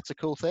sport, that's a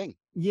cool thing.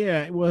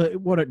 Yeah, well,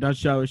 what it does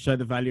show is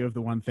the value of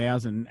the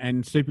 1000.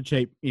 And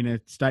Supercheap, in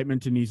a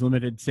statement to News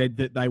Limited, said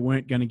that they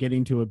weren't going to get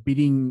into a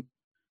bidding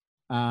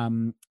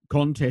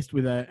contest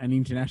with an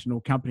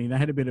international company. They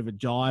had a bit of a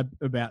jibe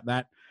about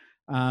that,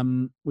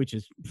 which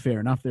is fair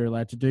enough. They're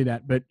allowed to do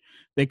that. But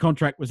their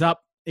contract was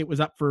up. It was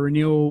up for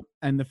renewal.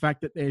 And the fact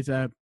that there's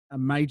a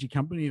major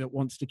company that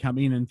wants to come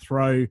in and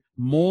throw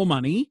more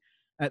money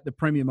at the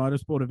premier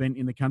motorsport event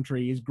in the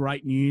country is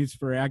great news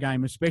for our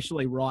game,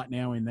 especially right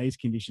now in these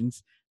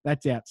conditions.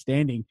 That's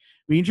outstanding.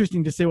 Be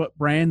interesting to see what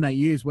brand they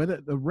use, whether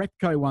the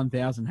Repco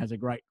 1000 has a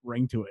great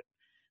ring to it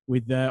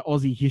with the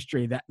Aussie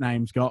history that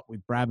name's got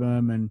with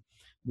Brabham and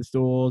the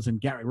stores and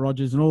Gary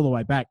Rogers and all the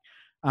way back.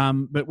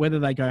 But whether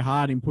they go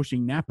hard in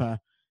pushing Napa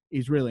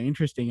is really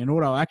interesting. And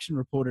Auto Action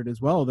reported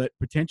as well that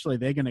potentially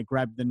they're going to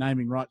grab the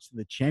naming rights to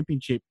the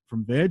championship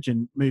from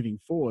Virgin moving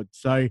forward.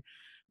 So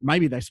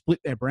maybe they split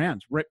their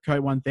brands. Repco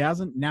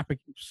 1000, Napa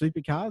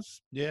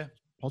Supercars. Yeah.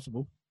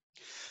 Possible.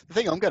 The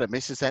thing I'm going to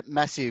miss is that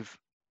massive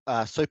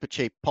super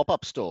cheap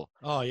pop-up store.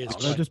 Oh, yes.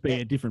 They'll just be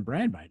a different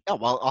brand, mate. Oh,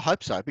 well, I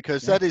hope so,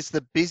 because that is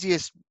the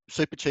busiest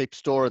super cheap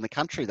store in the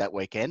country that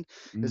weekend,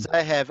 because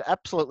they have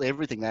absolutely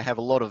everything. They have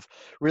a lot of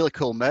really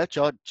cool merch.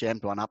 I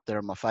jammed one up there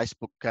on my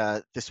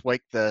Facebook this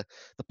week, the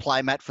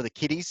playmat for the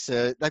kiddies.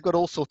 They've got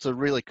all sorts of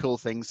really cool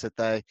things that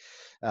they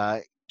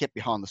get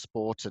behind the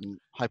sport, and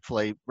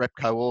hopefully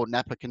Repco or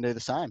Napa can do the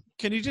same.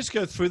 Can you just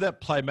go through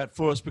that playmat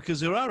for us?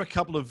 Because there are a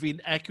couple of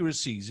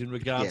inaccuracies in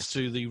regards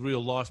to the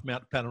real-life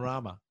Mount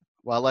Panorama.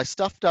 Well, they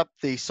stuffed up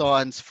the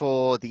signs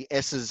for the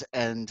S's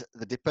and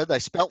the Dipper. They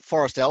spelt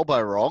Forest Elbow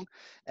wrong,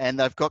 and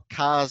they've got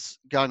cars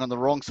going on the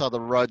wrong side of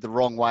the road the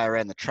wrong way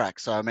around the track.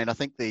 So, I mean, I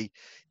think the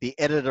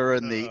editor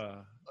and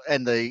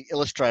the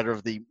illustrator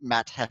of the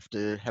mat have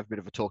to have a bit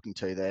of a talking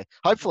to there.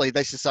 Hopefully,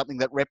 this is something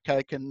that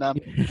Repco can come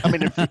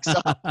in and fix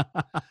up.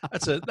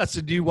 That's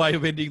a new way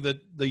of ending the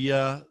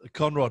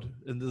Conrod,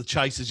 and the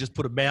Chasers just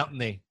put a mountain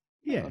there.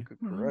 Yeah, good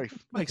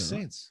grief. Makes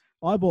sense.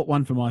 I bought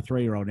one for my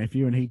 3-year-old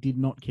nephew, and he did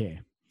not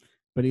care.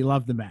 But he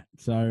loved the mat.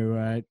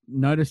 So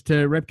notice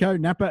to Repco,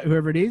 Napa,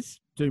 whoever it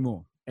is, do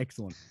more.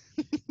 Excellent.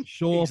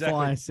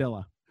 Surefire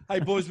seller. Hey,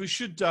 boys, we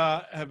should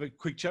have a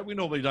quick chat. We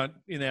normally don't,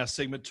 in our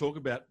segment, talk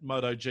about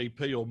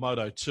MotoGP or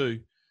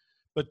Moto2,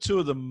 but two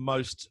of the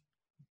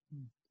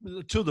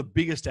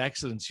biggest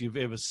accidents you've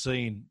ever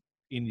seen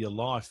in your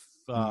life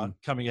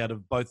coming out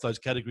of both those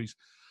categories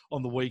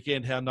on the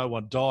weekend. How no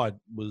one died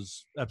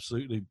was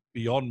absolutely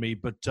beyond me.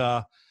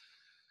 But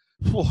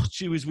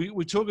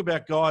we talk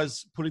about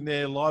guys putting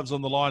their lives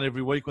on the line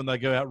every week when they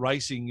go out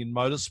racing in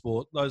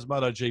motorsport. Those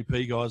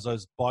MotoGP guys,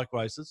 those bike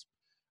racers,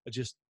 are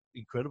just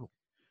incredible.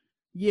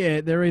 Yeah,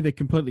 they're either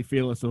completely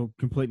fearless or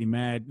completely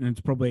mad, and it's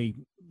probably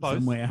both.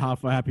 Somewhere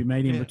halfway happy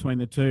medium between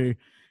the two.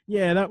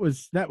 Yeah, that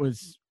was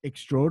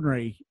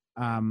extraordinary.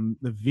 The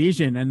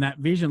vision, and that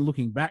vision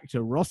looking back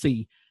to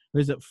Rossi,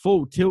 who's at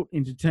full tilt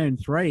into turn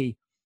 3,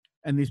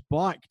 and this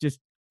bike just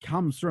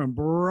comes through and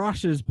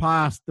brushes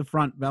past the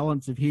front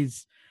balance of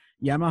his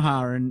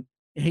Yamaha, and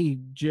he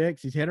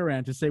jerks his head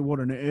around to see what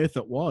on earth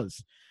it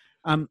was.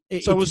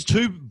 It was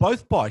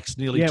both bikes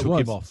nearly took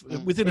him off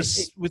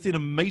within a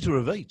metre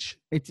of each.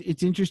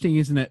 It's interesting,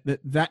 isn't it,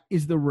 that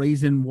is the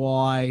reason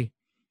why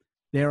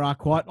there are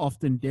quite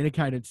often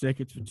dedicated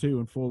circuits for 2-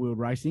 and 4-wheel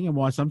racing, and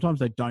why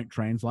sometimes they don't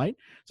translate.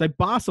 So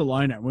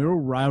Barcelona, we were all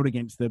railed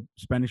against the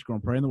Spanish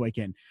Grand Prix on the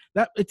weekend.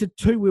 It's a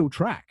 2-wheel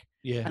track,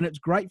 and it's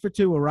great for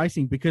 2-wheel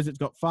racing because it's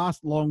got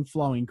fast, long,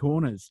 flowing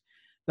corners.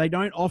 They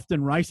don't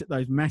often race at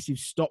those massive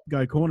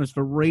stop-go corners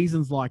for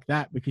reasons like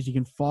that, because you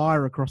can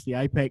fire across the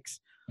apex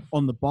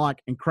on the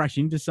bike and crash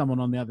into someone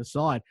on the other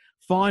side.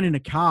 Fine in a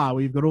car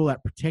where you've got all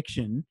that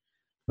protection,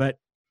 but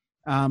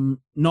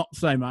not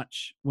so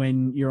much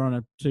when you're on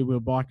a 2-wheel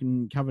bike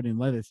and covered in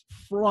leathers.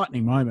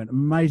 Frightening moment.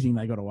 Amazing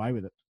they got away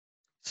with it.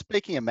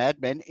 Speaking of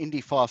madmen,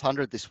 Indy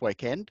 500 this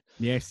weekend.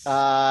 Yes.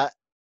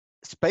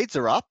 Speeds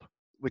are up,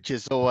 which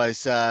is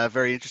always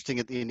very interesting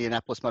at the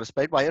Indianapolis Motor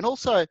Speedway. And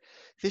also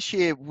this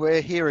year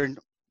we're here in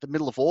the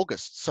middle of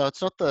August, so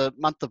it's not the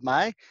month of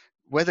May.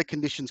 Weather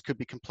conditions could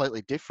be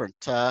completely different.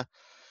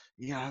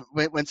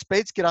 When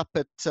speeds get up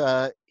at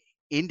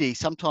Indy,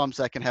 sometimes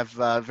they can have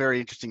very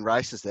interesting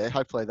races there.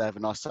 Hopefully they have a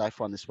nice safe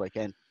one this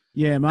weekend.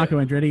 Yeah, Marco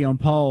Andretti on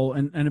pole,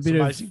 and a bit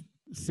of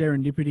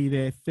serendipity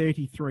there.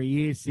 33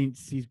 years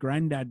since his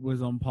granddad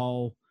was on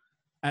pole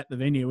at the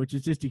venue, which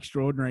is just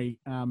extraordinary.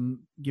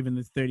 Given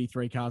there's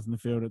 33 cars in the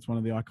field, it's one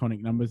of the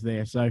iconic numbers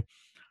there. So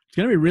it's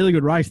going to be a really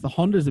good race. The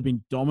Hondas have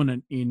been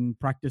dominant in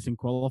practice and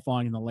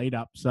qualifying in the lead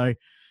up. So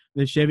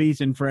the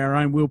Chevys, and for our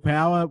own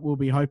willpower, we'll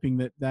be hoping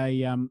that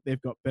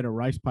they've got better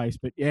race pace.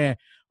 But yeah,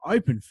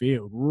 open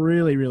field,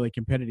 really, really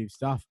competitive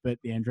stuff. But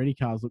the Andretti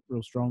cars look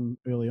real strong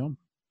early on.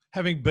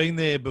 Having been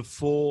there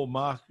before,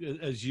 Mark,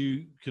 as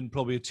you can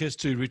probably attest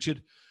to,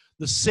 Richard,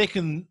 the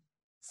second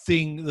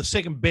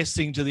best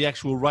thing to the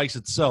actual race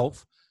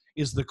itself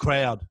is the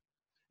crowd.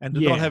 And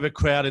to not have a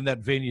crowd in that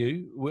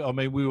venue,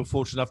 we were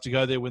fortunate enough to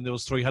go there when there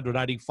was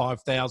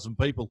 385,000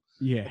 people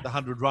at the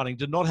 100 running.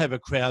 To not have a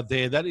crowd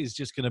there, that is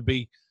just going to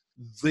be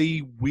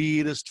the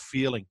weirdest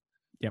feeling.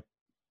 Yep.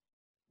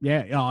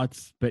 Yeah.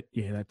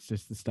 That's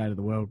just the state of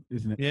the world,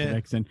 isn't it? Yeah.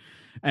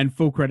 And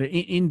full credit,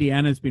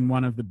 Indiana's been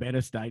one of the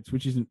better states,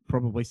 which isn't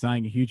probably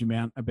saying a huge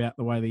amount about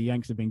the way the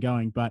Yanks have been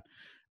going, but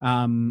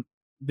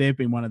they've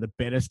been one of the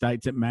better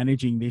states at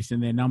managing this,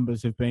 and their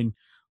numbers have been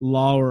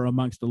lower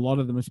amongst a lot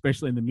of them,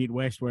 especially in the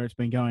Midwest where it's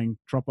been going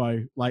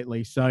troppo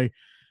lately. So,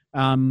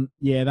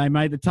 they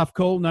made the tough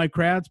call. No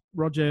crowds.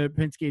 Roger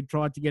Penske had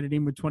tried to get it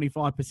in with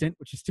 25%,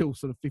 which is still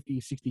sort of 50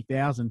 or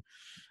 60,000.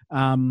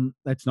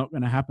 That's not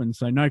going to happen.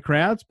 So no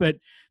crowds, but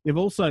they've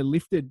also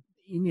lifted.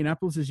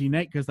 Indianapolis is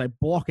unique because they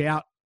block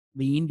out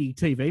the indie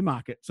TV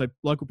market. So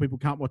local people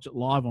can't watch it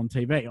live on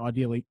TV,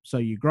 ideally, so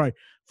you grow.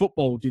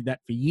 Football did that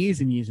for years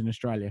and years in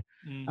Australia.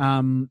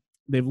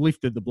 They've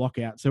lifted the block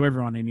out, so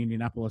everyone in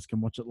Indianapolis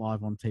can watch it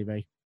live on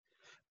TV.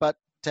 But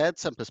to add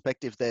some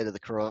perspective there to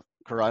the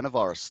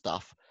coronavirus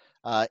stuff,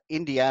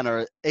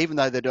 Indiana, even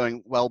though they're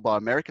doing well by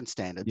American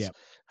standards,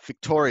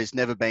 Victoria's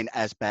never been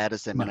as bad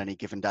as them on any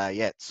given day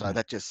yet. So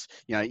that just,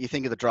 you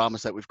think of the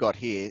dramas that we've got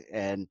here,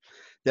 and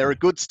they're a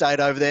good state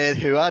over there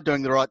who are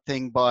doing the right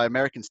thing by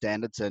American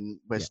standards, and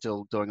we're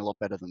still doing a lot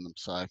better than them.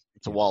 So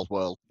it's a wild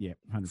world. Yeah.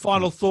 100%.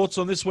 Final thoughts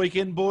on this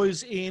weekend,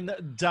 boys, in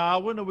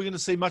Darwin. Are we going to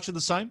see much of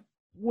the same?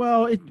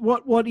 Well,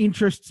 what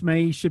interests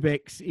me,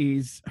 Shebex,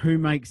 is who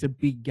makes a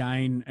big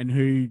gain and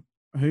who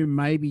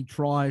maybe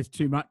tries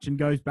too much and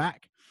goes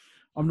back.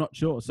 I'm not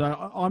sure. So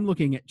I'm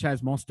looking at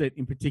Chaz Mostert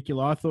in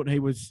particular. I thought he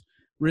was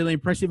really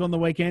impressive on the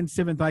weekend,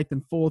 7th, 8th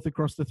and 4th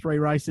across the 3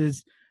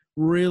 races.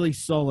 Really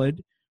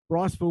solid.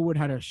 Bryce Fullwood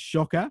had a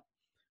shocker.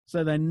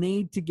 So they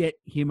need to get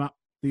him up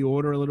the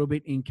order a little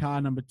bit in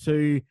car number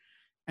 2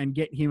 and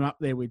get him up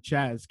there with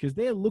Chaz, because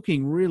they're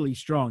looking really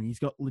strong. He's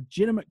got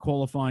legitimate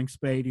qualifying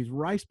speed. His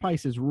race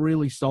pace is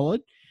really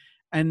solid,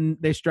 and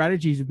their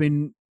strategies have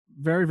been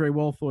very, very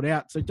well thought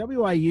out. So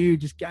WAU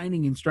just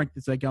gaining in strength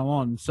as they go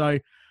on. So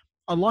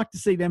I'd like to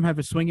see them have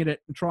a swing at it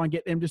and try and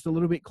get them just a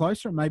little bit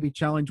closer and maybe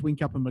challenge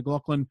Whincup and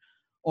McLaughlin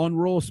on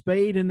raw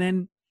speed. And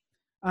then,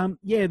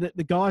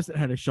 the guys that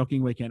had a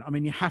shocking weekend, I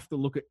mean, you have to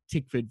look at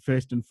Tickford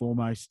first and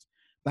foremost.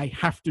 They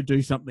have to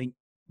do something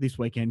this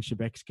weekend,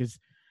 Shebex, because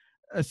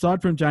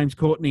aside from James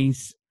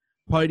Courtney's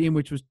podium,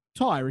 which was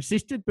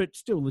tyre-assisted, but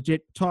still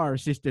legit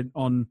tyre-assisted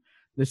on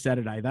the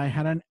Saturday, they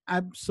had an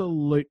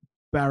absolute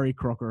Barry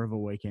Crocker of a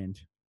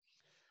weekend.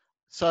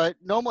 So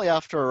normally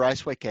after a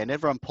race weekend,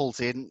 everyone pulls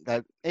in.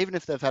 Even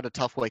if they've had a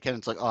tough weekend,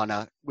 it's like, oh,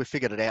 no, we've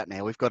figured it out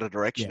now. We've got a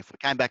direction. If we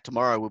came back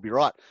tomorrow, we'll be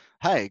right.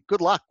 Hey,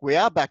 good luck. We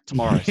are back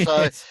tomorrow.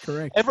 So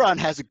correct. Everyone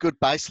has a good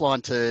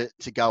baseline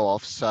to go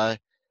off. So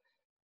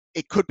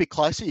it could be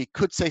closer. You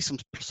could see some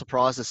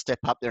surprises step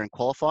up there in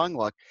qualifying.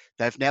 Like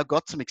they've now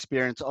got some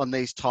experience on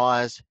these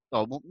tyres.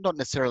 Well, not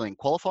necessarily in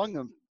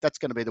qualifying. That's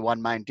going to be the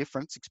one main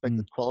difference. Expect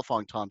the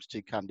qualifying times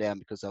to come down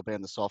because they'll be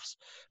on the softs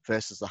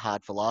versus the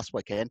hard for last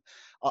weekend.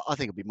 I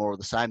think it'll be more of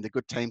the same. The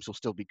good teams will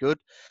still be good.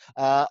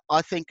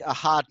 I think a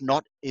hard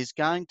knot is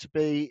going to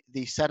be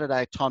the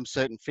Saturday time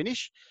certain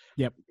finish.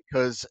 Yep.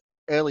 Because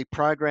early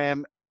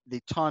program,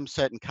 the time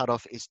certain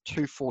cutoff is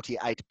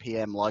 2:48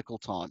 p.m. local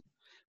time,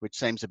 which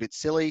seems a bit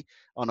silly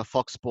on a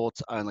Fox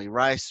Sports only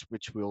race,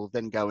 which will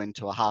then go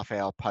into a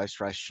half-hour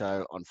post-race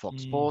show on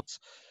Fox Sports.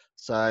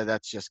 So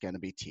that's just going to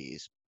be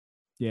tears.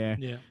 Yeah.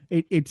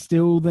 It's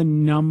still the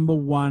number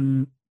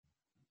one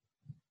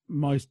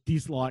most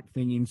disliked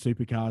thing in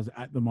supercars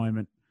at the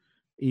moment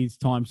is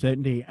time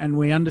certainty. And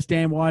we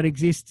understand why it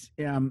exists,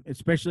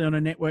 especially on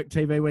a network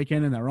TV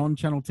weekend, and they're on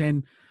Channel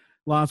 10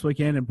 last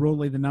weekend, and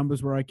broadly the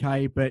numbers were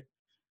okay. But,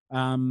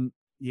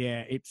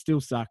 it still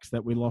sucks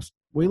that we lost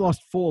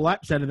 4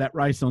 laps out of that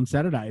race on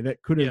Saturday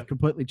that could have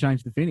completely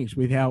changed the finish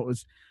with how it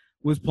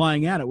was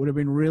playing out. It would have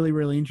been really,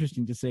 really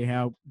interesting to see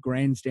how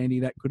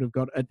grandstandy that could have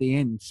got at the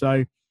end.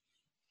 So,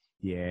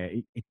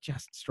 it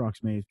just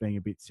strikes me as being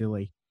a bit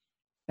silly.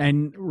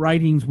 And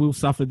ratings will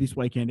suffer this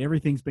weekend.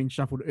 Everything's been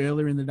shuffled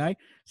earlier in the day,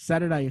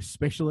 Saturday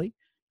especially,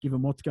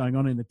 given what's going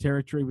on in the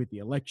territory with the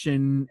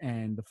election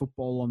and the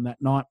football on that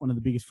night, one of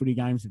the biggest footy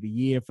games of the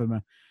year from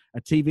a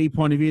TV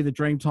point of view, the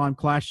Dreamtime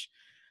Clash.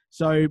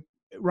 So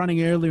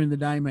running earlier in the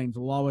day means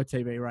lower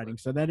TV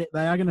ratings. So they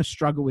are going to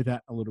struggle with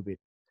that a little bit.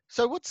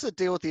 So what's the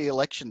deal with the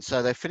election?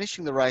 So they're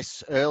finishing the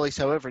race early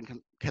so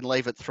everyone can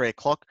leave at 3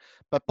 o'clock.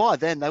 But by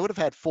then, they would have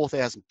had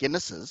 4,000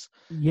 Guinnesses.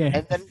 Yeah.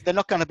 And then they're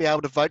not going to be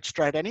able to vote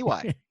straight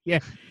anyway. Yeah.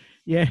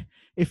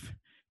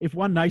 If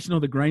One Nation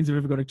or the Greens have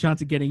ever got a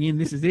chance of getting in,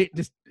 this is it.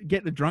 Just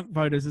get the drunk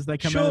voters as they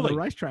come out of the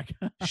racetrack.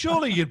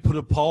 Surely you'd put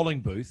a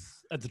polling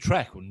booth at the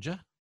track, wouldn't you?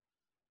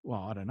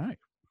 Well, I don't know.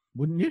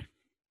 Wouldn't you?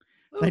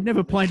 They'd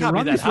never planned to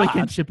run this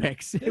weekend,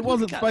 Shebex. It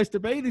wasn't supposed to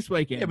be this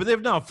weekend. Yeah, but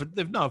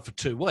they've known for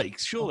 2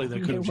 weeks. Surely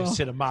they could have just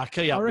set a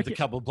marquee up with a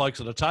couple of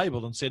blokes on a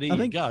table and said, here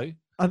you go.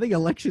 I think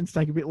elections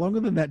take a bit longer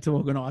than that to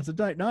organise. I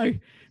don't know.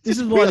 This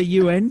is why the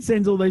UN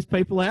sends all these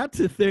people out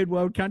to third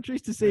world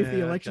countries to see if the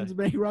elections are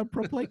being run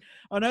properly.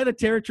 I know the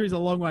territory's a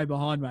long way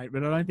behind, mate,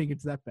 but I don't think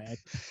it's that bad.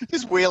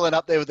 Just wheeling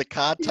up there with the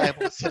card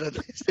table and sit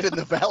in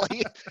the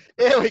valley.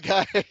 There we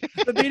go.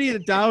 The beauty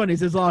of Darwin is,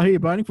 who are you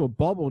voting for,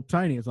 Bob or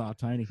Tony? It's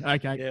Tony.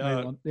 Okay,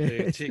 move on.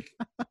 Tick.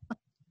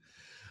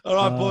 All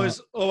right, boys.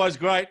 Always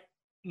great.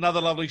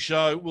 Another lovely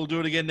show. We'll do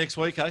it again next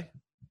week, eh?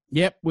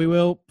 Yep, we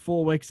will.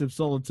 4 weeks of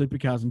solid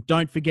supercars. And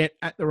don't forget,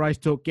 at the Race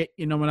Talk, get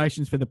your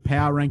nominations for the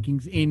Power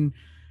Rankings in.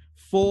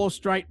 4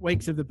 straight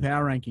weeks of the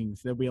Power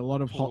Rankings. There'll be a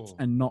lot of hots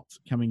and nots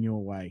coming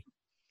your way.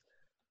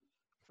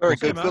 Very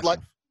good. Good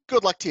luck.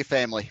 Good luck to your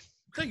family.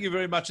 Thank you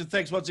very much. And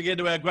thanks once again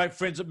to our great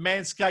friends at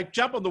Manscaped.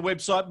 Jump on the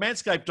website,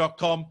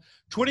 manscaped.com.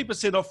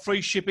 20% off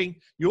free shipping.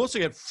 You also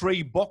get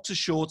free boxer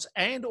shorts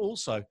and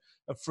also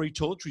a free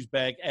toiletries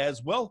bag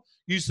as well.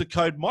 Use the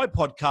code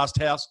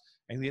MyPodcastHouse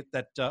and get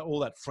that all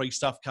that free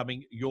stuff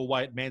coming your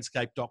way at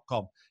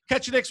manscaped.com.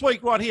 Catch you next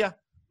week right here.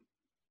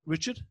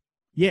 Richard?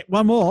 Yeah,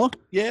 one more.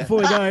 Yeah. Before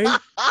we go,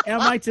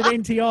 our mates at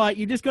NTI,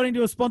 you just got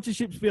into a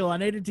sponsorship spiel. I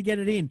needed to get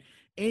it in.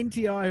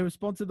 NTI, who have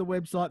sponsored the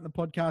website and the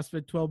podcast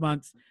for 12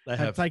 months,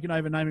 have taken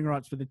over naming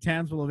rights for the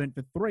Townsville event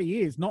for 3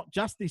 years, not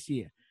just this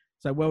year.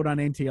 So well done,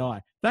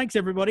 NTI. Thanks,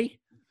 everybody.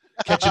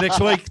 Catch you next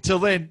week. Till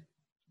then.